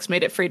 6v6,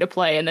 made it free to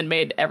play, and then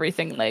made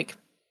everything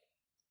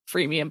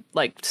freemium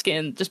like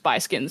skin, just buy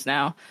skins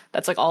now.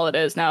 That's like all it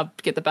is now.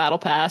 Get the battle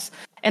pass.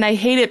 And I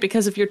hate it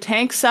because if your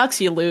tank sucks,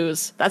 you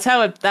lose. That's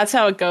how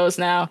it goes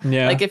now.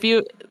 Yeah.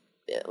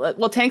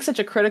 Like tank's such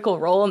a critical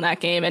role in that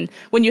game. And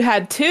when you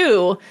had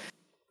 2,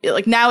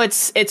 like now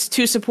it's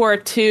 2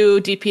 support,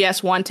 2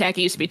 DPS, 1 tank.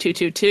 It used to be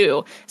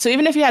 2-2-2. So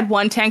even if you had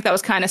 1 tank that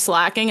was kind of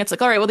slacking, it's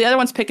like, all right, well, the other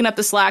one's picking up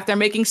the slack. They're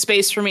making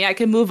space for me. I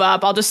can move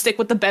up. I'll just stick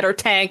with the better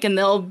tank and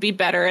they'll be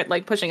better at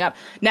like pushing up.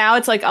 Now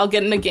it's like I'll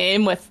get in a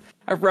game with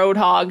a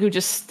roadhog who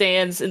just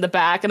stands in the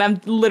back, and I'm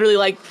literally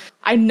like,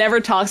 I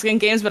never toxic in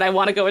games, but I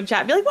want to go in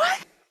chat and be like,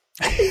 what?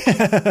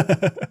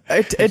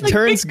 It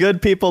turns good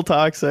people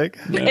toxic.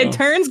 No. It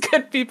turns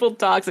good people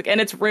toxic,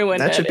 and it's ruined.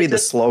 That should be the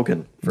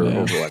slogan for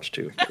Overwatch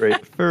 2.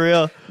 Great. For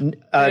real.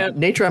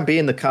 Natron B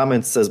in the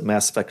comments says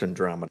Mass Effect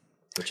Andromeda,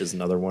 which is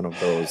another one of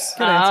those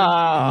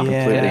Yeah.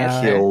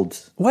 completely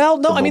killed. Well,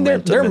 no, the I mean they're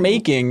momentum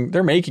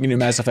making a new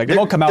Mass Effect. It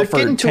won't come out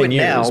for 10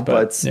 years, now,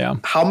 but yeah.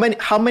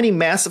 how many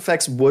Mass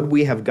Effects would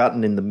we have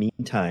gotten in the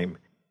meantime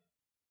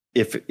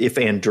if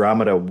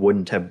Andromeda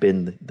wouldn't have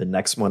been the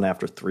next one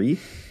after 3?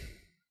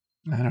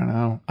 I don't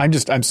know.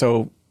 I'm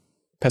so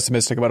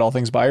pessimistic about all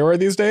things BioWare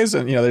these days,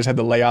 and they just had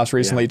the layoffs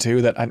recently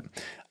too. That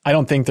I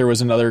don't think there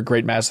was another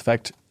great Mass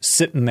Effect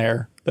sitting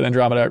there that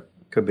Andromeda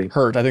Could be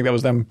hurt. I think that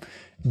was them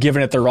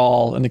giving it their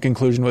all, and the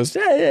conclusion was,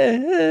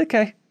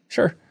 okay,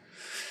 sure.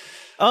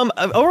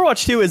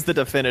 Overwatch 2 is the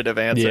definitive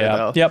answer,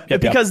 though. Yep.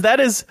 Because that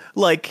is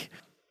like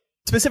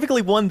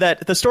specifically one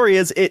that the story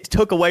is it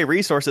took away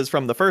resources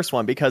from the first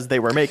one because they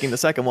were making the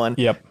second one.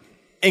 Yep.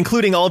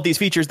 Including all of these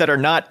features that are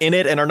not in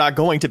it and are not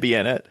going to be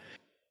in it.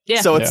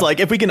 Yeah. So it's like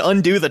if we can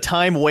undo the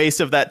time waste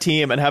of that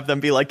team and have them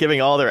be like giving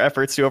all their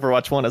efforts to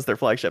Overwatch 1 as their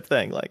flagship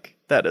thing, like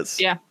that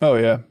is Oh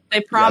yeah.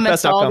 They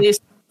promised best all outcome.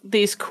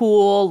 these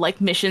cool like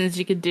missions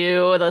you could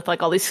do with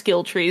like all these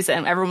skill trees,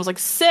 and everyone was like,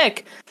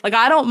 sick. Like,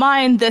 I don't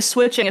mind this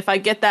switching if I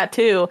get that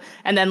too.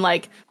 And then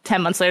like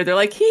 10 months later they're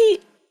like,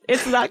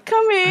 it's not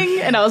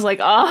coming. And I was like,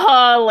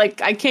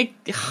 like I can't.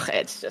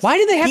 It's just. Why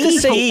did they have to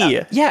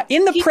say? Yeah,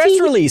 in the press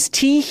release,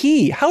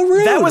 tee-hee. How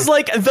rude. That was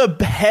like the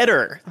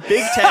header.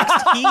 Big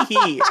text,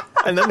 hee,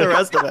 and then the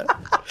rest of it.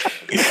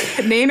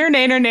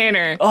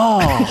 Naner.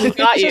 Oh, We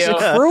got you.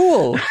 so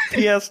cruel.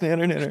 Yes,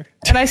 nanner.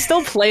 And I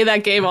still play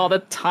that game all the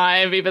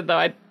time, even though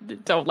I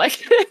don't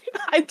like it.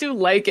 I do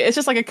like it. It's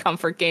just like a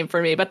comfort game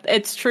for me. But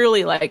it's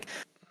truly like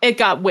it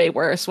got way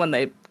worse when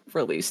they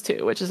released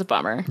 2, which is a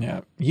bummer.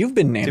 Yeah, you've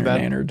been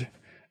nannered.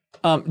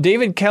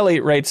 David Kelly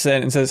writes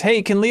in and says,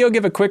 hey, can Leo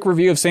give a quick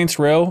review of Saints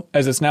Row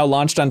as it's now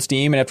launched on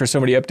Steam, and after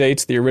so many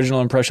updates, the original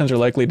impressions are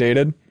likely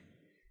dated?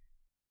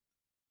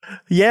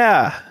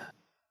 Yeah.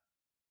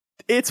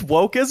 It's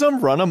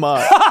wokeism run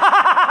amok.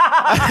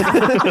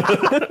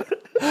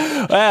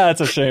 That's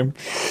a shame.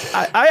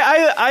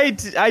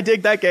 I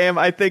dig that game.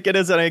 I think it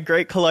is in a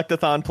great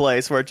collectathon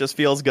place where it just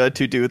feels good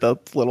to do the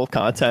little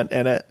content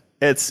in it.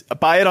 It's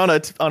buy it on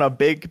a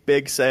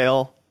big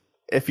sale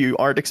if you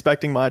aren't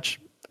expecting much,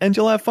 and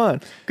you'll have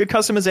fun. Good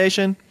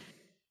customization.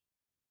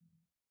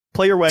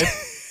 Play your way.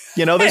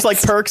 There's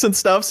like perks and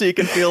stuff, so you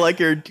can feel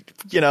like you're,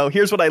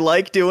 here's what I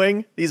like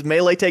doing. These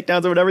melee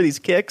takedowns or whatever, these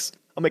kicks.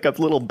 I'll make a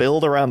little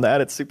build around that.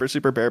 It's super,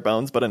 super bare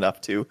bones, but enough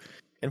to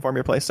inform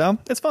your playstyle.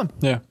 It's fun.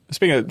 Yeah.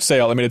 Speaking of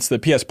sale, I mean, it's the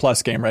PS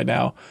Plus game right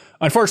now.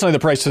 Unfortunately, the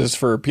prices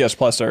for PS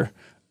Plus are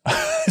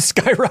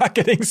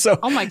skyrocketing. So,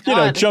 oh my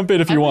God, jump in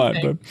if you want.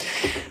 But,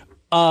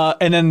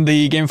 and then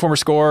the Game Informer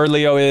score,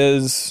 Leo,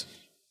 is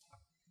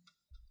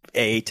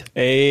 8.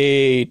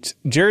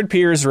 Jared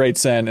Pierce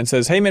writes in and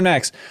says, hey,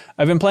 Min-Max,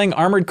 I've been playing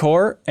Armored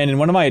Core, and in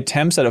one of my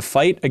attempts at a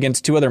fight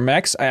against 2 other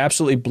mechs, I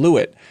absolutely blew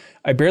it.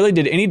 I barely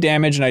did any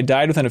damage, and I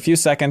died within a few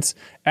seconds.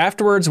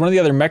 Afterwards, one of the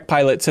other mech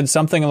pilots said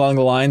something along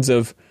the lines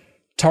of,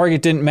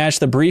 target didn't match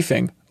the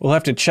briefing. We'll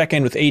have to check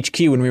in with HQ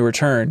when we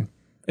return.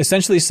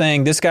 Essentially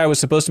saying this guy was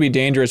supposed to be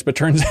dangerous, but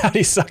turns out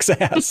he sucks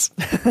ass.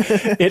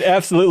 It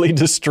absolutely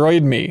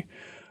destroyed me.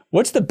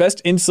 What's the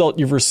best insult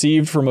you've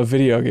received from a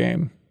video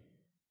game?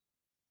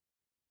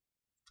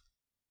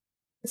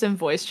 It's in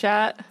voice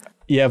chat.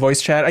 Yeah,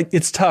 voice chat.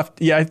 It's tough.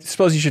 Yeah, I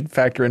suppose you should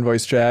factor in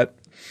voice chat.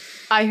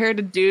 I heard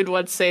a dude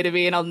once say to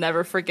me, and I'll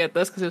never forget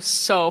this because it was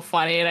so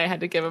funny, and I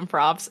had to give him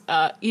props.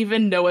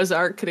 Even Noah's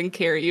Ark couldn't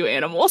carry you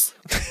animals.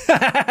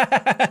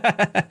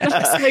 I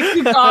was like,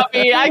 you got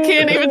me. I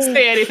can't even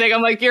say anything.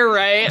 I'm like, you're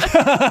right.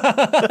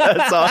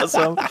 That's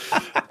awesome.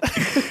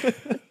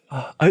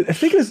 I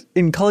think it was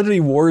in Call of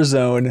Duty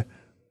Warzone.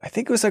 I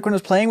think it was like when I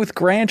was playing with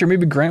Grant, or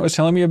maybe Grant was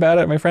telling me about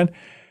it, my friend.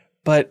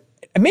 But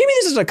maybe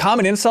this is a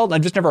common insult, and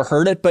I've just never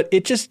heard it, but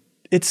it's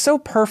so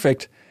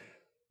perfect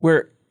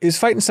where he's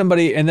fighting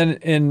somebody, and then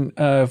in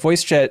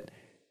voice chat,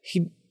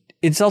 he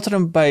insulted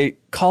him by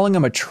calling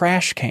him a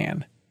trash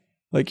can.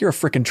 Like, you're a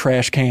freaking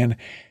trash can.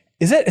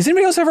 Has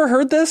anybody else ever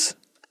heard this?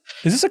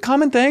 Is this a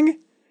common thing?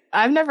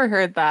 I've never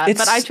heard that,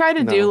 but I try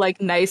to do like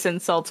nice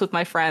insults with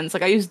my friends.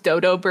 Like I use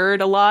dodo bird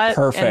a lot.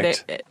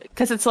 Perfect.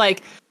 Because it's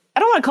like,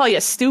 I don't want to call you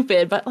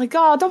stupid, but like,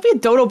 oh, don't be a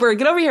dodo bird.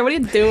 Get over here. What are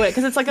you doing?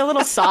 Because it's like a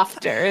little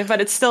softer, but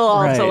it's still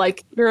also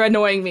like, you're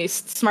annoying me.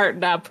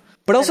 Smarten up.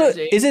 But also,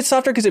 energy. is it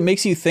softer because it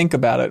makes you think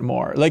about it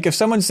more? Like if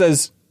someone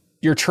says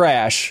you're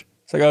trash,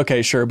 it's like,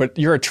 okay, sure, but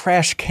you're a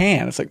trash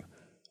can. It's like,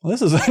 well,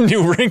 this is a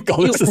new wrinkle.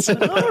 This is All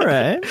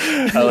right.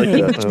 I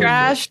like that.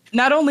 Trash.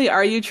 Not only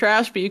are you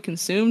trash, but you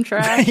consume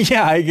trash.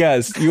 yeah, I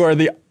guess you are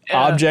the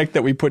object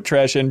that we put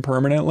trash in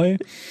permanently.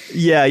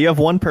 Yeah, you have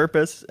one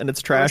purpose, and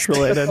it's trash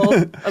related. Full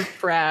of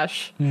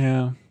trash.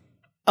 Yeah.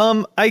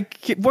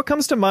 What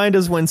comes to mind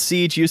is when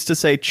Siege used to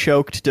say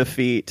choked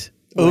defeat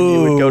when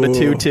you would go to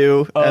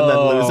 2-2 and then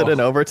lose it in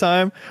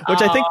overtime,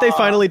 which I think they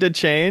finally did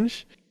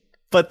change.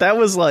 But that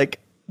was like,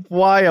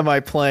 why am I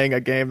playing a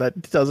game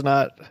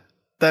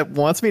that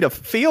wants me to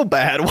feel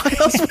bad? Why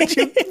else would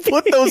you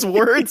put those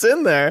words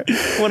in there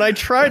when I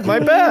tried my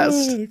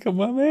best?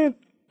 Come on, man.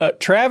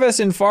 Travis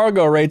in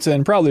Fargo writes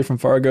in, probably from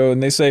Fargo,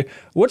 and they say,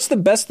 what's the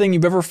best thing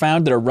you've ever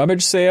found at a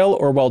rummage sale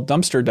or while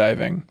dumpster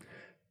diving?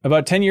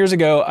 About 10 years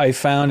ago, I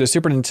found a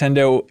Super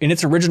Nintendo in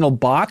its original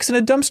box in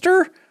a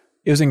dumpster.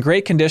 It was in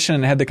great condition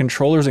and had the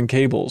controllers and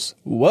cables.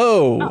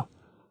 Whoa. Oh,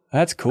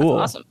 that's cool.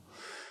 That's awesome.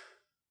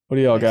 What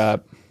do y'all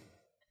got?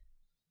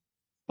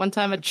 One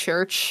time a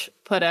church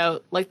put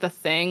out like the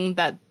thing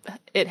that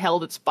it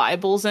held its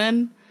Bibles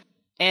in.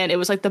 And it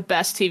was like the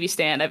best TV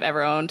stand I've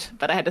ever owned.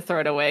 But I had to throw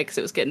it away because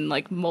it was getting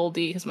like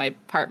moldy because my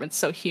apartment's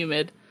so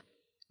humid.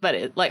 But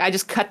it, like, I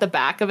just cut the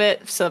back of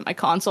it so that my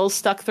console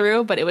stuck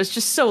through, but it was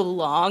just so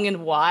long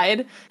and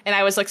wide. And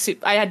I was like,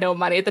 I had no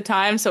money at the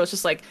time. So it's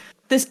just like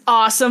this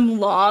awesome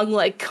long,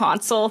 like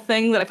console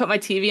thing that I put my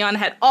TV on,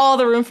 had all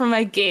the room for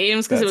my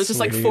games because it was just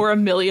like for a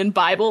million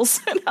Bibles.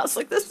 And I was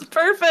like, this is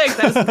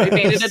perfect. I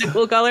painted it a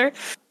cool color.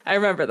 I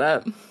remember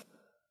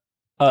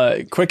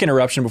that. Quick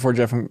interruption before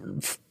Jeff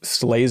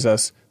slays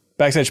us.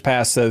 Backstage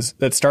Pass says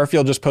that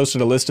Starfield just posted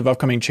a list of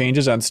upcoming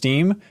changes on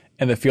Steam,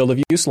 and the Field of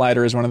View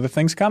slider is one of the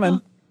things coming.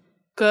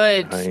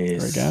 Good. Nice. There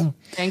we go.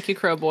 Thank you,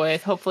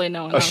 Crowboy. Hopefully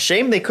no one else.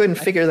 Shame they couldn't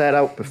figure that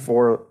out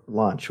before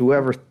launch.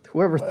 Whoever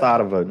thought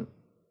of a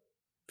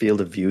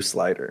Field of View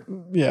slider.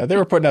 Yeah, they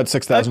were putting out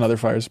 6,000 other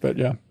fires, but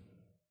yeah.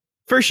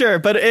 For sure,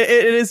 but it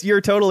is,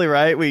 you're totally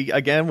right. We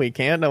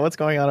can't know what's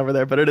going on over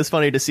there, but it is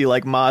funny to see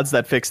like mods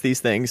that fix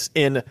these things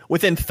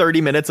within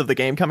 30 minutes of the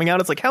game coming out.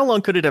 It's like, how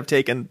long could it have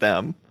taken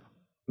them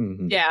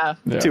Yeah.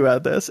 to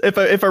add this?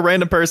 If a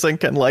random person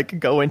can like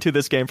go into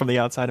this game from the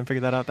outside and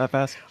figure that out that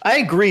fast. I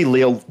agree,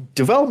 Leo.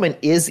 Development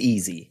is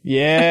easy.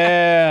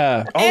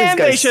 Yeah. And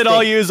they should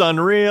all use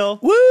Unreal.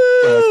 Woo!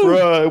 That's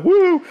right.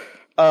 Woo!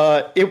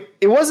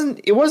 It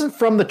wasn't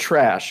from the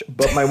trash,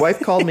 but my wife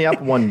called me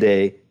up one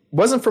day. It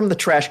wasn't from the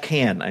trash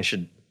can. I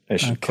should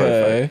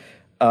clarify.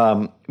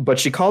 But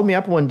she called me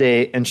up one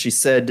day and she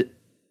said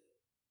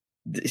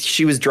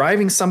she was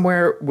driving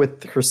somewhere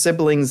with her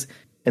siblings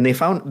and they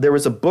found there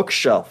was a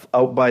bookshelf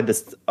out by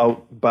the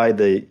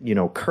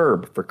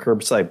curb for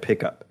curbside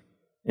pickup.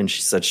 And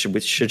she said,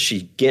 should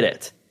she get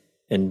it?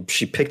 And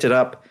she picked it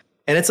up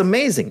and it's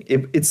amazing.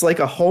 It's like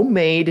a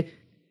homemade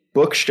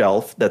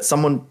bookshelf that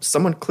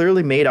someone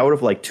clearly made out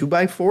of like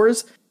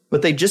 2x4s,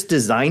 but they just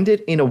designed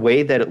it in a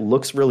way that it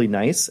looks really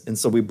nice. And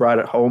so we brought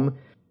it home,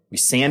 we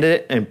sanded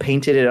it and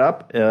painted it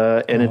up.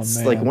 And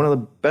it's like one of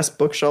the best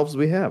bookshelves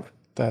we have.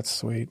 That's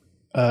sweet.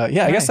 I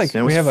guess like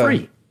and it was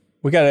free.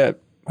 We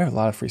have a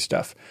lot of free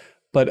stuff,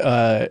 but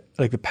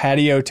like the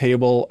patio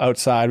table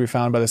outside we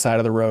found by the side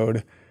of the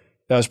road,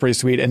 that was pretty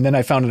sweet. And then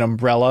I found an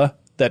umbrella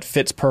that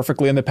fits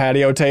perfectly in the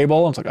patio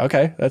table. I was like,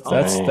 okay,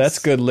 that's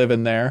good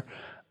living there.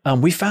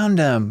 We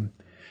found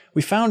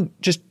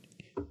just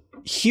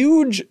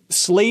huge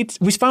slates.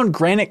 We found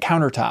granite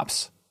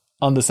countertops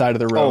on the side of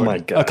the road. Oh my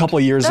God. A couple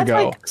of years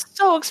ago. Like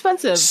so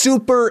expensive.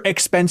 Super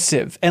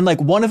expensive. And like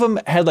one of them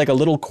had like a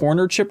little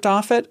corner chipped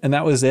off it and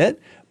that was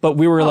it. But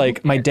we were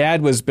my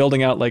dad was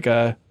building out like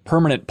a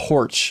permanent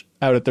porch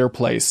out at their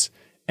place.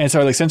 And so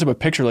I like sent him a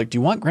picture like, do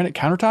you want granite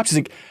countertops? He's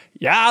like,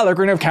 yeah, they're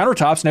going to have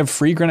countertops and have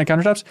free granite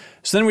countertops.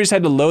 So then we just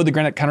had to load the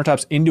granite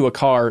countertops into a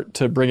car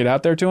to bring it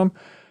out there to him.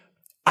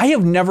 I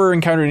have never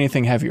encountered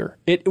anything heavier.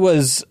 It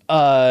was,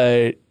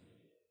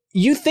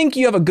 you think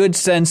you have a good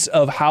sense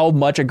of how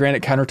much a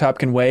granite countertop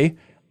can weigh.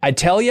 I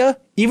tell you,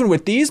 even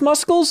with these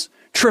muscles,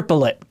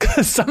 triple it,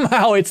 because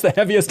somehow it's the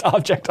heaviest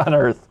object on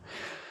Earth.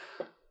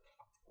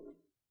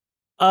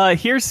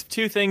 Here's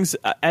two things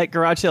at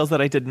garage sales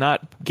that I did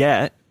not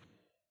get.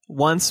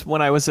 Once,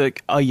 when I was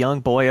a young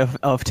boy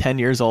of 10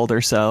 years old or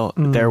so,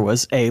 there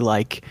was a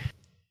like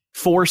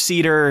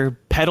 4-seater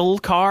pedal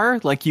car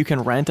like you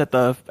can rent at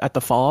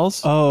the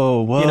falls.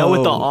 Oh, whoa. You know,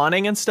 with the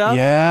awning and stuff.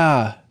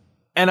 Yeah.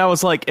 And I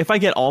was like, if I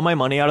get all my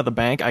money out of the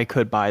bank, I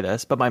could buy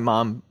this, but my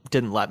mom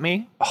didn't let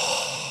me.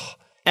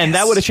 And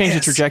that would have changed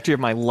the trajectory of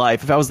my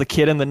life if I was the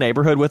kid in the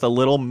neighborhood with a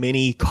little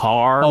mini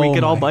car we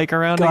could all bike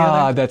around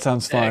together. That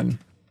sounds fun.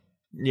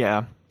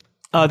 Yeah.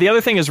 The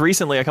other thing is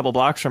recently, a couple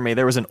blocks from me,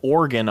 there was an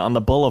organ on the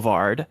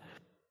boulevard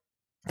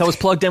that was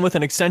plugged in with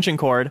an extension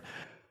cord,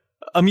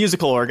 a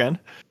musical organ,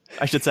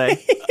 I should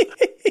say.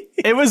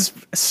 It was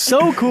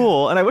so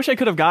cool, and I wish I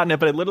could have gotten it,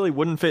 but it literally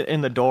wouldn't fit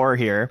in the door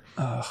here.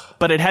 Ugh.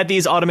 But it had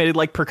these automated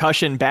like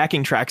percussion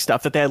backing track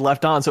stuff that they had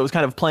left on, so it was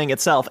kind of playing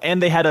itself,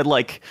 and they had a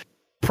like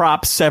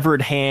prop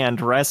severed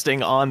hand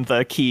resting on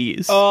the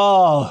keys.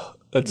 Oh,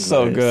 that's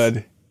so Nice.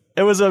 good.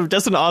 It was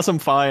just an awesome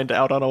find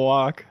out on a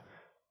walk.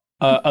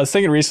 I was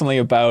thinking recently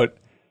about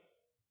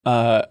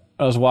I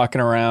was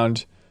walking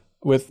around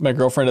with my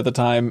girlfriend at the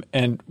time,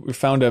 and we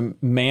found a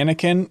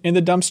mannequin in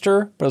the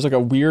dumpster, but it was like a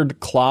weird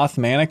cloth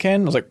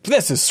mannequin. I was like,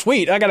 this is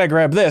sweet. I got to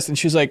grab this. And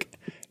she's like,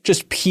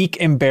 just peak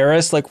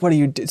embarrassed. Like, what do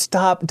you do?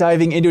 Stop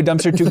diving into a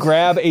dumpster to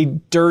grab a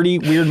dirty,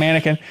 weird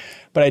mannequin.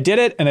 But I did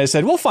it, and I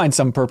said, we'll find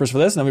some purpose for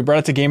this. And then we brought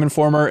it to Game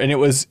Informer, and it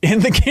was in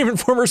the Game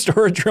Informer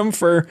storage room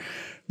for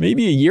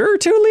maybe a year or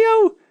two,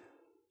 Leo?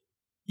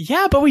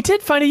 Yeah, but we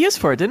did find a use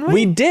for it, didn't we?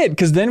 We did,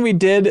 because then we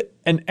did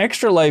an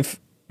Extra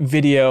Life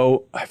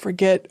video. I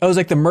forget. It was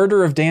like the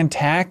murder of Dan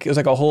Tack. It was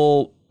like a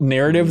whole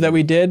narrative that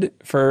we did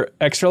for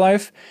Extra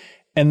Life.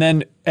 And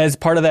then as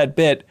part of that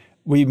bit,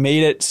 we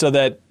made it so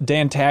that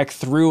Dan Tack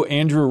threw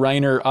Andrew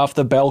Reiner off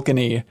the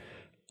balcony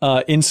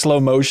in slow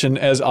motion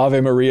as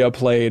Ave Maria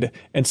played.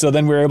 And so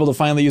then we were able to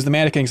finally use the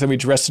mannequin, so we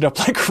dressed it up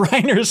like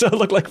Reiner, so it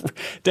looked like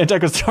Dan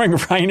Tack was throwing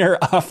Reiner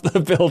off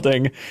the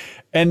building.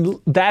 And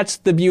that's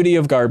the beauty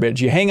of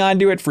garbage. You hang on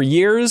to it for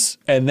years,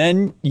 and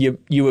then you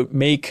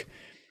make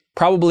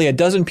probably a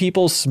dozen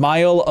people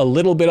smile a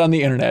little bit on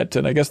the internet,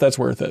 and I guess that's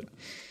worth it.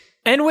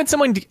 And when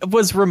someone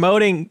was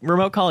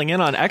remote calling in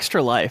on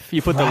Extra Life,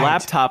 you put the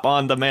laptop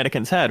on the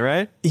mannequin's head,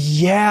 right?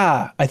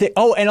 Yeah, I think.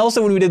 Oh, and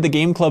also when we did the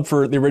game club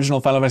for the original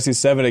Final Fantasy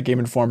VII at Game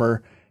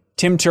Informer,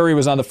 Tim Turi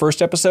was on the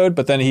first episode,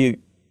 but then he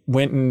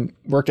went and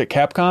worked at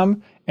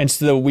Capcom, and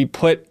so we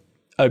put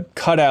a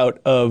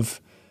cutout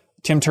of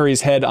Tim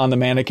Turi's head on the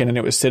mannequin, and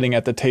it was sitting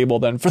at the table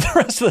then for the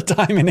rest of the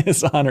time in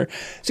his honor.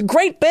 It's a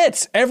great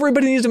bits.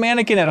 Everybody needs a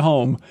mannequin at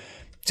home.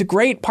 It's a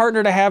great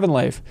partner to have in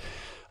life.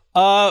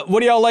 What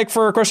do y'all like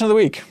for question of the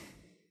week?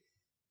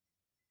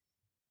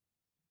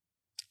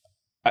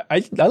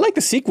 I like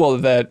the sequel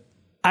to that.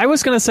 I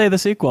was going to say the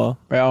sequel.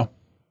 Well,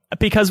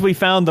 because we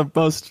found the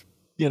most,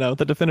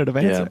 the definitive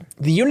answer.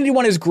 the Unity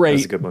one is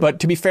great, good one. but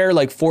to be fair,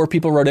 like 4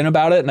 people wrote in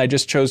about it, and I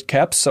just chose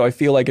Keps, so I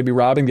feel like I'd be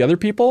robbing the other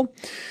people.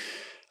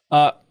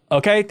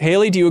 Okay,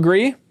 Haley, do you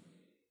agree?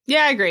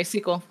 Yeah, I agree.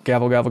 Sequel.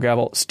 Gavel, gavel,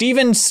 gavel.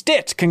 Steven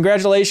Stitt,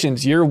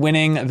 congratulations. You're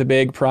winning the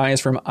big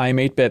prize from I'm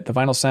 8-Bit, the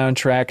vinyl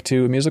soundtrack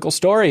to a musical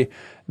story.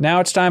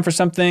 Now it's time for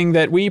something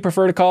that we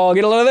prefer to call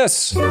Get a Load of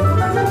This.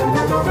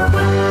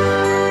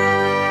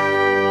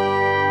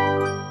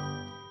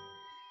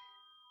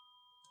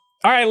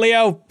 All right,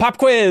 Leo, pop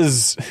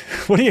quiz.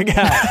 What do you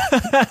got?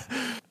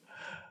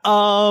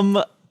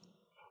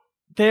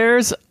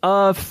 There's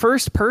a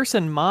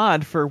first-person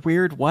mod for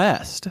Weird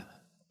West.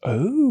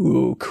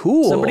 Oh,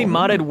 cool. Somebody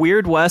modded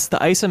Weird West, the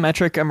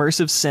isometric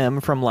immersive sim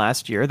from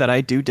last year that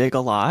I do dig a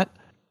lot,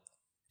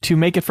 to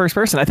make it first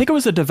person. I think it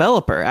was a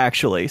developer,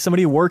 actually.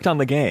 Somebody who worked on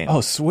the game.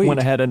 Oh, sweet. Went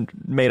ahead and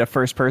made a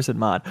first person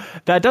mod.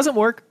 That doesn't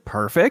work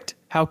perfect.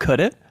 How could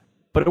it?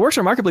 But it works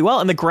remarkably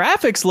well, and the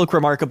graphics look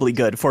remarkably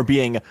good for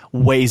being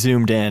way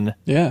zoomed in,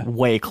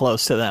 way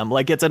close to them.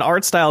 Like, it's an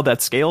art style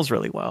that scales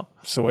really well.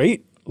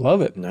 Sweet.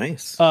 Love it.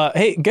 Nice.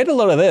 Hey, get a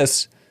load of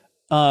this.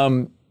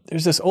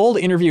 There's this old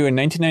interview in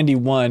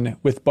 1991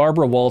 with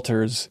Barbara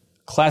Walters,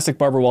 classic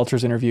Barbara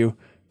Walters interview,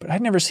 but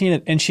I'd never seen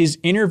it. And she's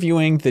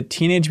interviewing the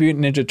Teenage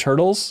Mutant Ninja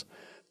Turtles,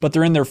 but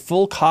they're in their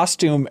full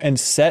costume and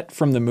set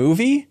from the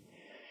movie.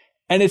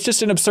 And it's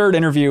just an absurd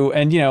interview.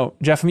 And,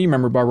 Jeff, you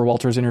remember Barbara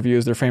Walters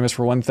interviews. They're famous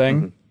for one thing.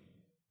 Mm-hmm. Do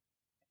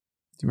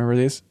you remember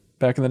these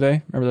back in the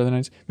day? Remember the other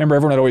nights? Remember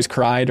everyone would always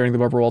cry during the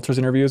Barbara Walters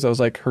interviews? That was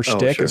like her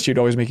shtick, sure. and she'd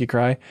always make you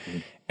cry. Mm-hmm.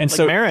 And like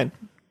so Marin.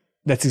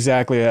 That's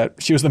exactly it.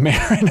 She was the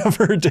Marin of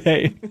her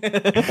day.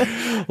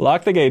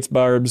 Lock the gates,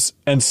 Barbs.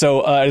 And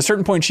so at a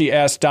certain point, she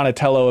asked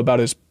Donatello about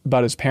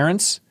his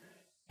parents.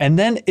 And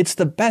then it's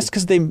the best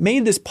because they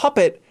made this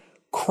puppet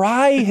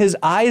cry his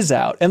eyes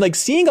out. And like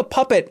seeing a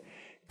puppet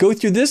go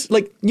through this,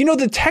 like,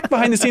 the tech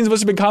behind the scenes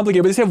must have been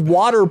complicated, but they have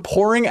water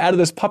pouring out of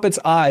this puppet's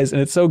eyes,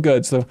 and it's so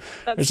good. So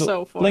that's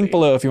so funny. Link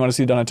below if you want to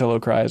see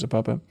Donatello cry as a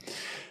puppet.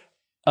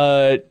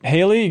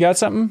 Haley, you got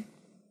something?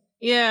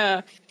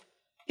 Yeah.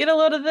 Get a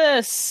load of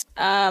this.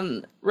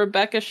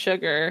 Rebecca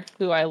Sugar,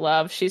 who I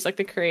love. She's like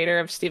the creator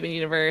of Steven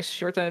Universe.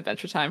 She worked on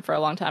Adventure Time for a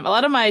long time. A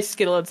lot of my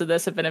skitloads of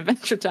this have been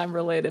Adventure Time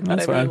related, but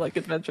I really like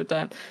Adventure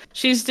Time.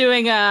 She's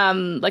doing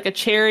like a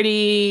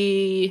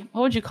charity.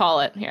 What would you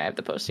call it? Here, I have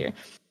the post here.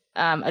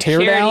 A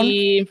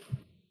charity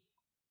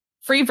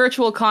free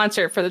virtual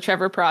concert for the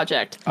Trevor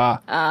Project.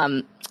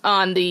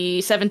 On the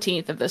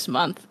 17th of this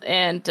month,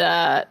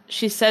 and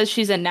she says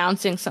she's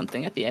announcing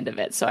something at the end of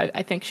it. So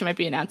I think she might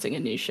be announcing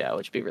a new show,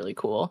 which would be really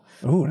cool.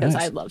 Oh, nice. Because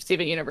I love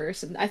Steven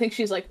Universe, and I think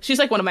she's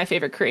like one of my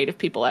favorite creative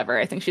people ever.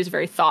 I think she's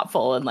very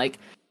thoughtful and like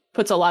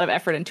puts a lot of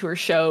effort into her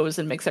shows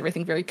and makes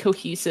everything very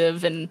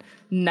cohesive and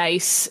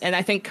nice. And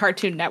I think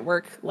Cartoon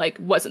Network like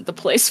wasn't the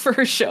place for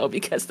her show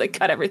because they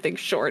cut everything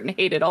short and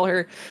hated all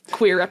her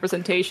queer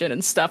representation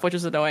and stuff, which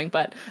is annoying.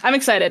 But I'm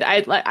excited.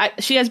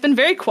 She has been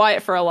very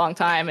quiet for a long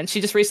time, and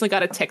she just recently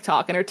got a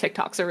TikTok, and her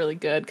TikToks are really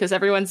good because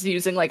everyone's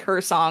using like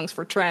her songs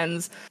for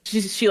trends.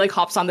 She like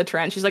hops on the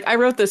trend. She's like, I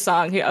wrote this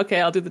song. Hey,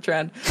 okay, I'll do the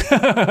trend.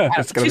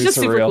 She's just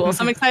super cool.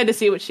 So I'm excited to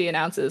see what she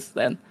announces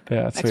then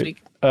next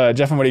week.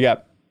 Jeff, what do you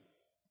got?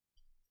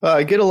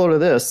 Get a load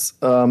of this.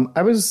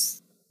 I was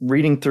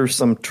reading through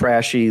some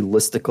trashy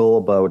listicle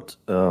about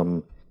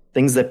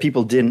things that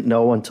people didn't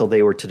know until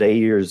they were today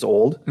years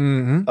old.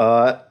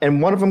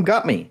 And one of them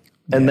got me.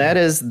 And that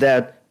is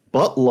that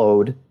butt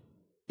load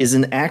is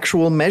an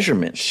actual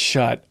measurement.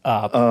 Shut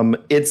up.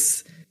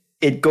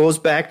 It goes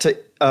back to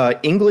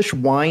English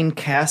wine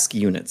cask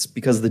units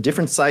because the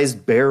different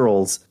sized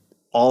barrels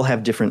all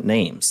have different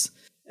names.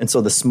 And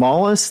so the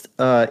smallest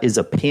is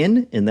a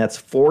pin, and that's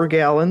 4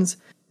 gallons.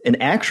 An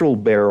actual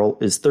barrel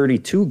is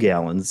 32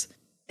 gallons,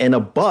 and a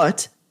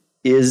butt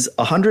is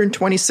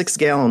 126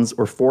 gallons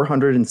or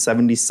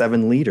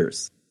 477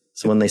 liters.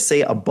 So when they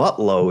say a butt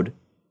load,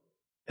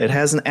 it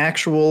has an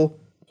actual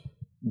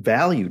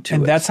value to it.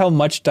 And that's how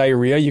much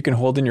diarrhea you can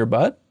hold in your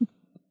butt?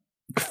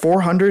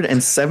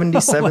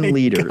 477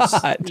 liters.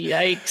 God.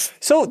 Yikes.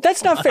 So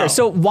that's not fair.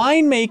 So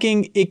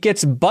winemaking, it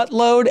gets butt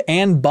load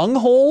and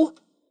bunghole?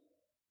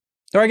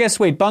 Or I guess,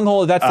 wait,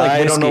 bunghole, that's like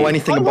whiskey. I don't know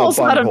anything about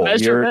bunghole.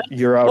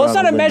 You're out. Well, it's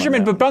not a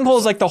measurement, but bunghole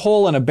is like the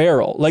hole in a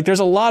barrel. Like there's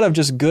a lot of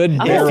just good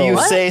barrels. If you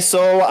say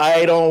so,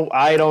 I don't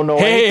know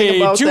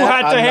anything about that. Hey, too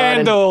hot to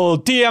handle.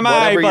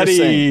 TMI,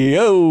 buddy.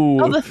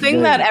 Oh, the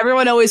thing that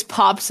everyone always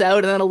pops out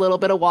and then a little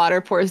bit of water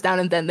pours down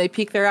and then they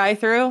peek their eye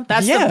through?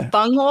 That's the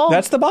bunghole?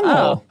 That's the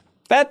bunghole.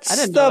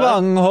 That's the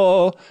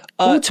bunghole.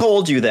 Who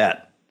told you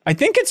that? I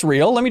think it's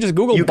real. Let me just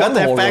Google bunghole. You got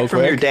that fact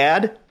from your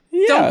dad?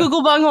 Yeah. Don't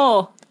Google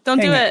bunghole. Don't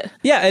do it.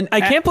 Yeah, and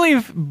I can't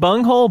believe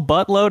bunghole,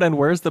 buttload, and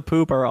where's the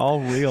poop are all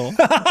real.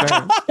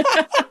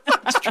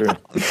 It's true.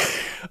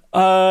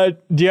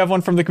 Do you have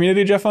one from the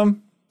community, Jeff?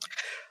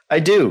 I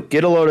do.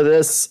 Get a load of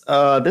this.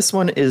 This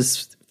one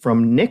is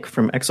from Nick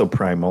from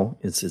Exoprimal.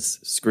 It's his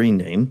screen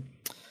name.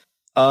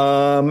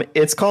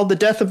 It's called The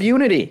Death of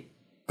Unity.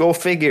 Go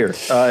figure.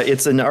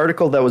 It's an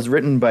article that was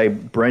written by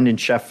Brendan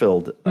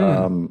Sheffield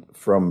from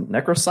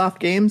Necrosoft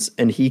Games,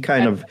 and he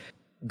kind of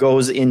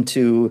goes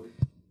into...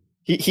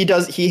 He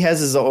has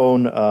his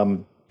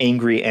own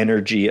angry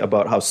energy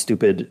about how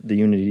stupid the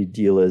Unity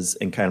deal is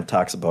and kind of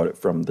talks about it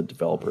from the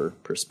developer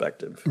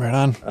perspective. Right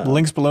on.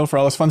 Links below for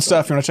all this fun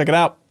stuff. You want to check it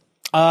out.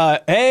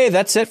 Hey,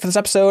 that's it for this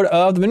episode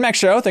of the MinMax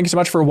Show. Thank you so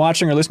much for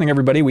watching or listening,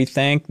 everybody. We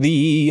thank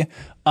thee.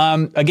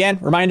 Again,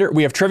 reminder,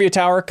 we have Trivia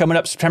Tower coming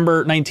up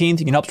September 19th.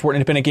 You can help support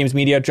independent games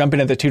media. Jump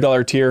in at the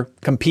 $2 tier.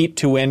 Compete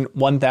to win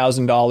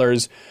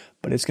 $1,000.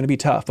 But it's going to be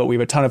tough. But we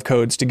have a ton of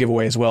codes to give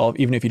away as well,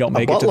 even if you don't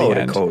make it to the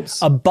end.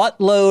 A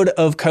buttload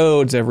of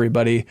codes,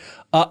 everybody.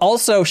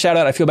 Also, shout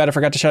out, I feel bad I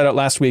forgot to shout out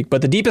last week,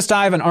 but the deepest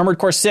dive on Armored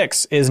Core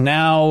 6 is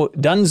now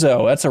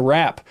donezo. That's a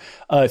wrap.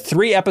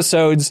 3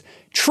 episodes,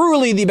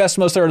 truly the best,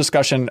 most thorough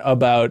discussion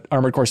about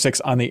Armored Core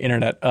 6 on the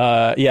internet.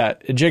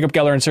 Jacob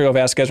Geller and Serial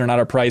Vasquez are not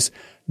our price.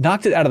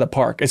 Knocked it out of the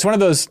park. It's one of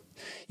those...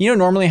 You know,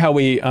 normally how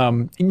we,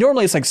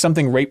 normally it's like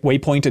something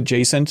waypoint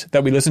adjacent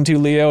that we listen to,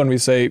 Leo, and we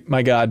say,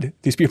 my God,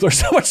 these people are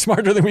so much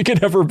smarter than we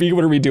could ever be.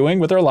 What are we doing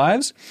with our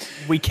lives?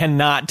 We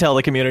cannot tell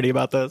the community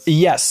about this.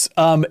 Yes.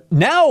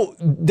 Now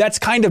that's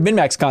kind of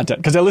MinMax content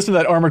because I listened to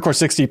that Armored Core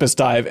 6 deepest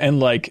dive and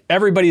like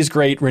everybody's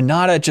great.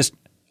 Renata just,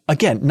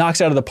 again,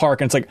 knocks it out of the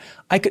park. And it's like,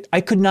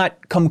 I could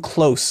not come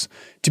close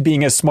to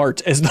being as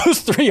smart as those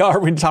 3 are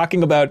when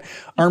talking about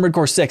Armored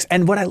Core 6.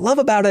 And what I love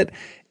about it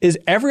is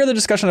every other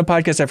discussion on a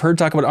podcast I've heard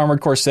talk about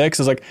Armored Core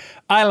 6 is like,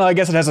 I don't know, I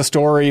guess it has a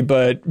story,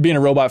 but being a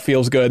robot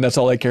feels good and that's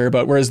all I care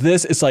about. Whereas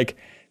this, it's like,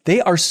 they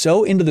are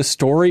so into the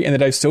story and they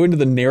dive so into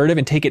the narrative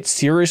and take it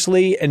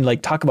seriously and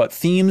like talk about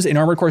themes in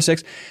Armored Core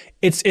 6.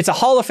 It's a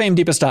Hall of Fame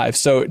deepest dive.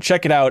 So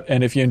check it out.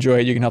 And if you enjoy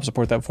it, you can help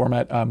support that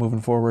format moving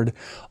forward.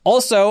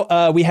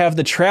 Also, we have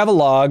the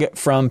travelogue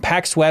from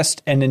PAX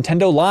West and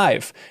Nintendo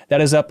Live.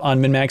 That is up on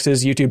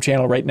MinMax's YouTube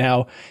channel right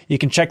now. You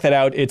can check that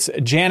out. It's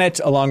Janet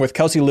along with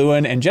Kelsey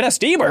Lewin and Jenna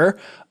Stieber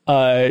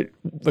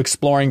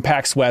exploring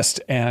PAX West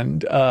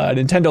and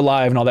Nintendo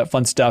Live and all that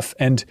fun stuff.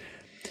 And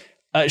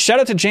shout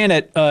out to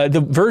Janet.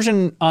 The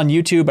version on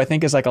YouTube, I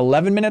think, is like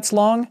 11 minutes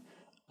long.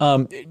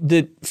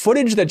 The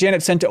footage that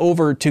Janet sent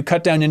over to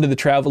cut down into the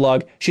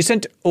travelogue, she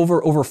sent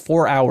over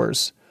 4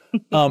 hours.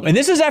 And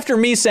this is after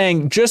me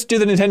saying, just do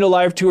the Nintendo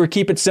Live tour,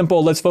 keep it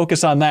simple, let's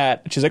focus on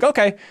that. And she's like,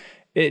 okay.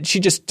 She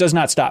just does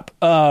not stop.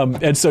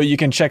 And so you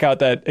can check out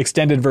that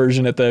extended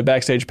version at the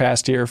Backstage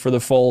Pass tier for the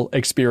full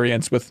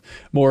experience with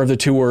more of the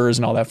tours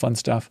and all that fun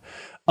stuff.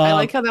 I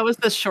like how that was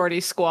the Shorty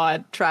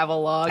Squad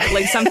travel log.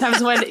 Like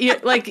sometimes when you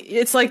like,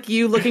 it's like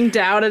you looking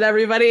down at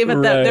everybody,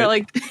 but then they're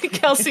like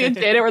Kelsey and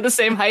Janet were the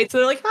same height, so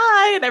they're like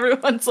hi, and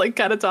everyone's like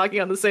kind of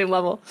talking on the same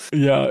level.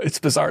 Yeah, it's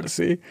bizarre to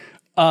see.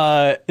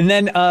 And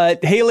then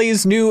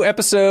Haley's new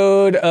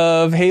episode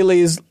of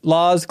Haley's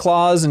Laws,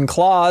 Claws, and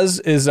Claws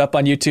is up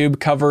on YouTube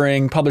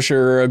covering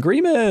publisher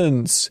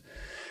agreements.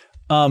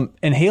 And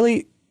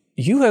Haley,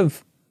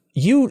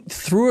 you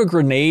threw a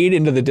grenade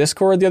into the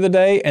Discord the other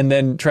day and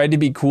then tried to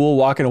be cool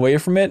walking away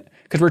from it.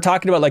 Because we're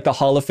talking about like the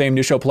Hall of Fame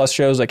New Show Plus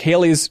shows. Like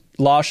Haley's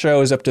Law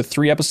Show is up to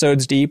 3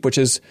 episodes deep, which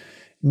is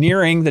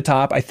nearing the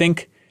top. I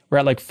think we're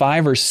at like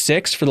 5 or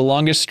 6 for the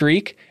longest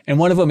streak. And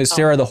one of them is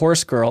Sarah the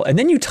Horse Girl. And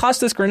then you toss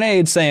this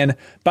grenade saying,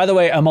 by the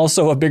way, I'm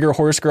also a bigger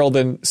horse girl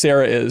than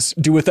Sarah is.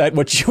 Do with that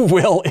what you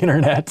will,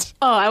 internet.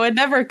 Oh, I would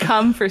never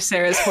come for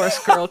Sarah's horse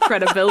girl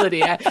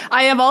credibility.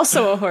 I am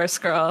also a horse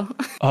girl.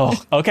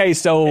 Oh, okay.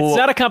 So it's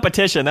not a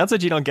competition. That's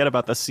what you don't get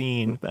about the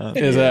scene.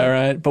 Is that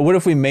right? But what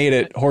if we made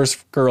it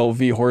Horse Girl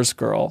v. Horse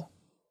Girl?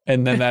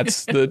 And then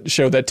that's the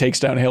show that takes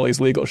down Haley's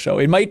legal show.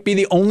 It might be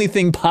the only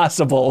thing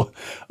possible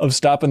of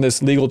stopping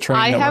this legal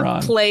train that we're on. I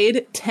have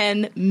played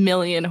 10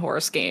 million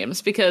horse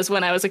games because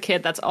when I was a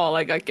kid, that's all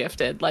I got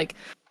gifted. Like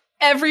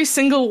every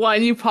single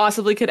one you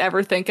possibly could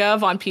ever think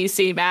of on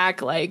PC,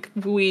 Mac, like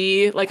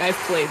Wii, like I've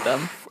played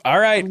them. All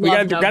right, we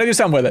got to do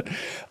something with it.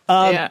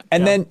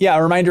 Then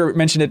a reminder, I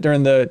mentioned it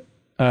during the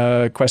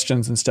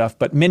questions and stuff,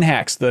 but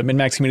MinHacks, the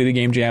MinMax Community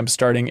Game Jam,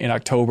 starting in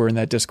October in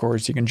that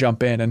Discord, so you can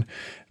jump in and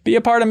be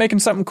a part of making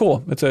something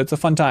cool. It's a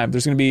fun time.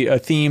 There's going to be a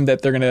theme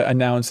that they're going to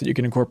announce that you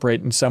can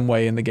incorporate in some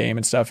way in the game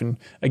and stuff. And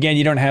again,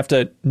 you don't have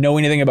to know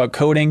anything about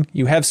coding.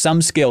 You have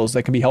some skills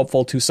that can be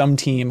helpful to some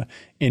team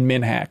in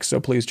MinHacks, so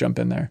please jump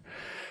in there.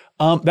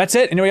 That's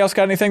it. Anybody else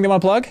got anything they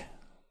want to plug?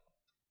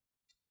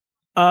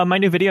 My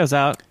new video's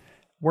out.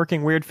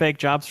 Working weird fake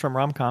jobs from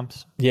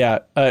rom-coms. Yeah.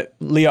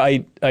 Leo,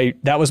 I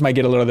that was my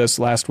get a little of this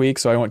last week,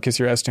 so I won't kiss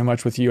your ass too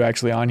much with you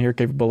actually on here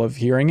capable of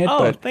hearing it. Oh,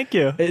 but thank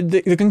you.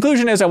 The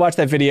conclusion is I watched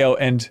that video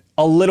and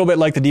a little bit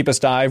like the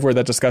Deepest Dive where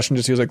that discussion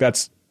just feels like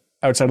that's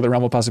outside of the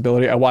realm of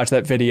possibility. I watched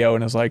that video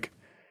and I was like,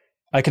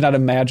 I cannot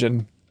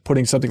imagine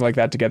putting something like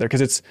that together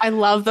because it's... I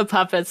love the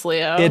puppets,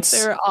 Leo.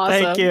 They're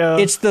awesome. Thank you.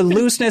 It's the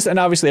looseness, and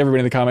obviously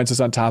everybody in the comments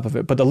is on top of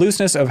it, but the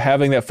looseness of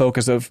having that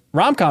focus of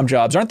rom-com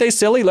jobs. Aren't they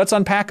silly? Let's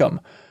unpack them.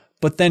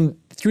 But then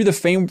through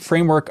the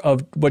framework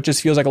of what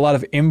just feels like a lot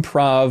of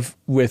improv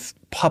with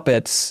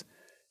puppets,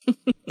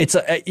 it's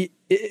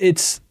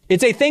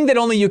a thing that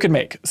only you can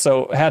make.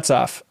 So hats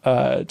off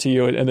to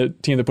you and the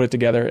team that put it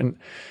together. And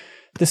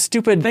the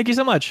stupid... Thank you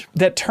so much.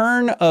 That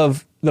turn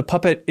of the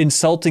puppet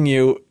insulting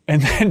you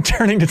and then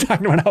turning to talk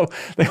about how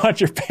they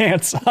want your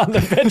pants on the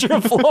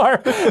bedroom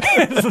floor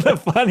is the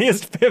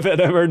funniest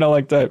pivot I've heard in a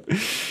long time.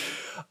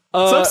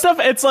 Some stuff,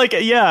 it's like,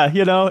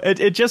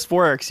 it just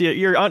works.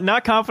 You're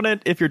not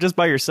confident if you're just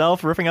by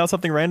yourself riffing out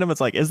something random. It's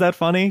like, is that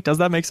funny? Does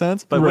that make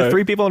sense? But with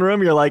 3 people in a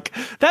room, you're like,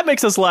 that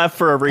makes us laugh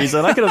for a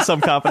reason. I could have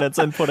some confidence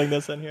in putting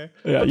this in here.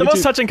 Yeah, but the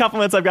most touching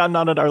compliments I've gotten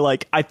on it are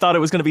like, I thought it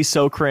was going to be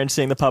so cringe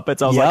seeing the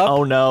puppets. I was like,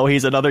 oh no,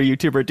 he's another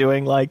YouTuber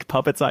doing like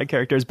puppet side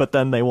characters. But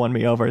then they won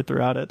me over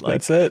throughout it. Like,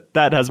 that's it.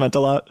 That has meant a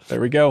lot.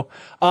 There we go.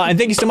 And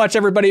thank you so much,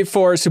 everybody,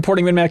 for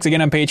supporting MinMax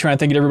again on Patreon.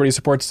 Thank you to everybody who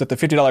supports us at the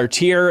 $50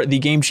 tier, the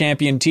Game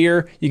Champion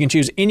tier. You can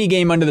choose any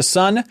game under the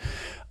sun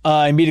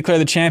and be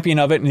declared the champion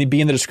of it, and be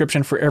in the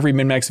description for every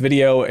MinMax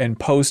video and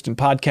post and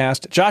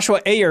podcast.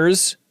 Joshua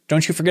Ayers,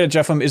 don't you forget it,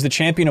 Jeffem, is the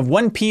champion of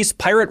One Piece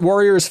Pirate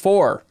Warriors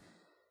 4.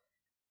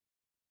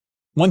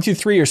 1 through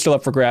 3 are still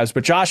up for grabs,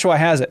 but Joshua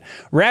has it.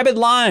 Rabid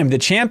Lime, the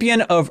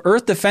champion of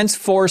Earth Defense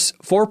Force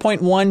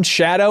 4.1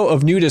 Shadow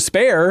of New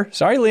Despair.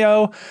 Sorry,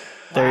 Leo.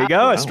 There you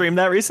go. I streamed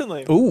that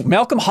recently. Ooh,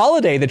 Malcolm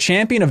Holiday, the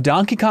champion of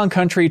Donkey Kong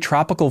Country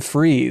Tropical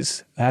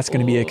Freeze. That's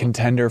going to be a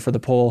contender for the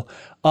poll.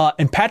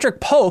 And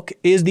Patrick Polk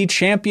is the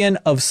champion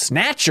of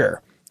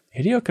Snatcher.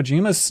 Hideo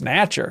Kojima's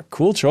Snatcher.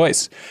 Cool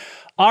choice.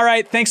 All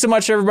right. Thanks so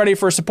much, everybody,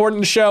 for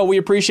supporting the show. We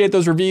appreciate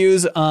those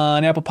reviews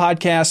on Apple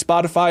Podcasts,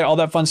 Spotify, all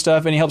that fun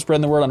stuff. Any help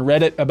spreading the word on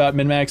Reddit about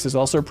MinMax is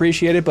also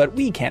appreciated, but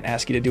we can't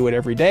ask you to do it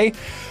every day.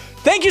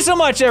 Thank you so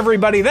much,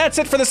 everybody. That's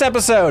it for this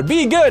episode.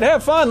 Be good.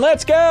 Have fun.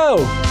 Let's go.